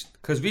outraged?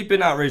 Because we've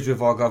been outraged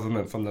with our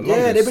government from the longest.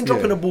 Yeah, they've been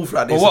dropping the ball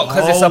throughout But this. what?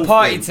 Because it's a whole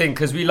party thing. thing.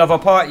 Because we love a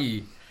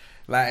party.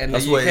 Like in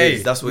That's the what UK, it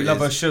is. That's what we it love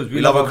is. our shows. We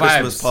love a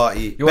Christmas vibes.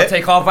 party. You want to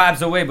take our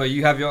vibes away, but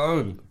you have your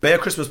own. Bare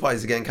Christmas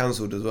parties are getting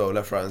cancelled as well,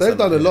 left, right, and They've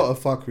centre. done a lot of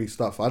fuckery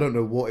stuff. I don't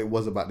know what it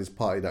was about this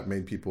party that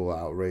made people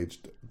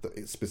outraged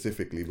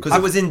specifically. Because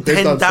it was in they've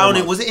 10 done so Downing.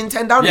 much. Was it in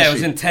 10 Downing Yeah, it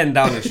Street? was in 10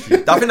 Downing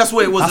Street. I think that's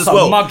what it was That's as a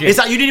well. mugging. It's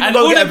like you didn't even and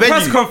go all get a the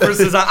press venue.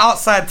 conferences are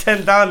outside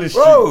 10 Downing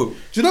Street. Bro,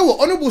 Do you know what?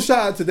 Honourable shout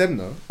out to them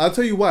though. I'll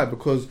tell you why.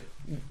 Because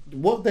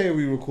what day are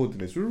we recording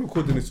this? We're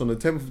recording this on the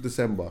 10th of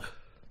December.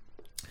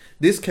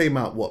 This came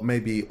out,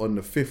 maybe on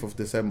the 5th of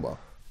December.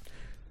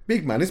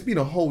 big man, it's been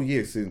a whole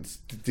year since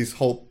this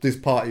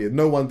party, and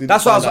no one did.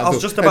 That's what I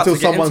was just about to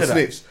get someone into that.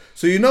 snitched.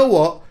 So you know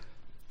what?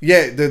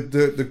 Yeah,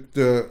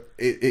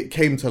 it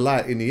came to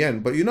light in the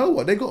end, but you know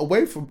what? They got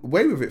away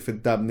with it for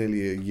damn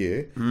nearly a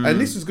year,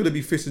 and this is going to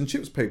be fish and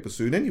chips paper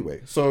soon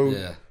anyway. So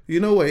you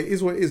know what? It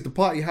is what it is. The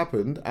party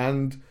happened,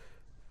 and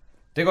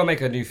they're gonna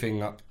make a new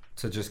thing up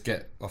to just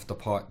get off the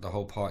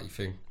whole party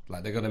thing.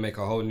 Like they're gonna make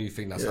a whole new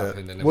thing that's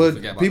happened, and then we'll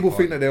forget about people the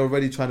party. think that they're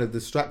already trying to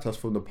distract us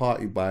from the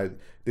party by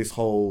the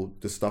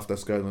stuff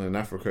that's going on in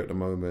Africa at the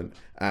moment,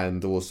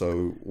 and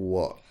also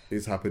what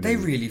is happening. They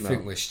really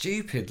think we're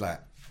stupid. Like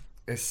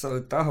it's so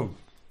dumb.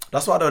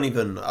 That's why I don't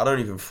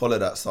even follow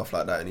that stuff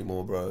like that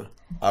anymore, bro.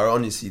 I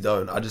honestly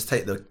don't. I just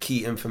take the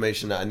key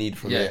information that I need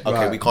from it.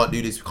 Okay, we can't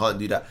do this, we can't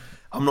do that.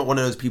 I'm not one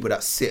of those people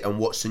that sit and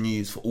watch the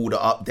news for all the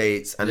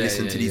updates and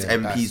listen to these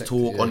MPs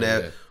talk on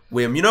their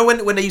whim. You know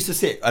when they used to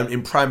sit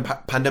in prime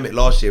pandemic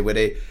last year, where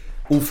they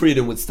all three of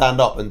them would stand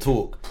up and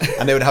talk,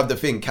 and they would have the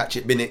thing, catch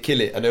it, bin it,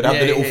 kill it, and they would have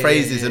the little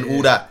phrases and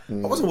all that. I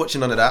wasn't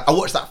watching none of that. I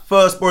watched that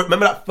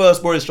remember that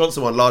first Boris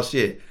Johnson one last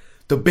year?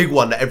 The big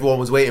one that everyone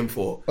was waiting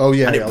for. Oh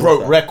yeah, and it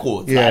broke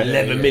records. Yeah, like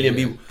 11 million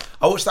people.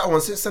 I watched that one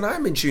since then. I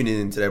haven't been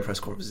tuning into their press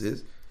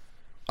conferences.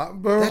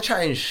 Bro, they're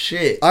chatting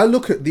shit. I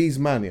look at these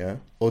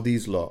man, or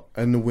these lot,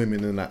 and the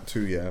women in that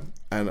too,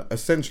 and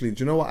essentially,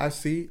 do you know what I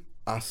see?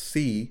 I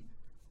see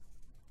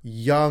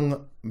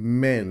young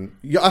men.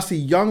 I see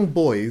young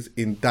boys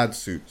in dad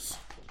suits.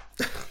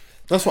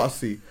 That's what I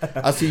see.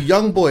 I see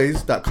young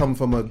boys that come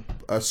from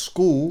a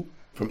school.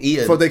 From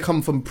Eton. So they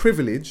come from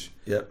privilege.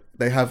 Yep.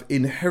 They have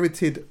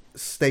inherited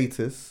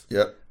status.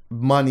 Yep.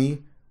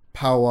 Money,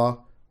 power,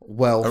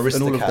 wealth,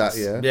 and all of that.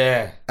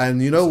 Yeah.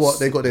 And you know what?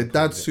 They got their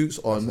dad suits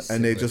on,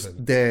 and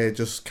they're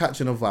just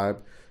catching a vibe,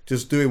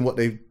 just doing what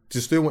they're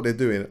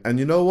doing. And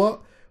you know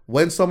what?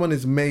 When someone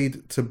is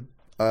made to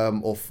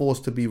or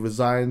forced to be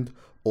resigned,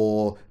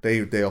 or they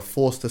are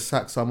forced to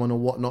sack someone or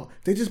whatnot,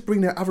 they just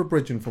bring their other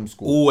brethren from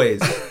school.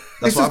 Always.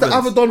 It's just the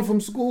other don from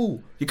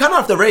school. You kind of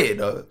have to rate it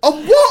though.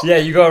 Oh, what? Yeah,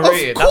 you gotta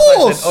rate it. Of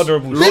course. That's like an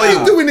honourable. They've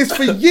been doing this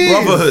for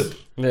years. Brotherhood.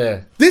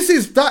 Yeah.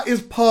 That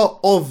is part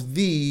of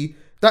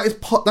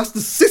that's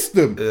the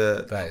system.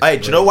 Yeah. Hey,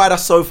 do you know why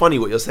that's so funny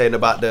what you're saying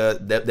about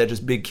they're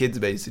just big kids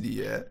basically,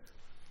 yeah?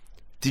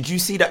 Did you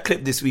see that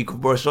clip this week of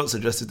Boris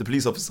Johnson dressed as the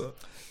police officer?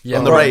 Yeah,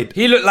 on the raid?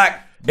 He looked like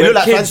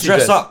kids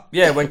dress up.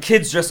 Yeah, when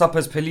kids dress up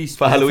as police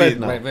for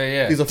Halloween.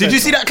 Did you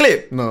see that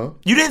clip? No.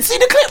 You didn't see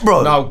the clip,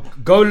 bro? No,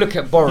 go look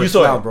at Boris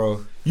now,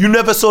 bro. You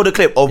never saw the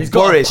clip of He's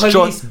got Boris a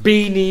police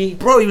beanie.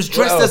 Bro, he was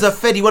dressed as a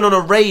Fed. He went on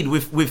a raid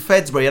with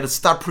Feds, bro. He had a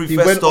stab-proof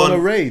vest on. He went on a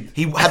raid?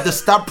 He had the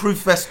stab-proof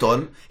vest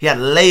on. He had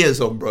layers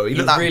on, bro. He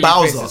looked like really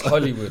Bowser. faces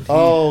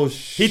Hollywood.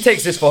 He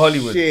takes this for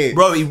Hollywood. Shit.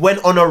 Bro, he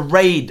went on a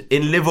raid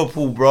in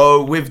Liverpool,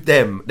 bro, with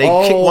them. They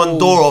kicked one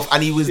door off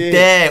and he was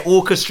there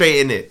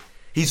orchestrating it.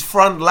 He's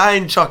front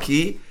line,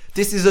 Chucky.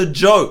 This is a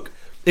joke.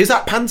 It's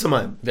like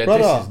pantomime. Yeah,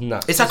 Brother, this is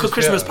nuts. It's like a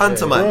Christmas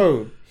pantomime.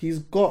 Bro, he's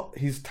got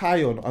his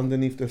tie on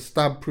underneath the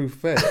stab-proof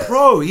vest.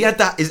 Bro, he had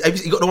that.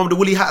 He got the one with the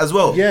woolly hat as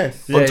well.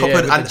 Yes. On top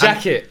of the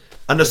jacket.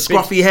 And the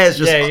scruffy hair's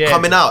just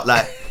coming out.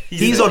 Like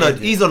he's on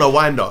a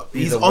wind-up.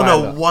 He's on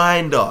a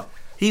wind-up.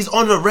 He's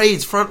on the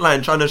raids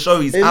frontline trying to show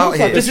he's out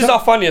here. This is our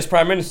funniest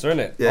prime minister, isn't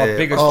it? Our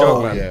biggest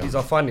joke, man. Yeah. He's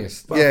our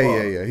funniest.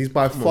 Yeah. He's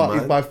by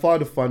far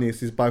the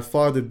funniest. He's by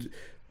far the,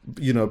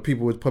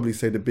 people would probably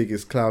say the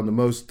biggest clown, the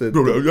most.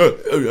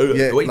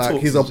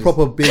 He's a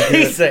proper big.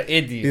 He's an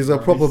idiot. He's a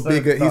proper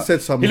big. He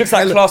said some. He looks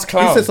like class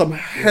clown. He said some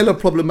hella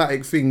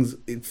problematic things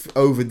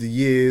over the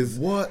years.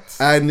 What?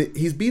 And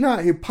he's been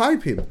out here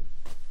piping.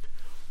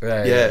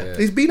 Yeah.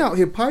 He's been out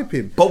here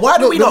piping. But why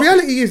do we not? The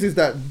reality is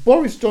that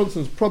Boris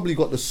Johnson's probably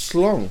got the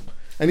slong.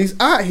 And he's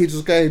out here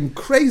just going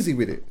crazy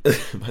with it.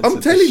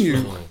 I'm telling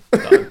you.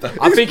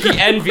 I think he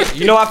envies.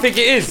 You know what I think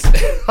it is?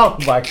 Oh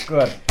my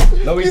God.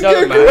 No, he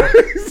don't, man.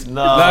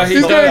 No,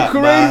 he's going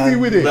crazy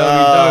with it. No,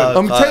 he don't.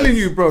 I'm telling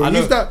you, bro.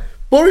 He's that.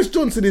 Boris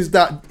Johnson is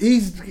that.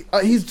 He's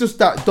just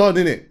that done,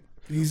 innit?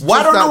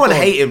 Why don't no one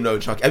hate him though,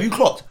 Chuck? Have you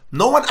clocked?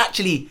 No one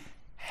actually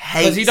hates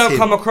him. Because he don't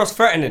come across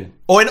threatening.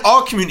 Or in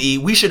our community,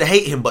 we should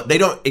hate him, but they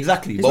don't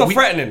exactly. He's not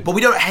threatening. But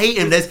we don't hate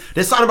him. There's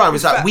something about him.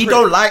 It's like we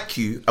don't like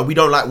you and we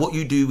don't like what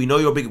you do. We know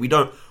you're big. We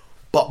don't.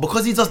 But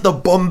because he does the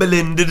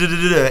bumbling,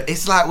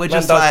 it's like we're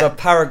just like the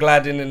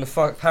paragliding and the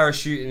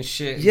parachuting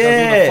shit. He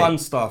does all the fun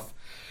stuff.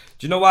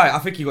 Do you know why? I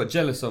think he got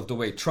jealous of the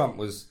way Trump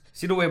was.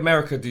 See the way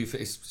America do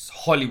it's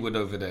Hollywood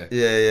over there.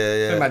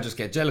 Yeah. They might just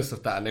get jealous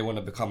of that and they want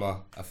to become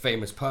a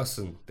famous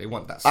person. They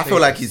want that. I feel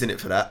like he's in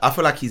it for that. I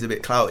feel like he's a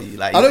bit clouty.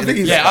 Like I don't think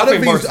he's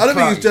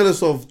he's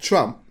jealous of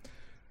Trump,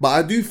 but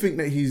I do think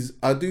that he's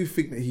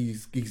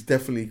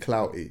definitely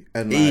clouty.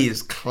 And he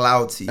is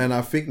clouty. And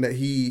I think that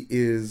he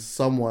is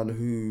someone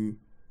who,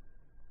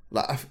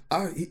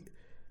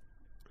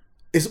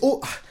 it's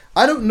all.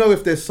 I don't know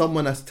if there's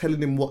someone that's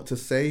telling him what to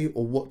say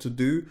or what to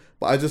do,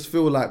 but I just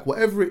feel like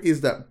whatever it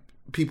is that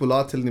people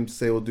are telling him to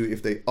say or do,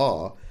 if they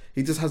are,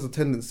 he just has a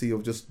tendency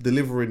of just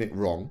delivering it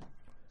wrong.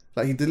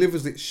 Like he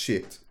delivers it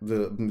shit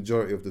the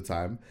majority of the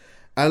time,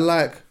 and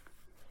I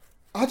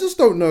just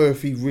don't know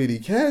if he really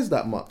cares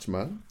that much,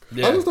 man.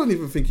 Yeah. I just don't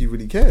even think he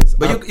really cares.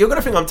 But you're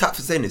gonna think I'm tapped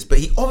for saying this, but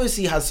he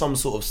obviously has some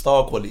sort of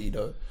star quality,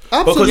 though.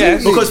 Absolutely.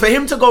 Because for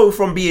him to go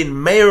from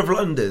being mayor of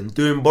London,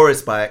 doing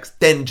Boris bikes,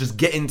 then just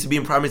getting to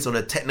being prime minister on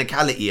a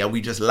technicality, and we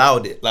just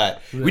allowed it. Like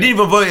we didn't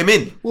even vote him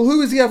in. Well,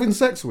 who is he having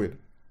sex with?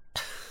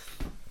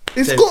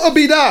 It's got to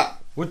be that.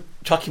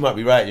 Chucky might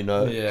be right, you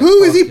know. Yeah.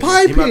 Who is he He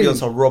piping? might be on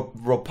some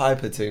Rob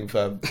Piper thing,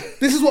 fam.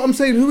 This is what I'm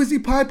saying. Who is he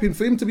piping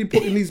for him to be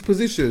put in these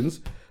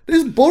positions?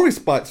 There's Boris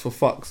bikes, for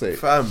fuck's sake.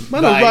 Fam.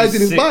 Man are riding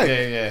his sick, bike.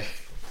 Yeah.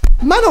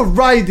 Man are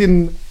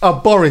riding a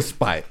Boris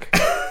bike.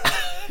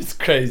 It's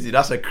crazy.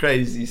 That's a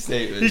crazy He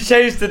statement.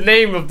 changed the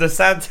name of the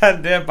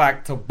Santander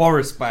bike to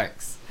Boris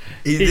bikes.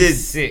 He He's did.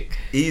 sick.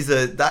 He's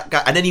that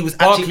guy, and then he was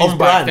Barclays actually on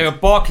bike. brand. They were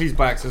Barclays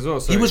bikes as well.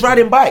 He was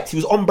riding bikes. He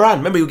was on brand.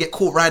 Remember, he would get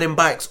caught riding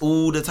bikes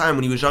all the time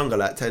when he was younger,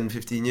 like 10,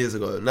 15 years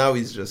ago. Now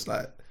he's just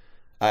like,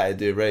 I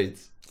do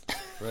raids.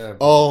 Yeah.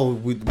 Oh,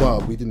 we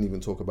didn't even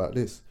talk about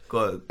this.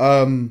 God.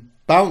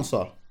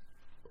 Bouncer.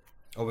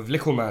 Oh, with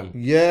Little Man.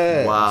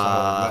 Yeah.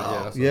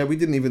 Wow. Yeah, we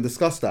didn't even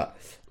discuss that.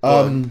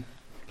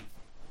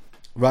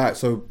 Right,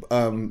 so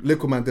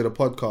Little Man did a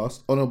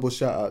podcast. Honourable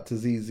shout out to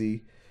ZZ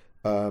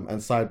and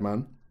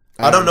Sideman.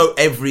 I don't know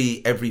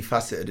every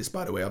facet of this,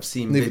 by the way. I've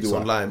seen Neither bits do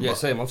I. online. Yeah, but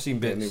same. I've seen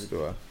bits. Neither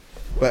do I.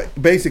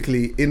 But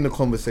basically, in the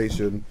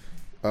conversation,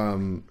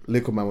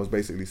 Little Man was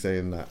basically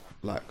saying that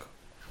like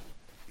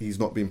he's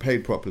not being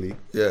paid properly.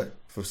 Yeah.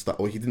 For stuff,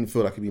 or he didn't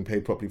feel like he'd been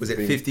paid properly. Was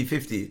for it things.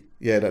 50-50?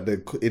 Yeah,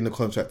 that in the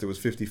contract it was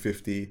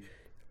 50-50.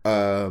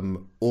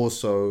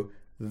 Also,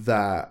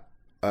 that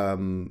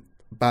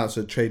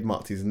Bouncer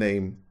trademarked his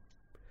name,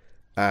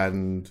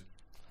 and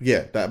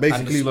yeah, that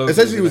basically slogans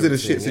essentially and was in a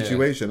everything, shit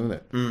situation, isn't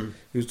it?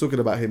 He was talking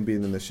about him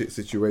being in a shit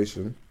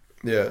situation,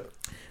 Yeah.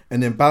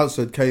 and then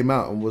Bouncer came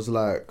out and was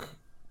like,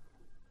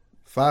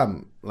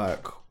 "Fam,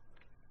 like,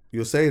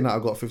 you're saying that I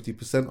got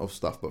 50% of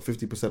stuff, but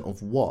 50%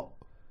 of what?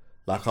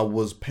 Like, I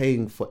was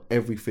paying for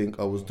everything.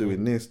 I was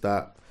doing this,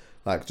 that."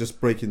 Like,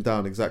 just breaking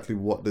down exactly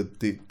what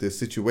the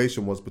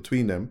situation was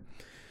between them.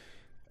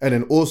 And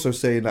then also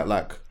saying that,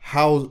 like,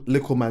 how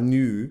Little Man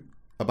knew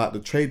about the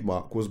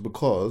trademark was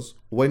because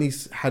when he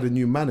had a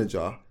new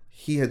manager,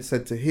 he had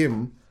said to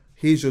him,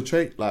 here's your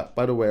trade, like,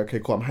 by the way, okay,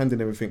 cool, I'm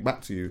handing everything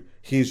back to you.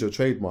 Here's your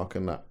trademark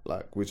and that,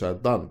 like, which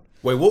I'd done.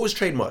 Wait, what was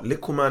trademark?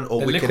 Little Man or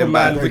The Wicked Little and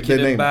Man, Bad? Wicked Their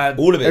and name. Bad.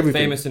 All of it.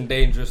 Everything. Famous and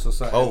Dangerous or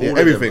something. Oh, all Yeah, of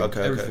everything. Them.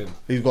 Okay, Everything. okay.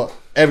 He's got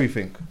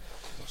everything.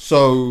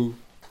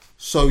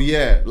 So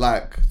yeah,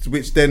 like,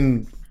 which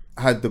then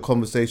had the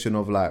conversation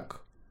of, like,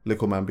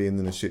 Little Man being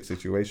in a shit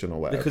situation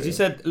or whatever. Because he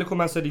said, Little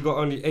Man said he got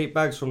only 8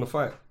 bags from the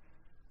fight.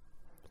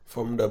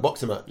 From the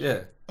boxing match?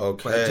 Yeah.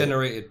 Okay. But it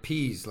generated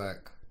peas,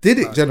 like. Did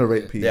it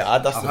generate peace? Yeah,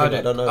 that's the I thing. heard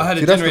I don't know. I heard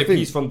See, it that's the generate thing.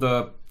 peas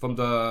from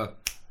the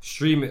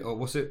stream it, or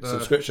what's it? The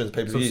Subscriptions,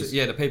 pay-per-views.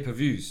 Yeah, the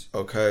pay-per-views.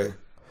 Okay.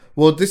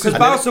 Well, this is Because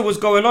Bouncer was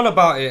going on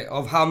about it,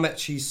 of how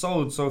much he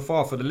sold so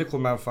far for the Little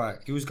Man fight.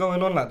 He was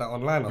going on like that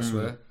online, I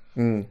swear.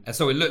 And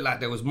so it looked like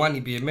there was money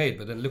being made,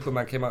 but then Little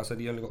Man came out and said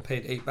he only got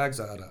paid 8 bags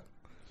out of that.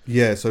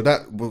 yeah. So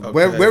that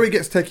where it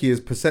gets techie is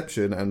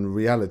perception and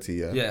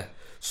reality. Yeah. Yeah.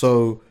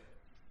 So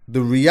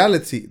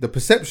the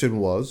perception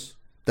was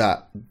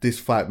that this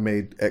fight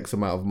made X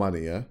amount of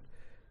money. Yeah.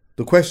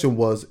 The question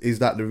was, is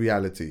that the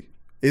reality?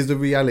 Is the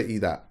reality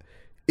that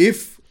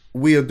if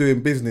we are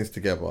doing business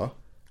together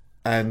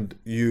and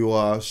you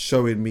are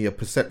showing me a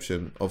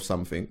perception of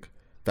something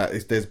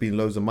that there's been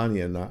loads of money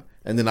in that,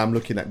 and then I'm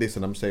looking at this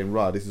and I'm saying,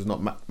 "Rah, this is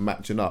not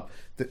matching up."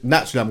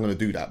 Naturally, I'm going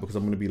to do that because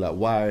I'm going to be like,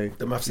 "Why?"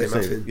 The maths you ain't say-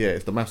 mathing. Yeah,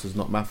 it's the maths is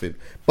not mathing.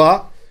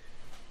 But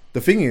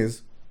the thing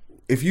is,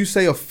 if you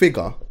say a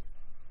figure,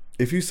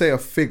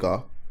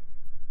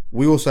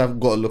 we also have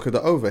got to look at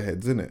the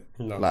overheads, innit?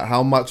 No. Like,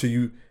 how much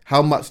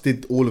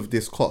did all of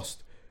this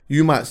cost?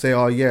 You might say,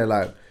 "Oh yeah,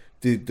 like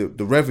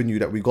the revenue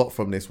that we got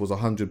from this was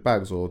 100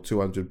 bags or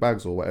 200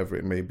 bags or whatever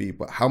it may be."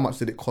 But how much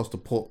did it cost to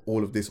put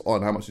all of this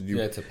on? How much did you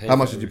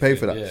pay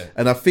for that? Yeah.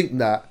 And I think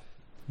that,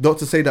 not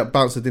to say that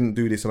Bouncer didn't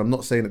do this, and I'm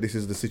not saying that this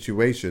is the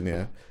situation,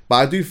 yeah, but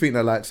I do think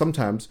that, like,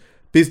 sometimes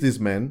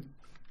businessmen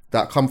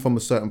that come from a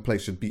certain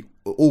place should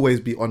always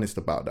be honest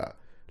about that.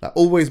 Like,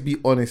 always be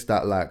honest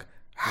that, like,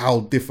 how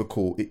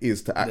difficult it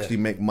is to actually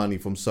make money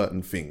from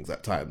certain things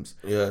at times.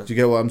 Yeah. Do you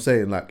get what I'm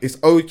saying? Like, it's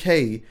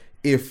okay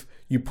if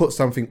you put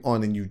something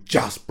on and you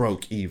just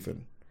broke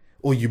even,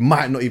 or you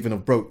might not even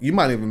have you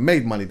might not even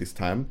made money this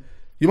time.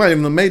 You might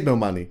even have made no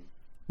money,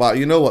 but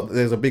you know what?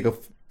 There's a bigger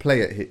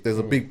play at here. There's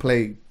a big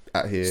play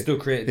at here. Still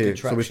created good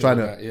So we're traction trying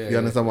and to. that. Yeah, you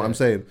understand what yeah. I'm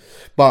saying?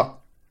 But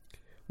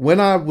when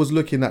I was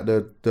looking at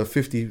the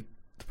 50%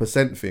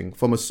 thing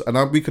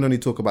we can only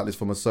talk about this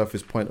from a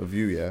surface point of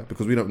view, yeah,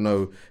 because we don't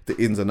know the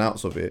ins and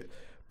outs of it.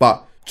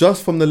 But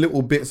just from the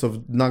little bits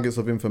of nuggets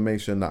of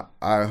information that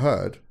I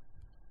heard,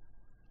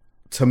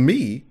 to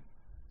me,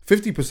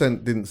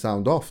 50% didn't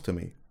sound off to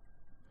me.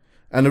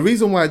 And the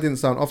reason why it didn't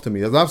sound off to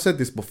me, as I've said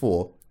this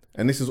before,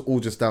 and this is all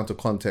just down to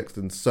context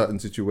and certain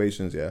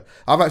situations, yeah.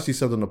 I've actually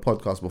said on the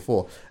podcast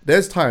before,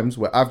 there's times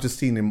where I've just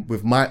seen him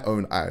with my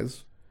own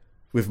eyes.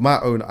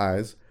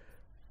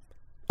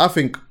 I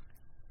think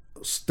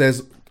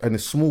and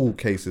it's small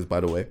cases, by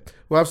the way,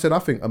 where I've said I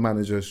think a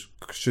manager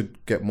should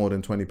get more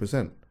than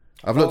 20%.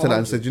 I've looked at that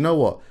and said, you know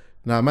what?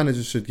 Now,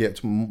 managers should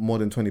get more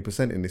than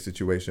 20% in this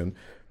situation.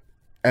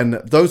 And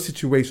those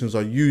situations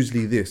are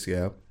usually this,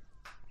 yeah?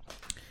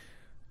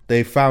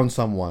 They found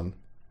someone.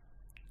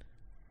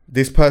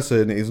 This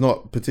person is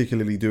not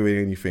particularly doing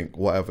anything,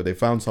 whatever. They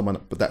found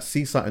someone but that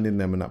sees something in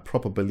them and that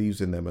proper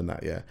believes in them and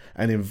that, yeah?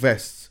 And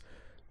invests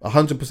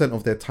 100%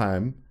 of their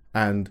time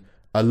and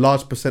a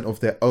large percent of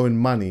their own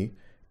money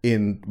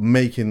in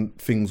making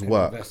things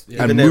work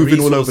and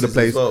moving all over the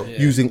place,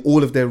 using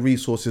all of their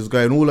resources,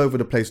 going all over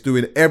the place,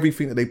 doing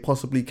everything that they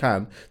possibly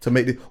can to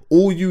make it.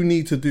 All you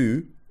need to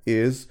do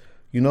is,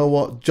 you know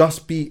what,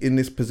 just be in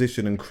this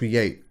position and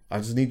create. I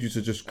just need you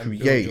to just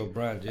create, your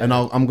brand, and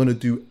I'm gonna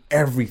do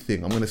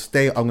everything. I'm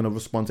gonna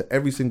respond to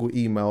every single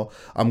email.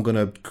 I'm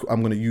gonna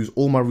use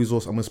all my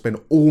resources. I'm gonna spend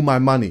all my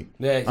money.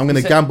 Yeah, I'm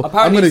gonna gamble.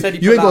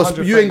 You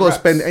ain't gotta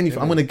spend anything.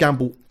 I'm gonna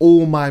gamble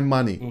all my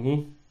money.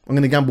 I'm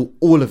gonna gamble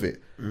all of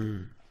it.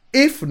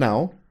 If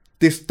now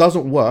this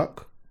doesn't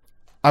work,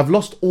 I've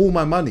lost all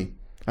my money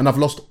and I've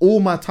lost all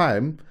my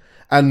time,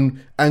 and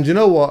you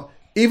know what?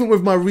 Even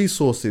with my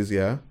resources,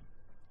 yeah.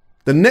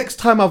 The next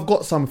time I've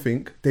got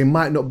something, they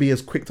might not be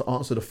as quick to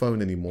answer the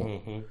phone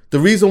anymore. The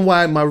reason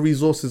why my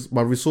resources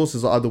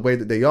are the way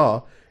that they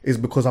are is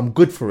because I'm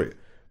good for it.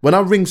 When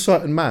I ring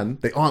certain man,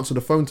 they answer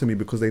the phone to me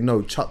because they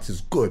know Chucks is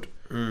good.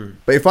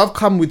 But if I've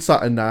come with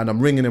something now and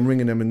I'm ringing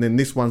them, and then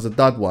this one's a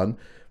dud one,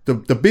 the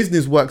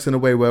business works in a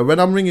way where when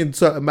I'm ringing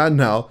certain man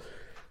now,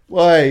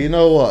 well, you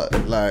know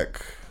what,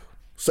 like,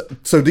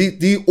 so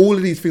all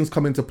of these things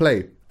come into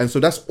play. And so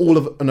that's all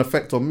of an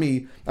effect on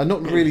me, and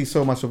not really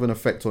so much of an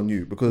effect on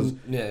you, because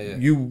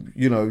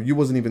you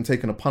wasn't even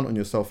taking a punt on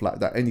yourself like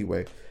that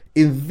anyway.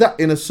 In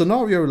a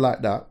scenario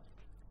like that,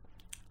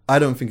 I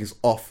don't think it's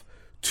off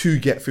to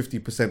get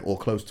 50% or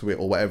close to it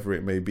or whatever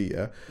it may be.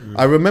 Yeah,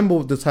 I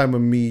remember the time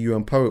when me, you,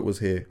 and Poet was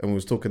here and we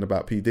was talking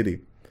about P Diddy,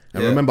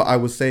 and remember I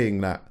was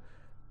saying that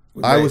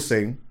I was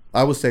saying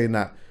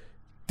that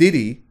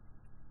Diddy,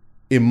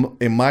 in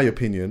my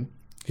opinion.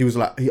 He was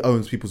like, he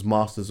owns people's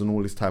masters and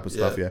all this type of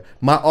stuff. Yeah.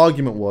 My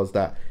argument was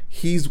that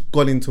he's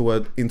gone into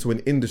an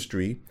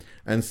industry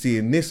and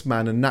seeing this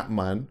man and that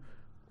man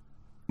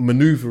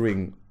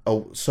maneuvering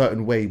a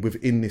certain way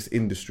within this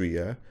industry.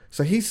 Yeah.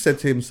 So he said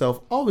to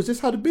himself, "Oh, is this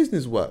how the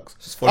business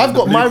works? I've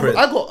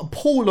got a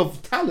pool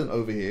of talent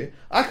over here.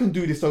 I can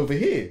do this over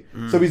here."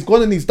 So he's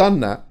gone and he's done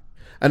that.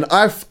 And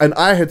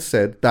I had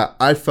said that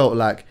I felt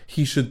like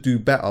he should do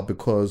better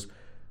because,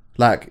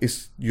 like,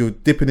 you're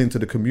dipping into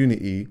the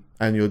community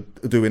and you're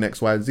doing X,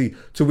 Y, and Z.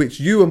 To which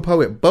you and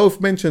Poet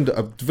both mentioned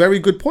a very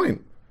good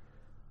point.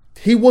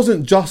 He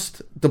wasn't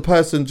just the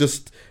person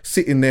just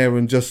sitting there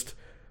and just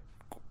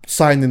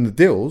signing the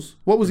deals.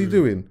 What was he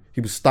doing?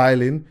 He was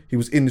styling. He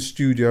was in the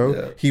studio.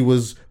 Yeah. He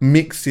was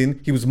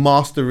mixing. He was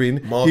mastering.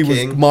 He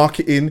was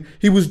marketing.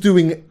 He was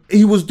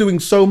doing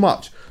so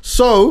much.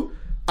 So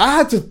I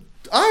had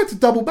to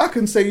double back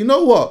and say, you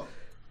know what?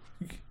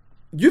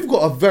 You've got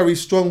a very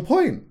strong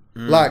point.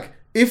 Like,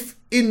 if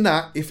in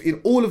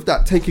all of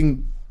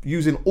that,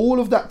 using all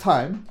of that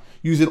time,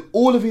 using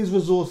all of his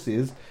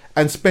resources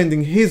and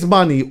spending his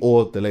money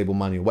or the label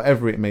money,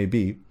 whatever it may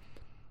be,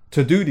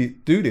 to do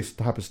this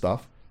type of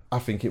stuff, I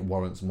think it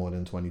warrants more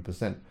than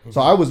 20%.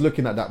 So I was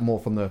looking at that more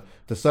from the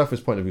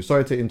surface point of view.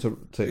 Sorry to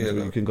interrupt.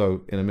 You can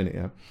go in a minute.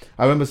 Yeah,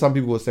 I remember some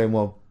people were saying,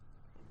 well,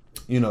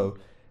 you know,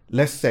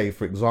 let's say,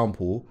 for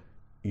example,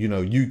 you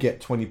know, you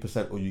get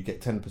 20% or you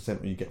get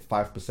 10% or you get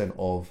 5%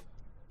 of.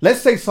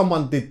 Let's say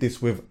someone did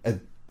this with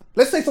Ed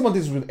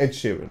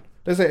Sheeran.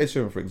 Let's say Ed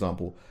Sheeran, for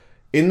example.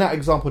 In that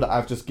example that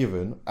I've just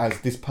given,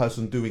 as this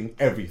person doing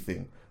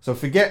everything. So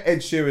forget Ed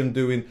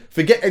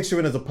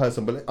Sheeran as a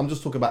person, but I'm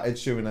just talking about Ed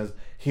Sheeran as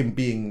him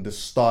being the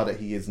star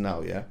that he is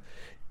now, yeah?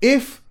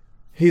 If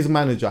his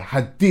manager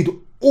had did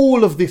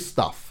all of this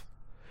stuff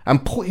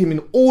and put him in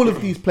all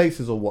of these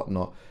places or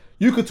whatnot,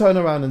 you could turn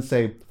around and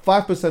say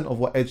 5% of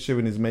what Ed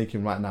Sheeran is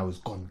making right now is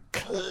gone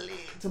clear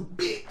to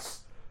bits.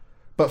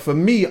 But for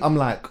me, I'm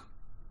like,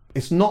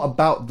 it's not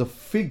about the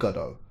figure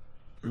though.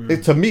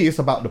 To me, it's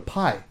about the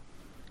pie.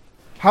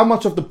 How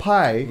much of the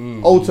pie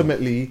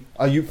ultimately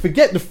are you?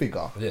 Forget the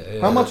figure.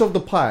 How much of the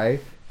pie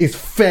is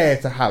fair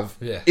to have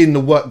in the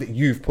work that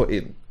you've put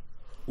in?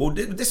 Well,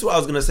 this is what I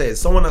was gonna say.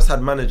 Is someone that's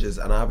had managers,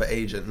 and I have an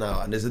agent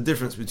now, and there's a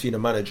difference between a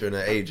manager and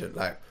an agent.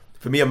 Like,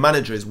 for me, a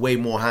manager is way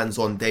more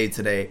hands-on day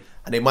to day,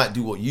 and they might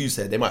do what you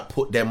said. They might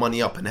put their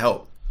money up and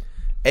help.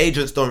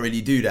 Agents don't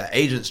really do that.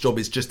 Agents' job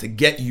is just to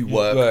get you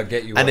work,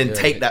 and then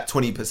take that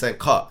 20%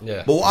 cut.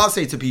 Yeah. But what I'll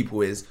say to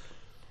people is,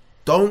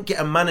 don't get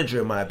a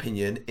manager, in my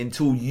opinion,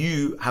 until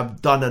you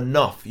have done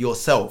enough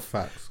yourself.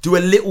 Facts. Do a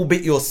little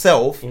bit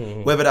yourself,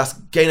 whether that's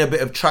gain a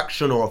bit of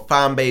traction or a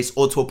fan base,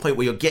 or to a point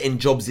where you're getting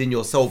jobs in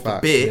yourself a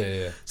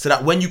bit, so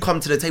that when you come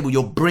to the table,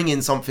 you're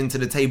bringing something to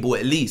the table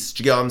at least.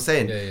 Do you get what I'm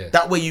saying?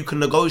 That way you can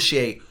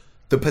negotiate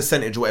the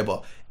percentage or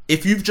whatever.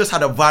 If you've just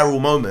had a viral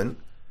moment,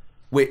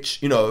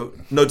 which, you know,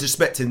 no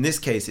disrespect in this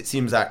case, it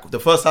seems like the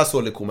first I saw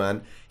Little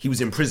Man, he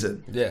was in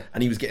prison. Yeah.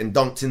 And he was getting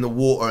dunked in the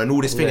water and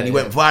all this thing, and he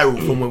went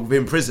viral from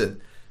within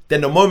prison. Then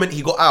the moment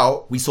he got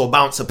out, we saw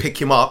Bouncer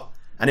pick him up,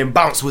 and then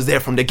Bounce was there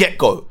from the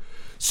get-go.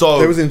 So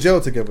They was in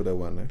jail together though,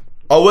 weren't they?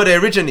 Oh, were they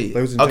originally?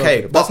 They was in jail okay,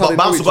 together. but That's how they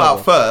Bouncer knew got each out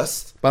other.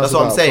 first. Bouncer That's what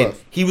got I'm out saying.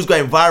 first. He was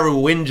going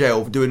viral in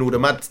jail, doing all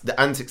the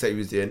antics that he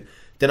was doing.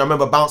 Then I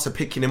remember Bouncer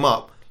picking him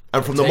up,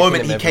 and from the Taking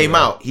moment him he came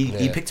everywhere. out,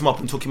 he picked him up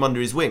and took him under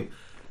his wing.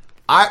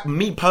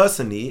 Me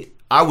personally,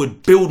 I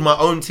would build my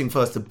own thing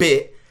first a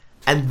bit,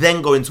 and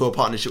then go into a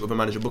partnership with a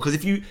manager. Because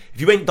if you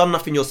ain't done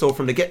nothing yourself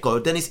from the get go,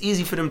 then it's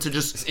easy for them to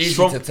just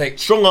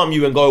strong arm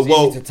you and go,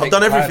 well, I've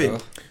done everything.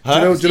 Do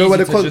you know where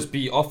the just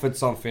be offered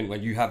something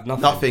when you have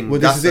nothing. Nothing. Well,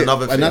 that's this is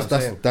another it. thing.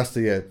 And that's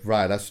the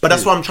right. That's But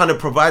that's true. why I'm trying to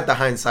provide the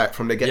hindsight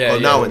from the get go Yeah,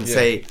 now yeah, and yeah.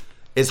 say,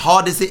 as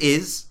hard as it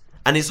is,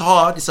 and it's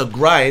hard, it's a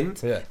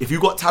grind. Yeah. If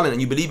you've got talent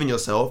and you believe in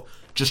yourself,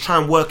 just try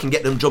and work and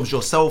get them jobs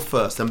yourself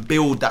first and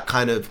build that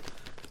kind of.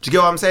 Do you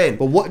get what I'm saying?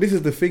 But this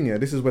is the thing, yeah.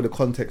 This is where the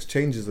context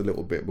changes a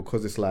little bit,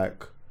 because it's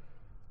like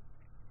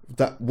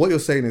that. What you're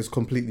saying is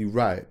completely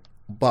right,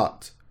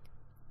 but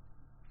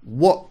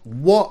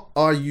what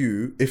are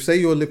you? If say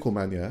you're a Little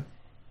Man, yeah,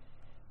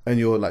 and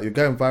you're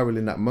going viral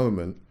in that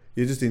moment,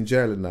 you're just in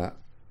jail in that.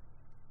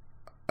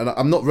 And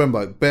I'm not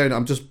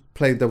I'm just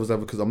playing devil's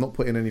advocate because I'm not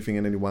putting anything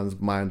in anyone's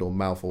mind or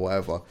mouth or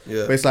whatever.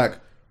 Yeah. But it's like,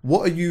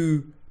 what are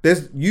you?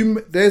 There's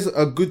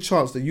a good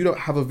chance that you don't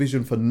have a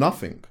vision for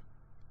nothing.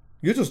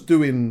 You're just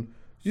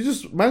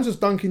man's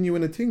just dunking you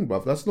in a ting,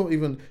 bruv. That's not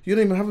even, you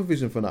don't even have a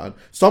vision for nothing.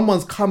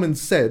 Someone's come and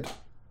said,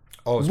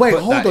 wait,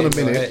 hold on a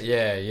minute.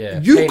 Yeah.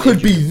 You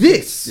could be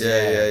this.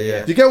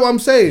 Yeah. Do you get what I'm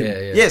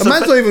saying? Yeah, The so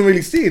man's for- not even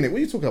really seeing it. What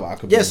are you talking about? I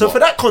could be Yeah, so what? for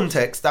that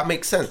context, that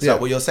makes sense, Yeah.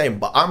 like what you're saying.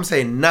 But I'm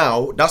saying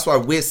now, that's why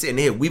we're sitting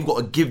here. We've got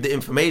to give the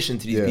information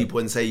to these Yeah. people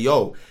and say,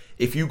 yo,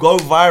 if you go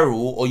viral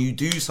or you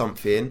do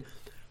something,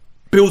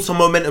 build some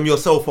momentum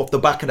yourself off the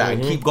back of that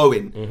and keep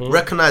going.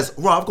 Recognize,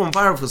 I've gone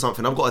viral for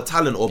something. I've got a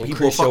talent, or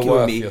people are Increase your fucking with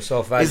worth, me. your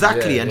self-value,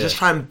 Exactly, yeah, and yeah. just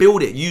try and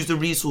build it. Use the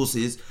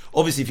resources.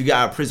 Obviously, if you get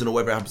out of prison or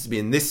whatever it happens to be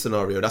in this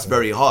scenario, that's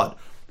very hard.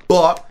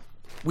 But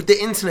with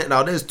the internet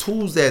now, there's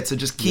tools there to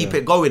just keep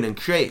it going and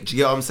create. Do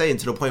you get what I'm saying?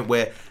 To the point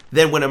where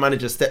then when a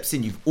manager steps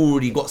in, you've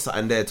already got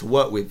something there to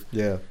work with.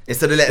 Yeah.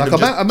 Instead of letting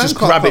Like them just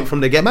grab it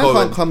from the A man get-go.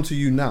 can't come to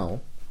you now,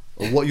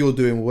 or what you're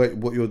doing,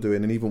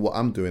 and even what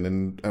I'm doing,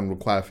 and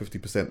require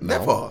 50% now.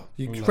 Never.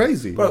 You're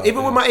crazy. Bro,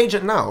 even with my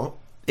agent now,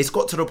 it's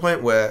got to the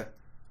point where,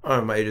 I don't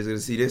know if my agent's going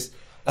to see this.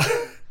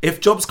 If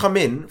jobs come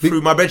in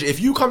through my bread, if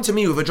you come to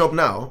me with a job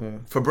now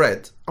for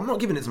bread, I'm not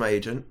giving it to my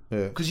agent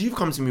because you've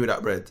come to me with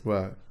that bread.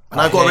 Right. And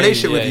I've got a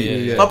relationship with yeah, you.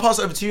 yeah. If I pass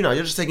it over to you now,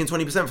 you're just taking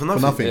 20% for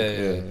nothing. Nothing.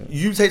 Yeah.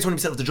 You take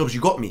 20% of the jobs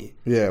you got me.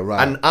 Yeah,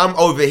 right. And I'm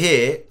over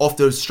here off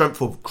the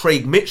strength of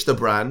Craig Mitch, the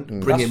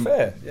brand, bringing That's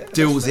fair. Yeah, that's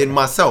deals in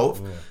myself.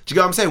 Do you get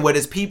what I'm saying? Where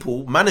there's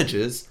people,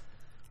 managers,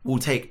 will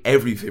take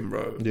everything,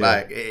 bro. Yeah.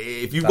 Like,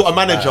 if you've got a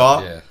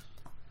manager,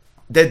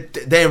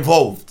 they're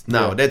involved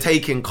now. Yeah. They're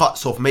taking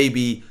cuts off.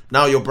 Maybe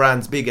now your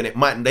brand's big and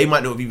they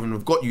might not have even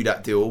have got you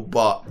that deal,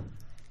 but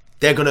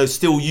they're gonna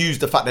still use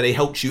the fact that they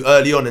helped you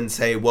early on and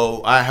say,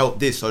 well, I helped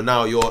this, so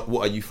now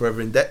what are you forever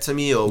in debt to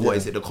me, or what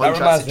is it, the That contract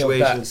reminds me of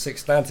situation? that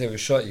 690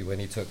 was shot you when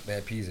he took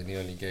their peas and he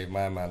only gave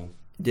my man.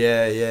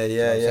 Yeah.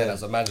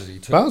 As a manager, he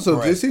took Bouncer,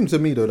 bread. it seemed to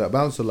me though that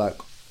Bouncer, like,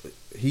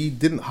 he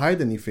didn't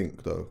hide anything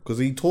though, because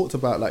he talked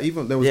about, like,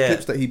 even there was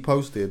clips that he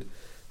posted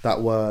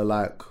that were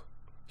like,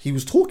 he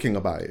was talking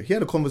about it. He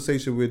had a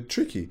conversation with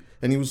Tricky,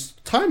 and he was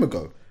time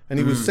ago, and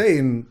he was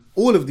saying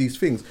all of these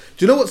things. Do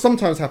you know what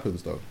sometimes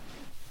happens though?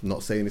 I'm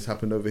not saying this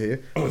happened over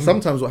here, but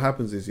sometimes what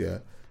happens is,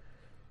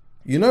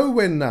 you know,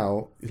 when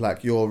now,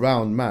 like, you're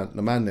around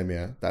the man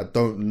them, that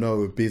don't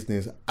know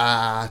business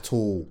at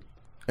all,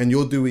 and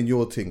you're doing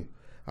your thing,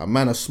 and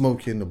man are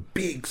smoking a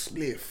big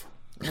spliff,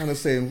 man are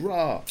saying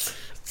raw,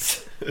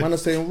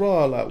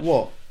 like,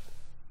 what?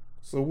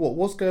 So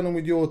what's going on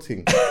with your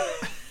thing?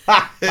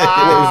 What is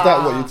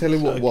that? What you're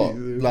telling what?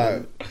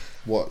 Like,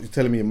 what you're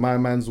telling me? My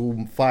man's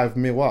all 5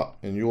 mil up,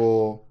 and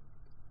you're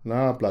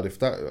blood. If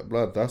that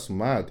blood, that's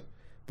mad.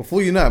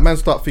 Before you know it, man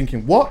start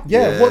thinking, what?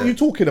 Yeah, what are you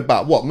talking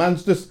about? What?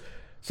 Man's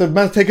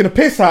taking a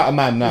piss out of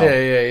man now.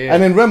 Yeah.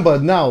 And then remember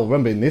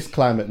in this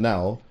climate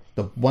now,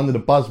 one of the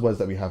buzzwords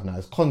that we have now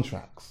is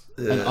contracts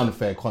and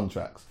unfair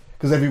contracts.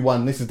 Because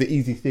this is the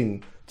easy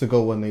thing to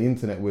go on the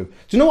internet with. Do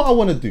you know what I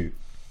want to do?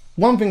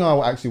 One thing I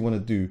actually want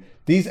to do,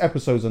 these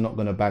episodes are not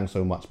going to bang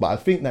so much, but I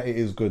think that it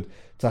is good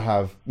to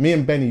have, me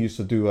and Benny used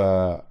to do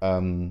a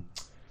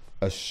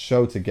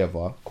show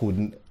together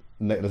called,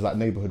 there's like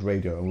Neighborhood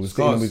Radio, and we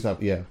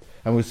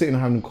were sitting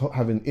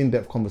having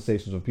in-depth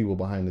conversations with people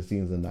behind the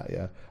scenes and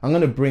that. I'm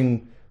going to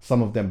bring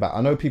some of them back.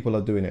 I know people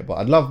are doing it, but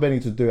I'd love Benny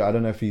to do it. I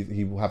don't know if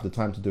he will have the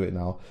time to do it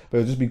now, but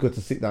it'll just be good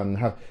to sit down and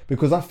have,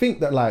 because I think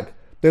that, like,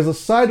 there's a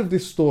side of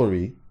this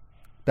story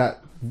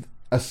that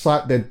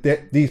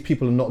these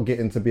people are not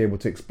getting to be able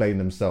to explain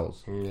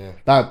themselves.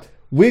 That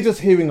we're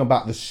just hearing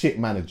about the shit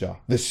manager,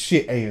 the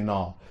shit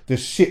A&R, the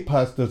shit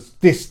person,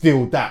 this,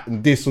 still, that,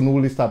 and this, and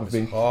all this type of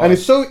thing. And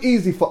it's so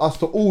easy for us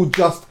to all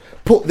just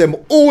put them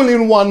all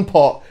in one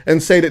pot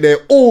and say that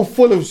they're all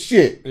full of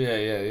shit.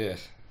 Yeah.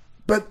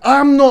 But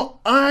I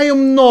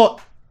am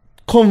not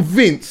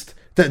convinced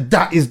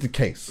that is the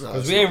case.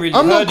 Because we ain't really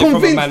I'm not heard it from a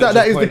convinced that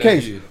manager's is the point of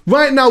case. view.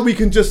 Right now we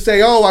can just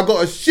say, oh, I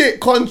got a shit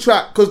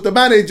contract because the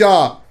manager.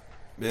 Yeah.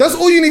 That's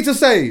all you need to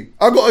say.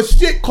 I got a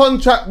shit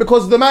contract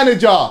because the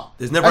manager.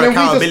 There's never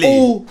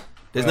accountability.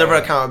 There's never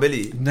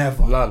accountability.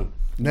 Never. None.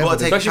 You gotta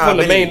take Especially from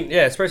the accountability.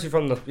 main, especially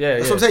from the,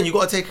 That's what I'm saying. You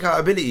got to take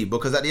accountability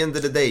because at the end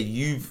of the day,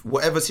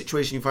 whatever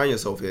situation you find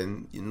yourself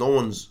in, no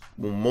one's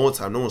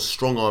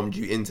strong-armed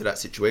you into that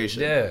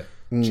situation. Yeah.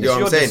 Do you It's know what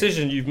your I'm saying?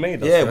 decision you've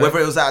made. Yeah, right? whether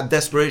it was out of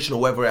desperation or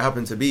whether it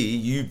happened to be,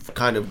 you've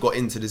kind of got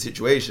into the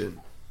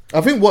situation.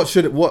 I think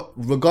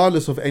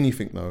regardless of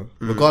anything,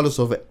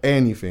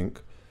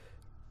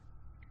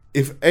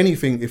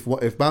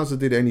 if Bouncer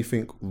did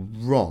anything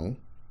wrong,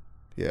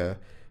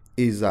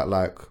 is that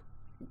like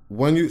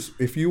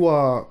if you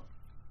are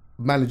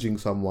managing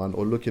someone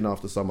or looking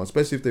after someone,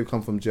 especially if they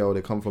come from jail,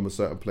 they come from a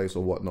certain place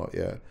or whatnot,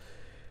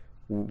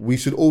 we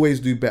should always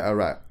do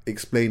better at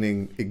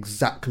explaining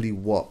exactly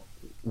what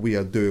we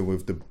are doing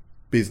with the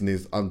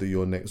business under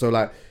your name. So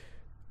like,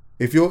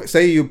 if you're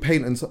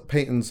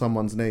painting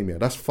someone's name,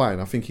 that's fine.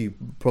 I think he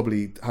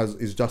probably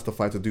is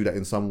justified to do that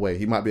in some way.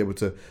 He might be able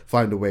to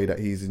find a way that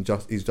he's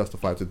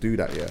justified to do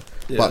that, yeah.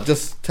 But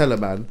just tell a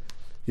man,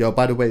 yo,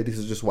 by the way, this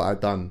is just what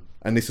I've done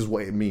and this is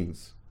what it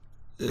means.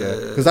 Yeah,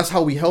 because that's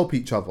how we help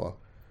each other.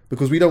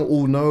 Because we don't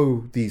all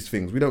know these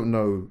things. We don't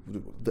know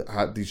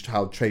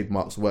how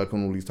trademarks work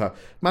and all these types.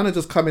 Man are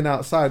just coming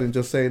outside and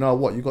just saying, oh,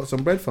 what, you got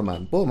some bread for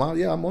man? Boom,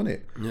 yeah, I'm on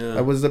it. Yeah.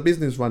 It was a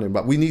business running.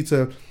 But we need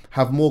to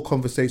have more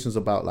conversations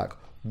about, like,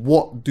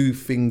 what do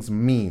things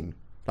mean?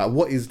 Like,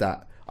 what is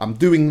that? I'm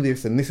doing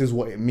this and this is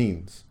what it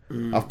means.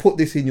 I've put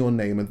this in your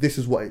name and this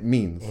is what it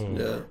means.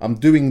 I'm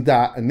doing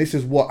that and this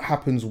is what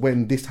happens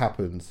when this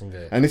happens.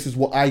 And this is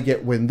what I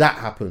get when that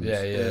happens.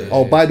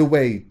 By the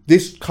way,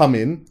 this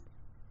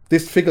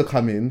figure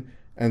come in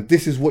and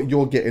this is what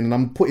you're getting and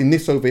I'm putting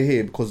this over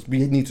here because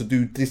we need to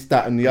do this,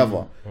 that and the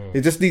other.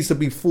 It just needs to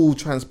be full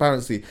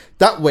transparency.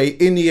 That way,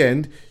 in the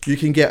end, you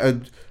can get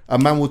a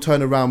man will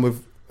turn around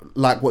with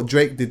like what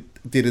Drake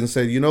did and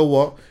say, you know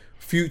what?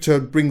 Future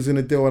brings in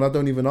a deal and I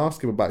don't even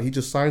ask him about it. He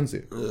just signs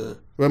it.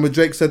 Remember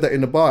Drake said that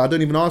in the bar? I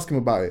don't even ask him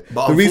about it.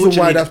 But the reason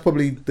why that's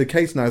probably the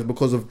case now is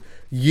because of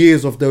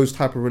years of those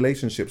type of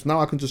relationships. Now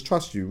I can just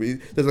trust you.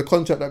 There's a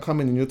contract that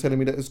come in and you're telling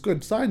me that it's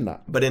good. Sign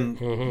that. But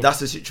then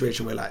that's a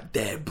situation where like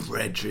they're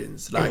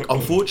brethrens. Like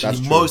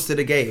unfortunately, most of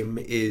the game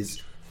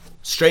is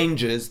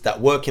strangers that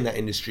work in that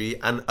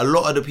industry, and a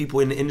lot of the people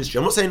in the industry.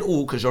 I'm not saying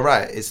all because you're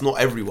right. It's not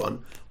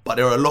everyone, but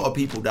there are a lot of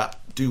people that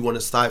do want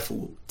to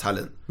stifle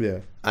talent. Yeah.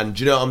 And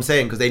do you know what I'm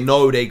saying? Because they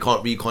know they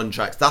can't read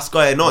contracts. That's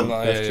going on.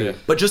 That's true.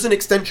 But just an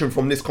extension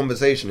from this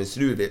conversation is to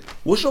do with it.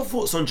 What's your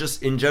thoughts on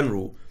just in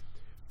general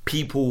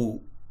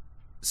people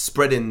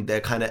spreading their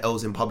kind of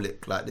L's in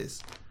public like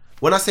this?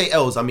 When I say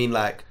L's, I mean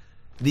like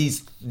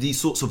these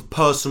sorts of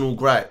personal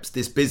gripes,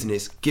 this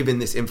business giving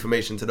this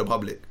information to the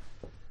public.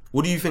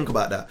 What do you think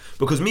about that?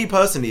 Because me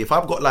personally, if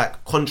I've got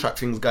like contract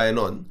things going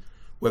on,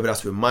 whether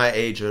that's with my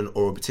agent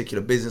or a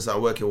particular business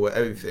I'm working with,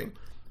 everything,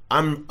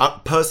 I'm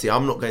not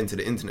going to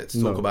the internet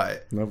to talk about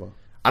it. Never.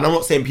 And I'm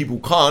not saying people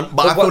can't,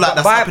 but I feel like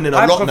that's happening a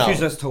lot now. I'm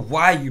confused as to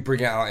why you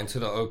bring it out into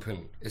the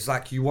open. It's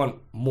like you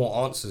want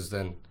more answers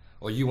then,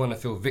 or you want to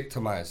feel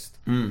victimized.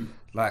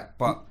 Like,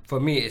 but for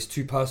me, it's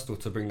too personal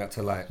to bring that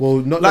to light. Well,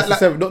 not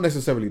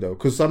necessarily though,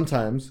 because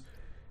sometimes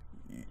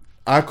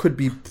I could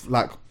be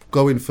like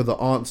going for the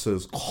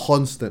answers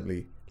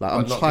constantly. Like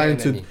I'm trying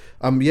to,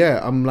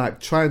 I'm like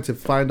trying to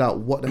find out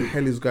what the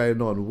hell is going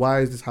on.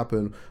 Why is this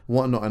happening?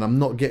 Whatnot, and I'm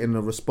not getting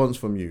a response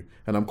from you.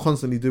 And I'm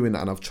constantly doing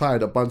that. And I've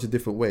tried a bunch of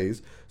different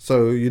ways.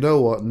 So you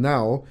know what?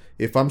 Now,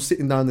 if I'm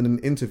sitting down in an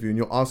interview and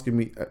you're asking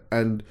me,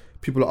 and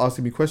people are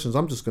asking me questions,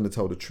 I'm just going to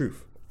tell the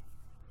truth.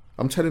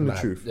 I'm telling the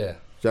truth. Yeah.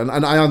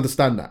 And I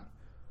understand that.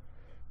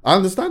 I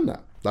understand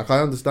that.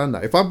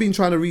 If I've been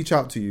trying to reach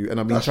out to you and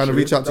I've been trying to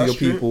reach out to your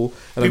people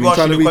and I've been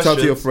trying to reach out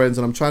to your friends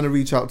and I'm trying to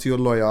reach out to your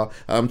lawyer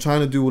and I'm trying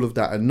to do all of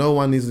that and no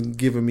one isn't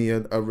giving me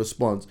a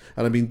response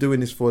and I've been doing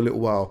this for a little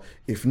while,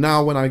 if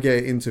now when I get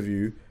an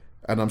interview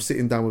and I'm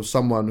sitting down with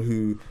someone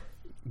who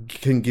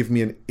can give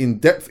me an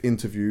in-depth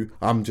interview,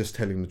 I'm just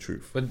telling the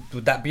truth. But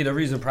would that be the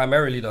reason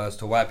primarily though as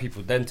to why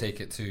people then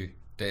take it to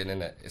the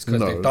internet? It's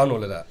because they've done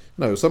all of that.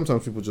 No,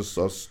 sometimes people just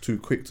are too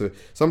quick to.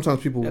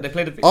 Sometimes people, they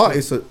play the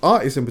victim.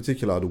 Artists in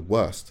particular are the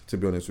worst. To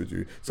be honest with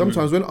you,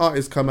 sometimes when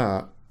artists come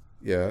out,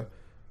 I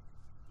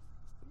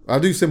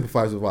do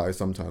sympathise with artists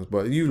sometimes,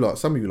 but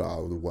some of you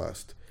are the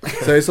worst.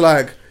 So it's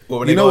like, well,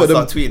 when you know what,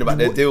 start tweeting about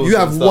their deals. You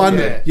have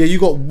you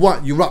got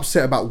one. You're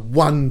upset about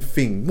one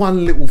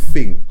little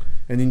thing.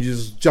 And then you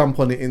just jump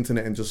on the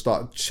internet and just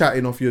start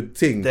chatting off your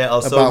thing. There are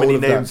so many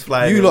names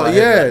flying. You lot,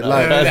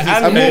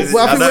 I think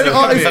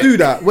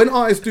when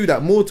artists do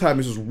that, more time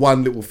it's just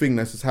one little thing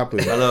that's just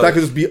happened. That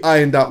could just be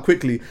ironed out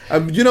quickly.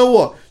 And you know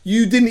what?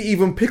 you didn't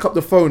even pick up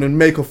the phone and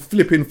make a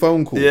flipping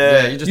phone call.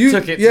 Yeah, you just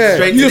took it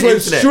straight you to just the went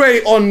internet.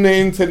 straight on the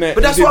internet.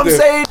 But that's and what I'm did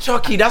saying,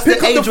 Chucky. That's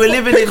the age we're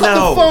living in now. Pick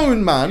up the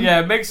phone, man.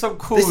 Yeah, make some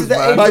calls, This is the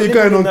man. age Like you're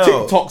going on No.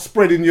 TikTok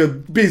spreading your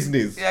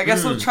business. Yeah, get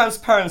some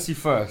transparency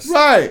first.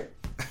 Right.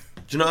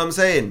 Do you know what I'm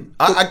saying?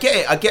 I get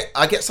it.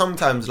 I get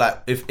sometimes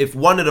like if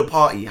one of the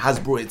party has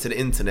brought it to the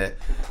internet,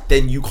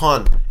 then you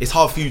can't. It's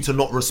hard for you to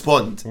not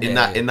respond in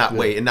that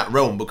way, in that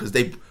realm, because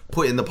they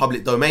put it in the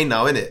public domain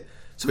now, innit?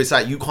 So it's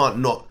like you can't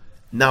not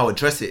now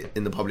address it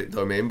in the public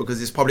domain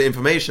because it's public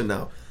information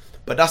now.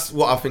 But that's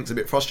what I think is a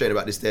bit frustrating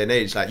about this day and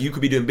age. Like you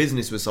could be doing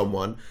business with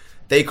someone,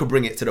 they could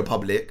bring it to the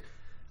public,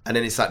 and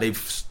then it's like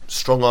they've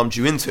strong-armed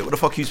you into it. What the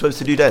fuck are you supposed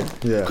to do then?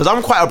 Yeah. Because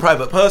I'm quite a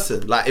private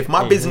person. Like if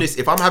my business,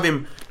 if I'm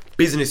having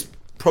business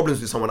problems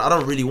with someone, I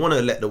don't really want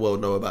to let the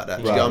world know about that.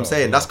 Do you get what I'm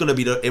saying? That's going to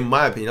be, in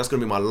my opinion, that's going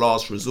to be my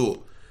last resort.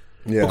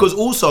 Yeah. Because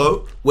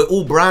also, we're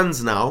all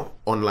brands now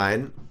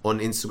online, on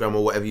Instagram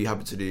or whatever you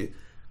happen to do,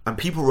 and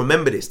people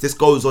remember this. This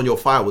goes on your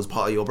file as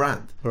part of your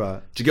brand.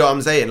 Right. Do you get what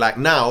I'm saying? Like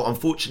now,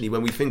 unfortunately,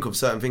 when we think of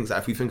certain things, like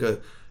if we think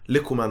of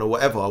Little Man or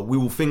whatever, we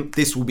will think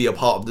this will be a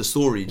part of the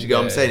story. Do you get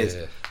what I'm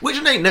saying? Which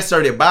ain't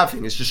necessarily a bad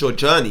thing. It's just your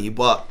journey,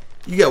 but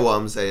you get what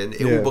I'm saying.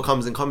 It all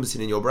becomes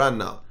encompassing in your brand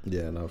now.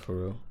 Yeah, no, for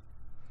real.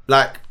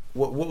 Like,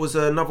 what was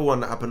another one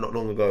that happened not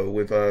long ago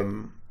with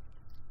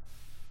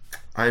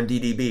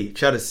IMDb?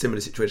 She had a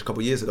similar situation a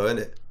couple of years ago,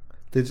 innit?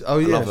 Oh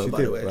yeah, love her, she by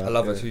did. the way. Right? I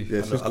love her too.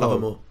 Yeah, she's I love her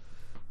more.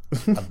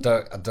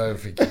 I don't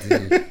think you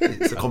do.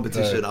 It's a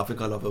competition. I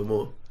think I love her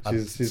more.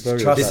 She's very.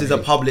 Trust This is a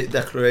public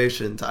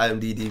declaration to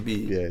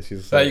IMDb. Yeah,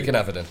 she's. So you can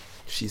have it then.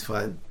 She's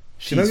fine.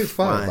 Do you know who's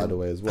fire, by the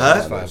way, as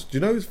well? Huh? Do you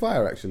know who's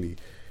fire, actually?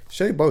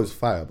 Shay Bo's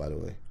fire, by the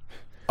way.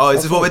 Oh,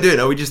 is this what we're doing?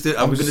 Are we going to do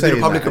the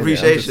public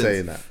appreciation? I'm just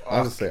saying that.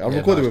 I'm just saying. I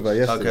recorded with her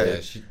yesterday.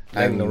 Okay. She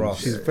And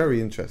she's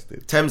very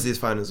interested. Thames is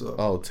fine as well.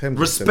 Oh, Thames.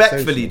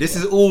 Respectfully, this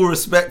is all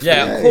respectfully.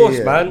 Yeah, of course,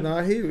 man. No,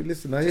 I hear you.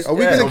 Listen, I hear. Are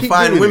we Yeah, gonna on keep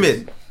fine doing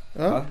women. this?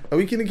 Huh? Are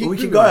we gonna keep? We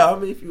doing can go. this? I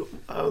mean, if you,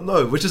 I don't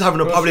know. We're just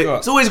having a What public. else you got?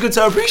 It's always good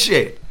to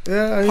appreciate.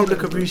 Yeah, I hear Public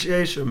that.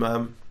 appreciation,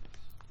 man.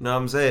 You know what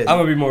I'm saying? I'm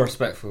gonna be more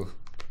respectful.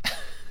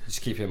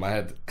 Just keep it in my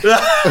head.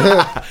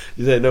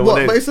 You say no What?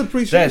 one. But it's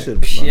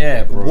appreciation.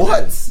 Yeah, bro.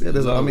 What? Yeah,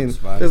 there's, I mean,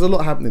 Loads, man. there's a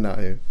lot happening out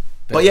here.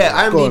 But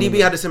yeah, Go on, IMDb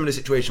man. had a similar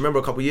situation. Remember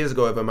a couple of years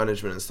ago over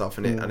management and stuff,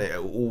 and it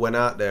all went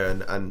out there,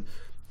 and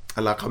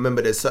like I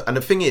remember there's, and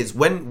the thing is,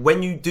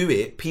 when you do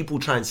it, people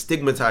try and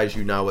stigmatize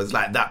you now as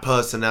like that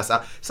person that's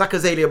it's like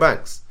Azalea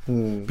Banks.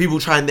 People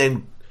try and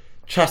then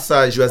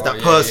chastise you as that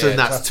person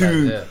that's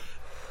too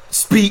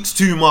speaks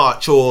too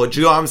much, or do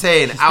you know what I'm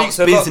saying? Out speaks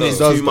a lot, business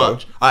though. too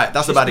much. Alright,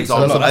 that's a bad speaks a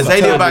example. lot. That's a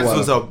Azalea terrible Banks one.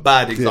 was a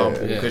bad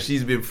example Yeah. because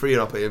she's been freeing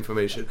up her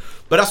information.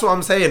 But that's what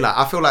I'm saying. Like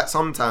I feel like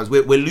sometimes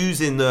we're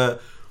losing that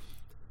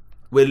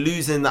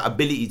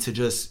ability to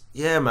just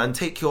man,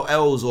 take your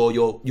L's or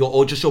your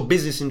or just your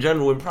business in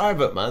general in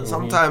private, man.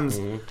 Sometimes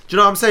do you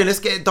know what I'm saying? Let's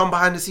get it done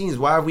behind the scenes.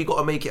 Why have we got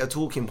to make it a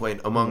talking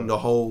point among the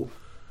whole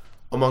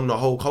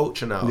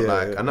culture now?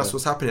 And that's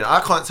what's happening. I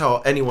can't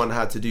tell anyone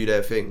how to do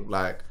their thing.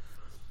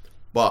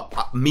 But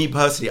me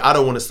personally, I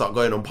don't want to start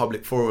going on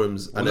public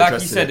forums and Like you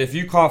addressing said, it. if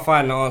you can't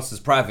find the answers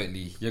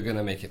privately, you're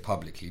gonna make it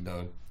publicly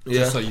known.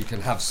 Just so you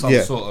can have some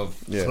sort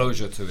of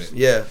closure to it.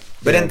 Yeah.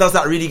 But then does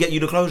that really get you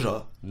the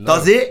closure?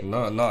 Does it?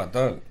 No, it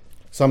don't.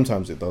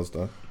 Sometimes it does,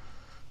 though.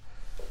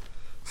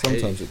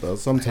 Sometimes it does.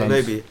 Sometimes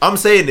Maybe. I'm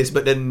saying this,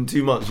 but then in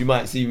 2 months you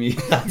might see me.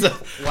 I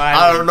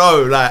don't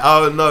know. I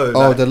don't know.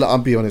 I'll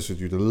be honest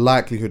with you. The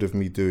likelihood of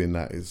me doing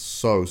that is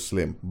so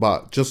slim.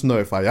 But just know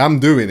if I am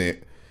doing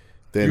it,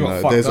 then You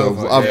got there's fucked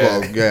over.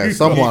 I've got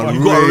someone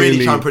You've got to really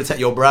really try and protect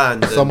your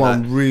brand. and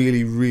someone that.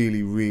 really,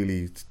 really,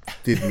 really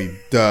did me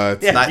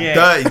dirty.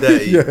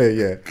 dirty.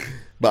 yeah.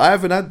 But I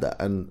haven't had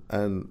that, and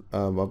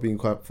I've been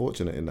quite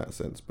fortunate in that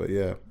sense. But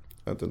yeah,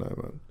 I don't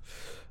know,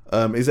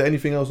 man. Is there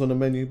anything else on the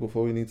menu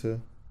before we need to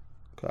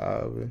cut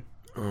out of here?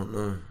 Oh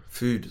no,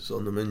 food is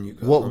on the menu.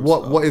 Guys.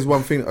 What is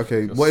one thing?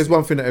 Okay, what is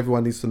one thing that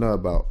everyone needs to know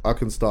about? I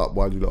can start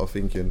while you lot are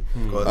thinking.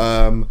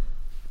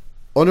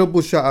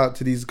 Honorable shout out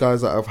to these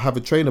guys that have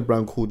a trainer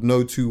brand called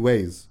No Two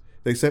Ways.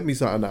 They sent me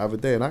something the other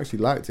day and I actually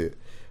liked it.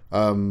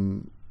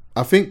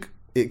 I think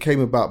it came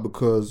about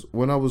because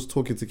when I was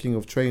talking to King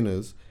of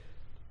Trainers,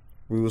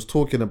 we was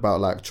talking about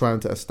like trying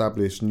to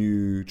establish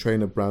new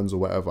trainer brands or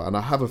whatever, and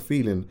I have a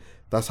feeling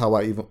that's how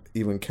I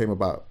even came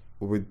about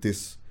with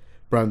this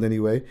brand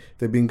anyway.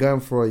 They've been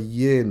going for a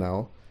year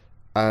now,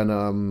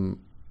 and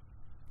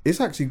it's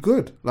actually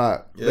good.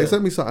 Like they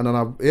sent me something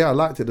and I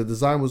liked it. The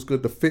design was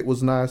good, the fit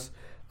was nice.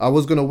 I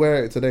was gonna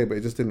wear it today, but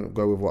it just didn't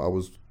go with what I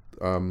was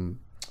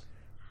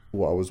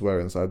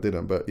wearing, so I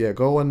didn't. But yeah,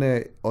 go on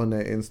their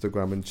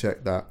Instagram and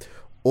check that.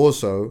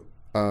 Also,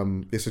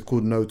 it's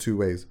called No Two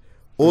Ways.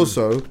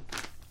 Also,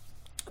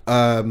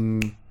 what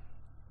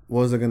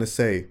was I gonna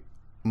say?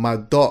 My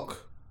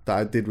doc that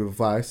I did with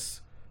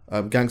Vice,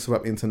 Gangster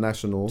Rap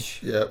International.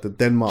 Yeah. The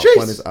Denmark Jeez.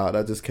 one is out.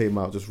 That just came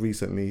out just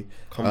recently.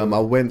 I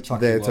went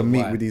there to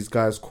meet with these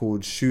guys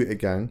called Shooter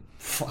Gang.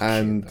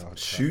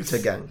 Shooter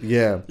Gang.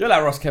 Yeah. You're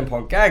like Ross Kemp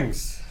on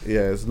gangs.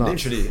 Yeah, it's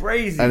nuts. Literally.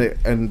 Crazy.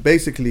 And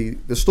basically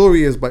the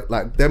story is, but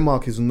like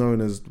Denmark is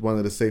known as one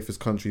of the safest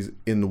countries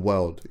in the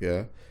world.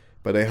 Yeah,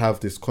 but they have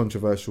this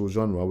controversial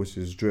genre which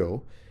is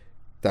drill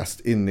that's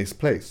in this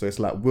place. So it's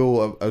like,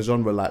 will a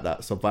genre like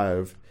that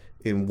survive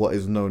in what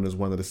is known as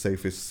one of the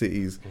safest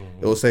cities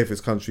or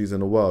safest countries in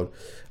the world?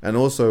 And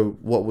also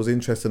what was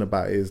interesting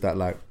about it is that,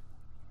 like,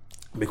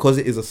 because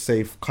it is a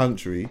safe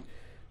country,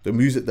 the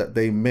music that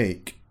they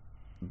make,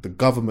 the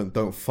government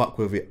don't fuck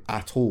with it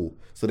at all.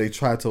 So they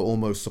try to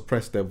almost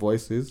suppress their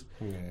voices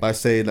by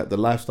saying that the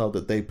lifestyle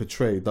that they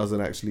portray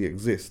doesn't actually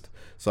exist.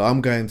 So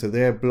I'm going to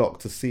their block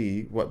to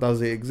see, what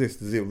does it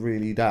exist? Is it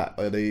really that?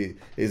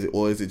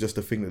 Or is it just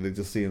a thing that they're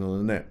just seeing on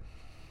the net?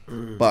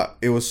 But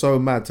it was so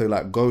mad to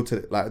like go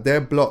to like their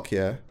block.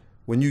 Yeah,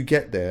 when you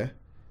get there,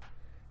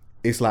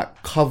 it's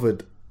like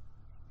covered,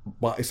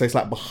 but it's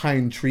like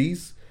behind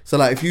trees. So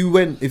like if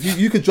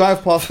you could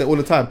drive past there all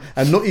the time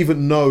and not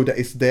even know that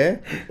it's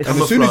there. And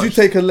as soon as you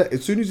take a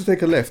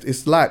left,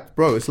 it's like,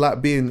 bro, it's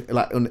like being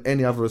like on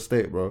any other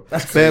estate, bro.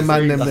 That's bare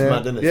man them there.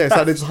 Mad, yeah, it's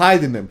like they're just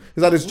hiding them. It's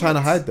like they're just trying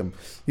to hide them.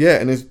 Yeah,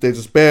 and they're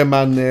just bare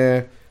man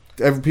there.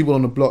 Every people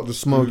on the block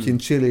just smoking,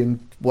 chilling,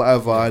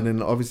 whatever, and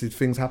then obviously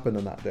things happen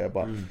and that there.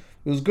 But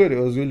it was good. It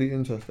was really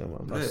interesting,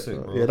 man. That's sick,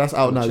 bro. Yeah, that's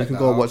out now. You can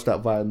go and out. watch that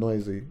via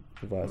Noisy.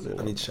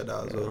 I need to check that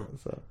out as well.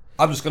 So.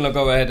 I'm just gonna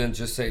go ahead and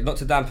just say, not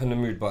to dampen the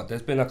mood, but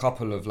there's been a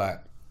couple of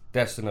like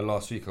deaths in the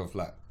last week of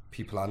like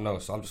people I know,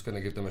 so I'm just gonna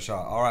give them a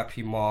shout.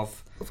 R.I.P.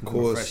 Marv, Of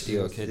course, Fresh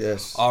Dio kid.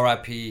 yes.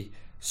 R.I.P.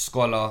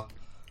 Scholar,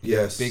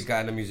 Yes. big guy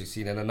in the music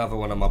scene, and another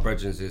one of my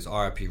brethren is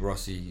R.I.P.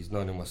 Rossi. He's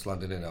known in West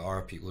London, innit?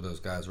 R.I.P. all those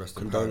guys. Rest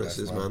in paradise,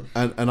 Condolences,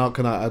 man. man.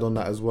 Can I add on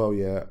that as well?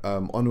 Yeah,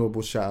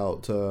 honourable shout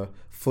out to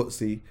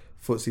Footsie.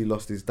 Footsie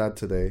lost his dad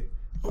today.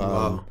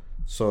 Wow.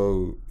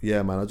 So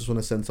yeah, man, I just want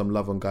to send some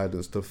love and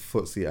guidance to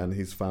Footsie and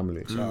his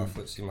family. Shout out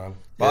Footsie, man.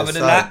 But Yeah, other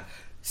than sad. that,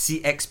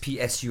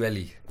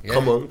 CXPSULE. Yeah?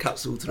 Come on,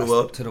 capsule to the That's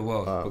world. To the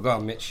world. But go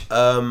on, Mitch.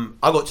 I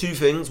got two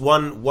things.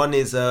 One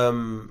is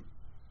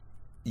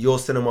Your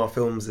Cinema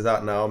Films is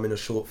out now. I'm in a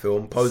short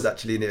film. Poe's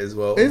actually in it as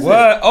well. Is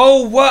What?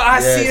 Oh, what? I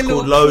see a it's little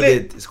called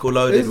Loaded. clip. It's called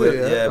Loaded. Is it?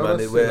 Yeah, Man.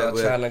 that's I'm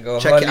trying to go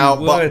Check it out.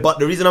 Hollywood. But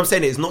the reason I'm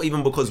saying it is not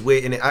even because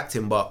we're in it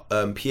acting, but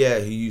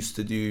Pierre, who used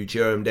to do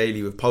Jerome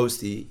Daily with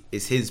Posty,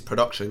 is his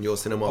production, Your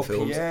Cinema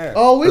Films. Yeah.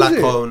 Oh, is Black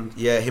it? owned.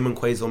 Yeah, him and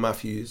Quasar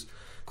Matthews.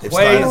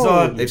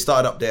 Quasar. They've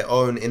started up their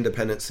own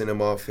independent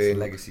cinema thing.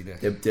 Legacy there.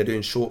 They're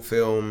doing short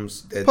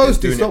films. They're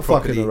Posty, doing stop it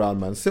properly. fucking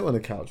around, man. Sit on the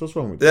couch. What's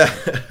wrong with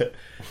you?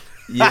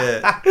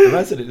 Yeah.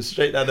 I said it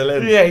straight down the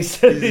lens. Yeah, he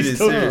said He's he's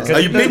talking. serious. Are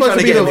you He's been supposed trying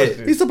to to get him be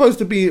here? He's supposed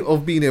to be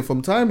of being here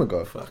from time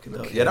ago. Fucking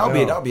hell. Yeah,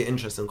 that'll be an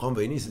interesting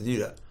convo. He needs to do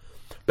that.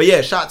 But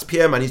yeah, shout out to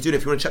Pierre, man. He's doing it.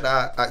 If you want to check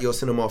that out at Your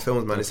Cinema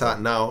Films, man, it's out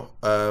now.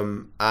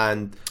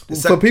 And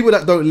For people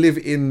that don't live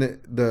in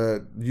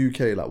the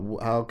UK,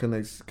 like how can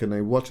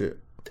they watch it?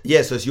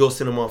 yeah, so it's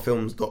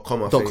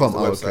yourcinemafilms.com. I think .com, is the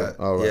oh, website. okay.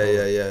 Oh, right,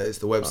 Yeah. It's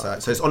the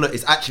website. So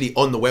it's actually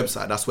on the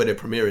website. That's where they're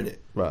premiering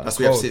it. Right. That's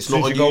where you have to see. It's Soon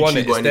not as on you go on YouTube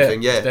it, or it's there.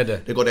 anything. Yeah, It's there.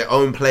 they got their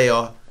own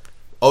player,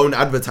 own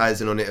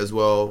advertising on it as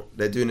well.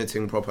 They're doing the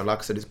thing proper. And like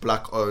I said, it's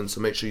black owned.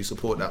 So make sure you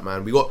support that,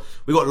 man. We got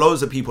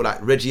loads of people. Like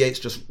Reggie H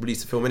just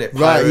released a film in it.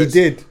 Right, he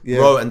did, yeah.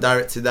 Wrote and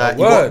directed that.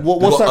 You word.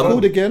 What's that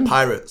called again?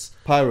 Pirates.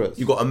 Pirates.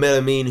 You got Amel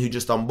Amin who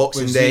just done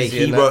Boxing With Day. Zizi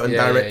He and wrote that. and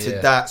Yeah, directed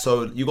yeah. that.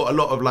 So you got a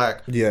lot of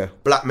like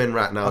black men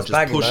right now That's just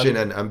banging, pushing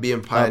man. and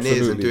being pioneers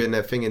Absolutely. and doing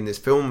their thing in this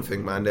film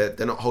thing, man. They're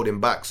not holding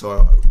back.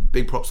 So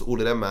big props to all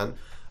of them, man.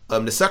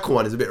 The second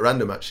one is a bit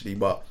random actually,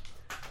 but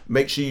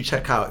make sure you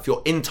check out, if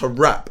you're into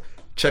rap,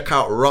 check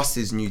out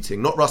Russ's new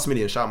thing. Not Russ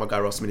Millions, shout out my guy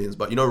Russ Millions,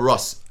 but you know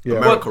Russ,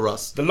 America What?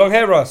 Russ. The long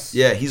hair Russ.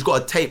 Yeah, he's got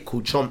a tape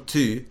called Chomp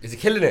 2. Is he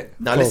killing it?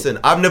 Now listen,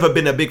 I've never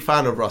been a big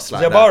fan of Russ like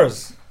Is there that.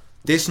 bars?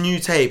 This new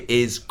tape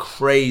is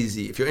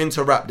crazy. If you're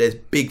into rap, there's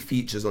big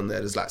features on there.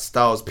 There's like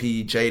Styles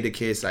P,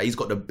 Jadakiss, like he's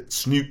got the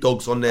Snoop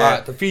Dogg's on there.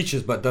 Alright, the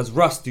features, but does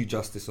Russ do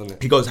justice on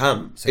it? He goes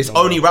ham. Say It's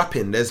no only more.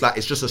 rapping. It's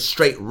just a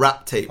straight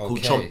rap tape called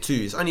Okay. Chomp 2.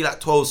 It's only like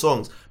 12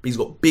 songs, but he's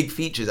got big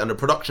features and the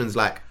production's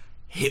like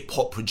hip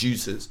hop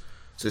producers.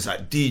 So it's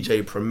like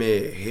DJ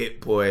Premier, Hit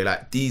Boy,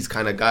 like these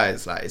kind of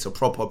guys. Like it's a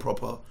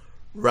proper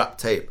rap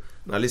tape.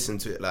 And I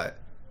listened to it like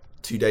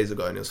 2 days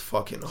ago and it was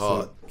fucking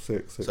hard.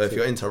 Sick. So if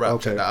you're into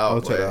rap, check that out.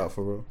 I'll check boy. that out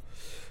for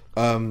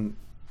real.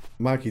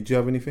 Mikey, do you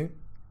have anything?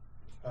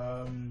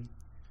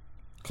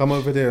 Come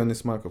over there on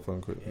this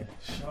microphone quickly.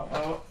 Shout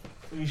out.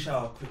 Let me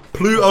shout out quick.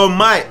 Pluto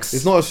Mics.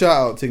 It's not a shout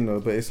out thing though,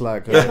 but it's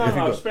like if you No, I'm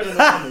got, spreading the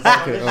numbers.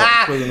 okay,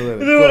 spread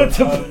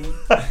on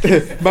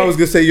the weather. Man was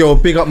gonna say, yo,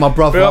 big up my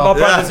brother. Big up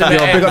my brothers in the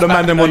Yo, end. big up the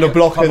man them on the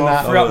block and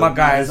that. Free up my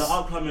guys. There's an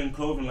upcoming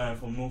clothing line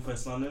from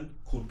Northwest London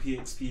called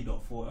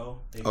PXP.4L.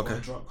 They've got Okay. a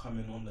drop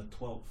coming on the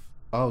 12th.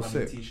 Oh, Coming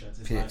sick. T-shirts.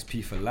 It's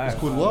PXP for life.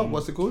 It's called what?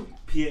 What's it called?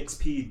 like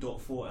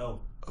PXP.4L.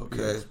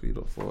 Okay. Speed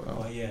up for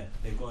Oh yeah,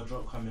 they've got a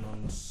drop coming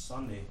on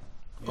Sunday.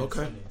 Yeah,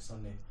 Okay.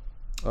 Sunday.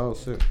 Oh,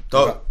 sick.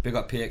 Dope. Big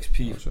up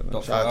PXP.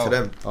 Shout out to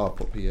them. Oh,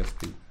 put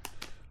PXP.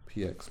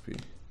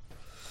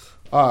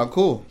 Alright,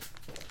 cool.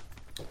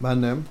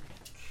 Man, them.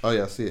 Oh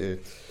yeah, I see it here.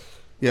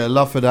 Yeah,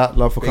 love for that.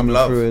 Love for coming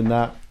through in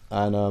that.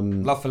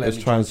 And love for letting let's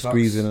me try and join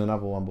squeeze Flux. in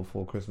another one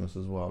before Christmas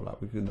as well. Like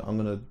I'm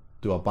gonna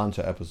do a bunch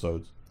of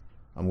episodes.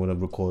 I'm gonna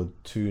record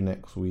 2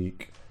 next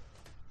week,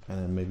 and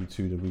then maybe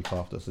 2 the week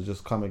after. So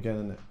just come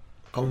again, innit?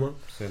 Come on.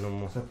 Say no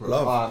more.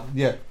 Love.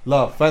 Yeah,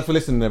 love. Thanks for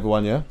listening,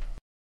 everyone. Yeah.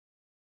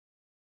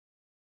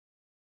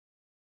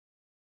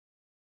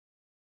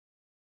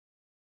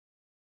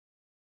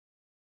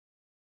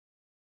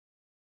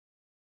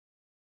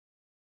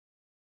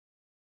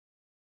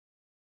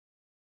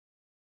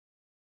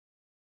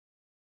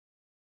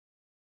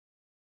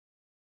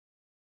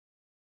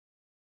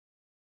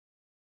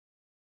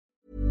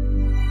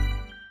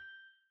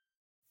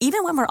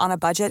 Even when we're on a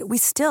budget, we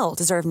still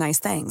deserve nice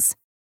things.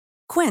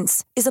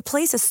 Quince is a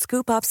place to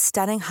scoop up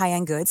stunning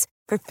high-end goods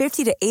for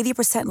 50 to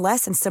 80%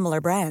 less than similar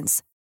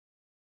brands.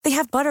 They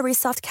have buttery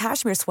soft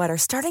cashmere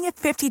sweaters starting at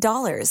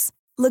 $50,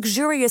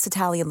 luxurious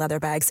Italian leather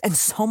bags, and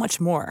so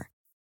much more.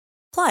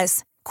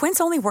 Plus,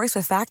 Quince only works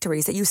with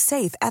factories that use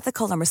safe,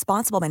 ethical, and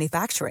responsible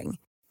manufacturing.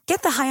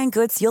 Get the high-end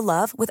goods you'll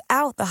love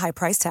without the high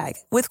price tag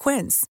with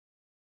Quince.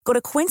 Go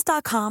to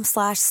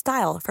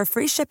quince.com/style for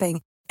free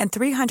shipping and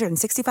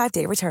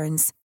 365-day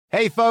returns.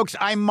 Hey, folks,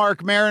 I'm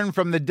Mark Marin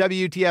from the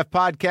WTF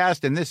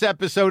Podcast, and this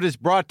episode is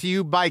brought to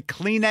you by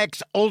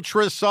Kleenex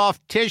Ultra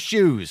Soft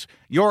Tissues,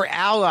 your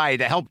ally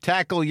to help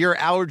tackle your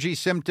allergy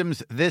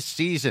symptoms this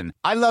season.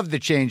 I love the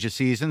change of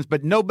seasons,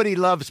 but nobody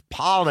loves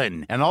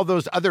pollen and all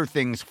those other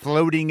things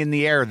floating in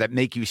the air that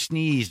make you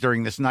sneeze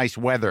during this nice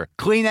weather.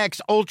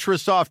 Kleenex Ultra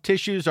Soft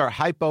Tissues are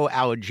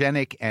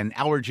hypoallergenic and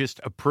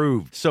allergist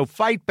approved, so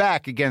fight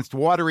back against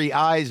watery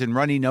eyes and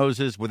runny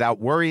noses without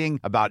worrying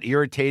about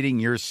irritating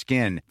your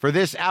skin. For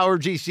this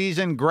allergy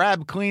season,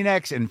 grab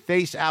Kleenex and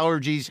face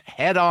allergies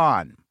head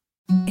on.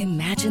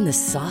 Imagine the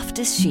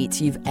softest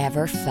sheets you've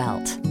ever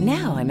felt.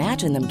 Now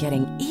imagine them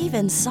getting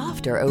even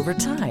softer over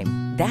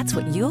time. That's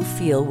what you'll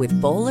feel with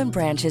Boll &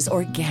 Branch's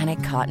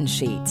organic cotton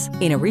sheets.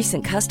 In a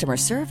recent customer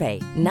survey,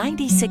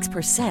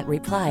 96%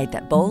 replied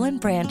that Boll &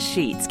 Branch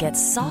sheets get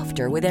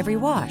softer with every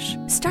wash.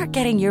 Start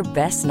getting your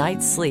best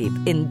night's sleep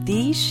in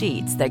these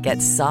sheets that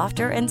get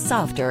softer and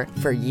softer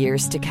for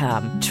years to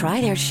come.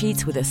 Try their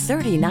sheets with a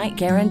 30-night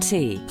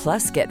guarantee.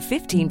 Plus, get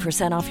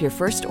 15% off your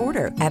first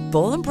order at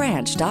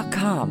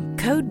bollandbranch.com.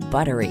 Code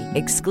BUTTERY.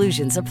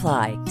 Exclusions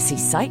apply. See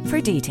site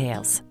for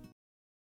details.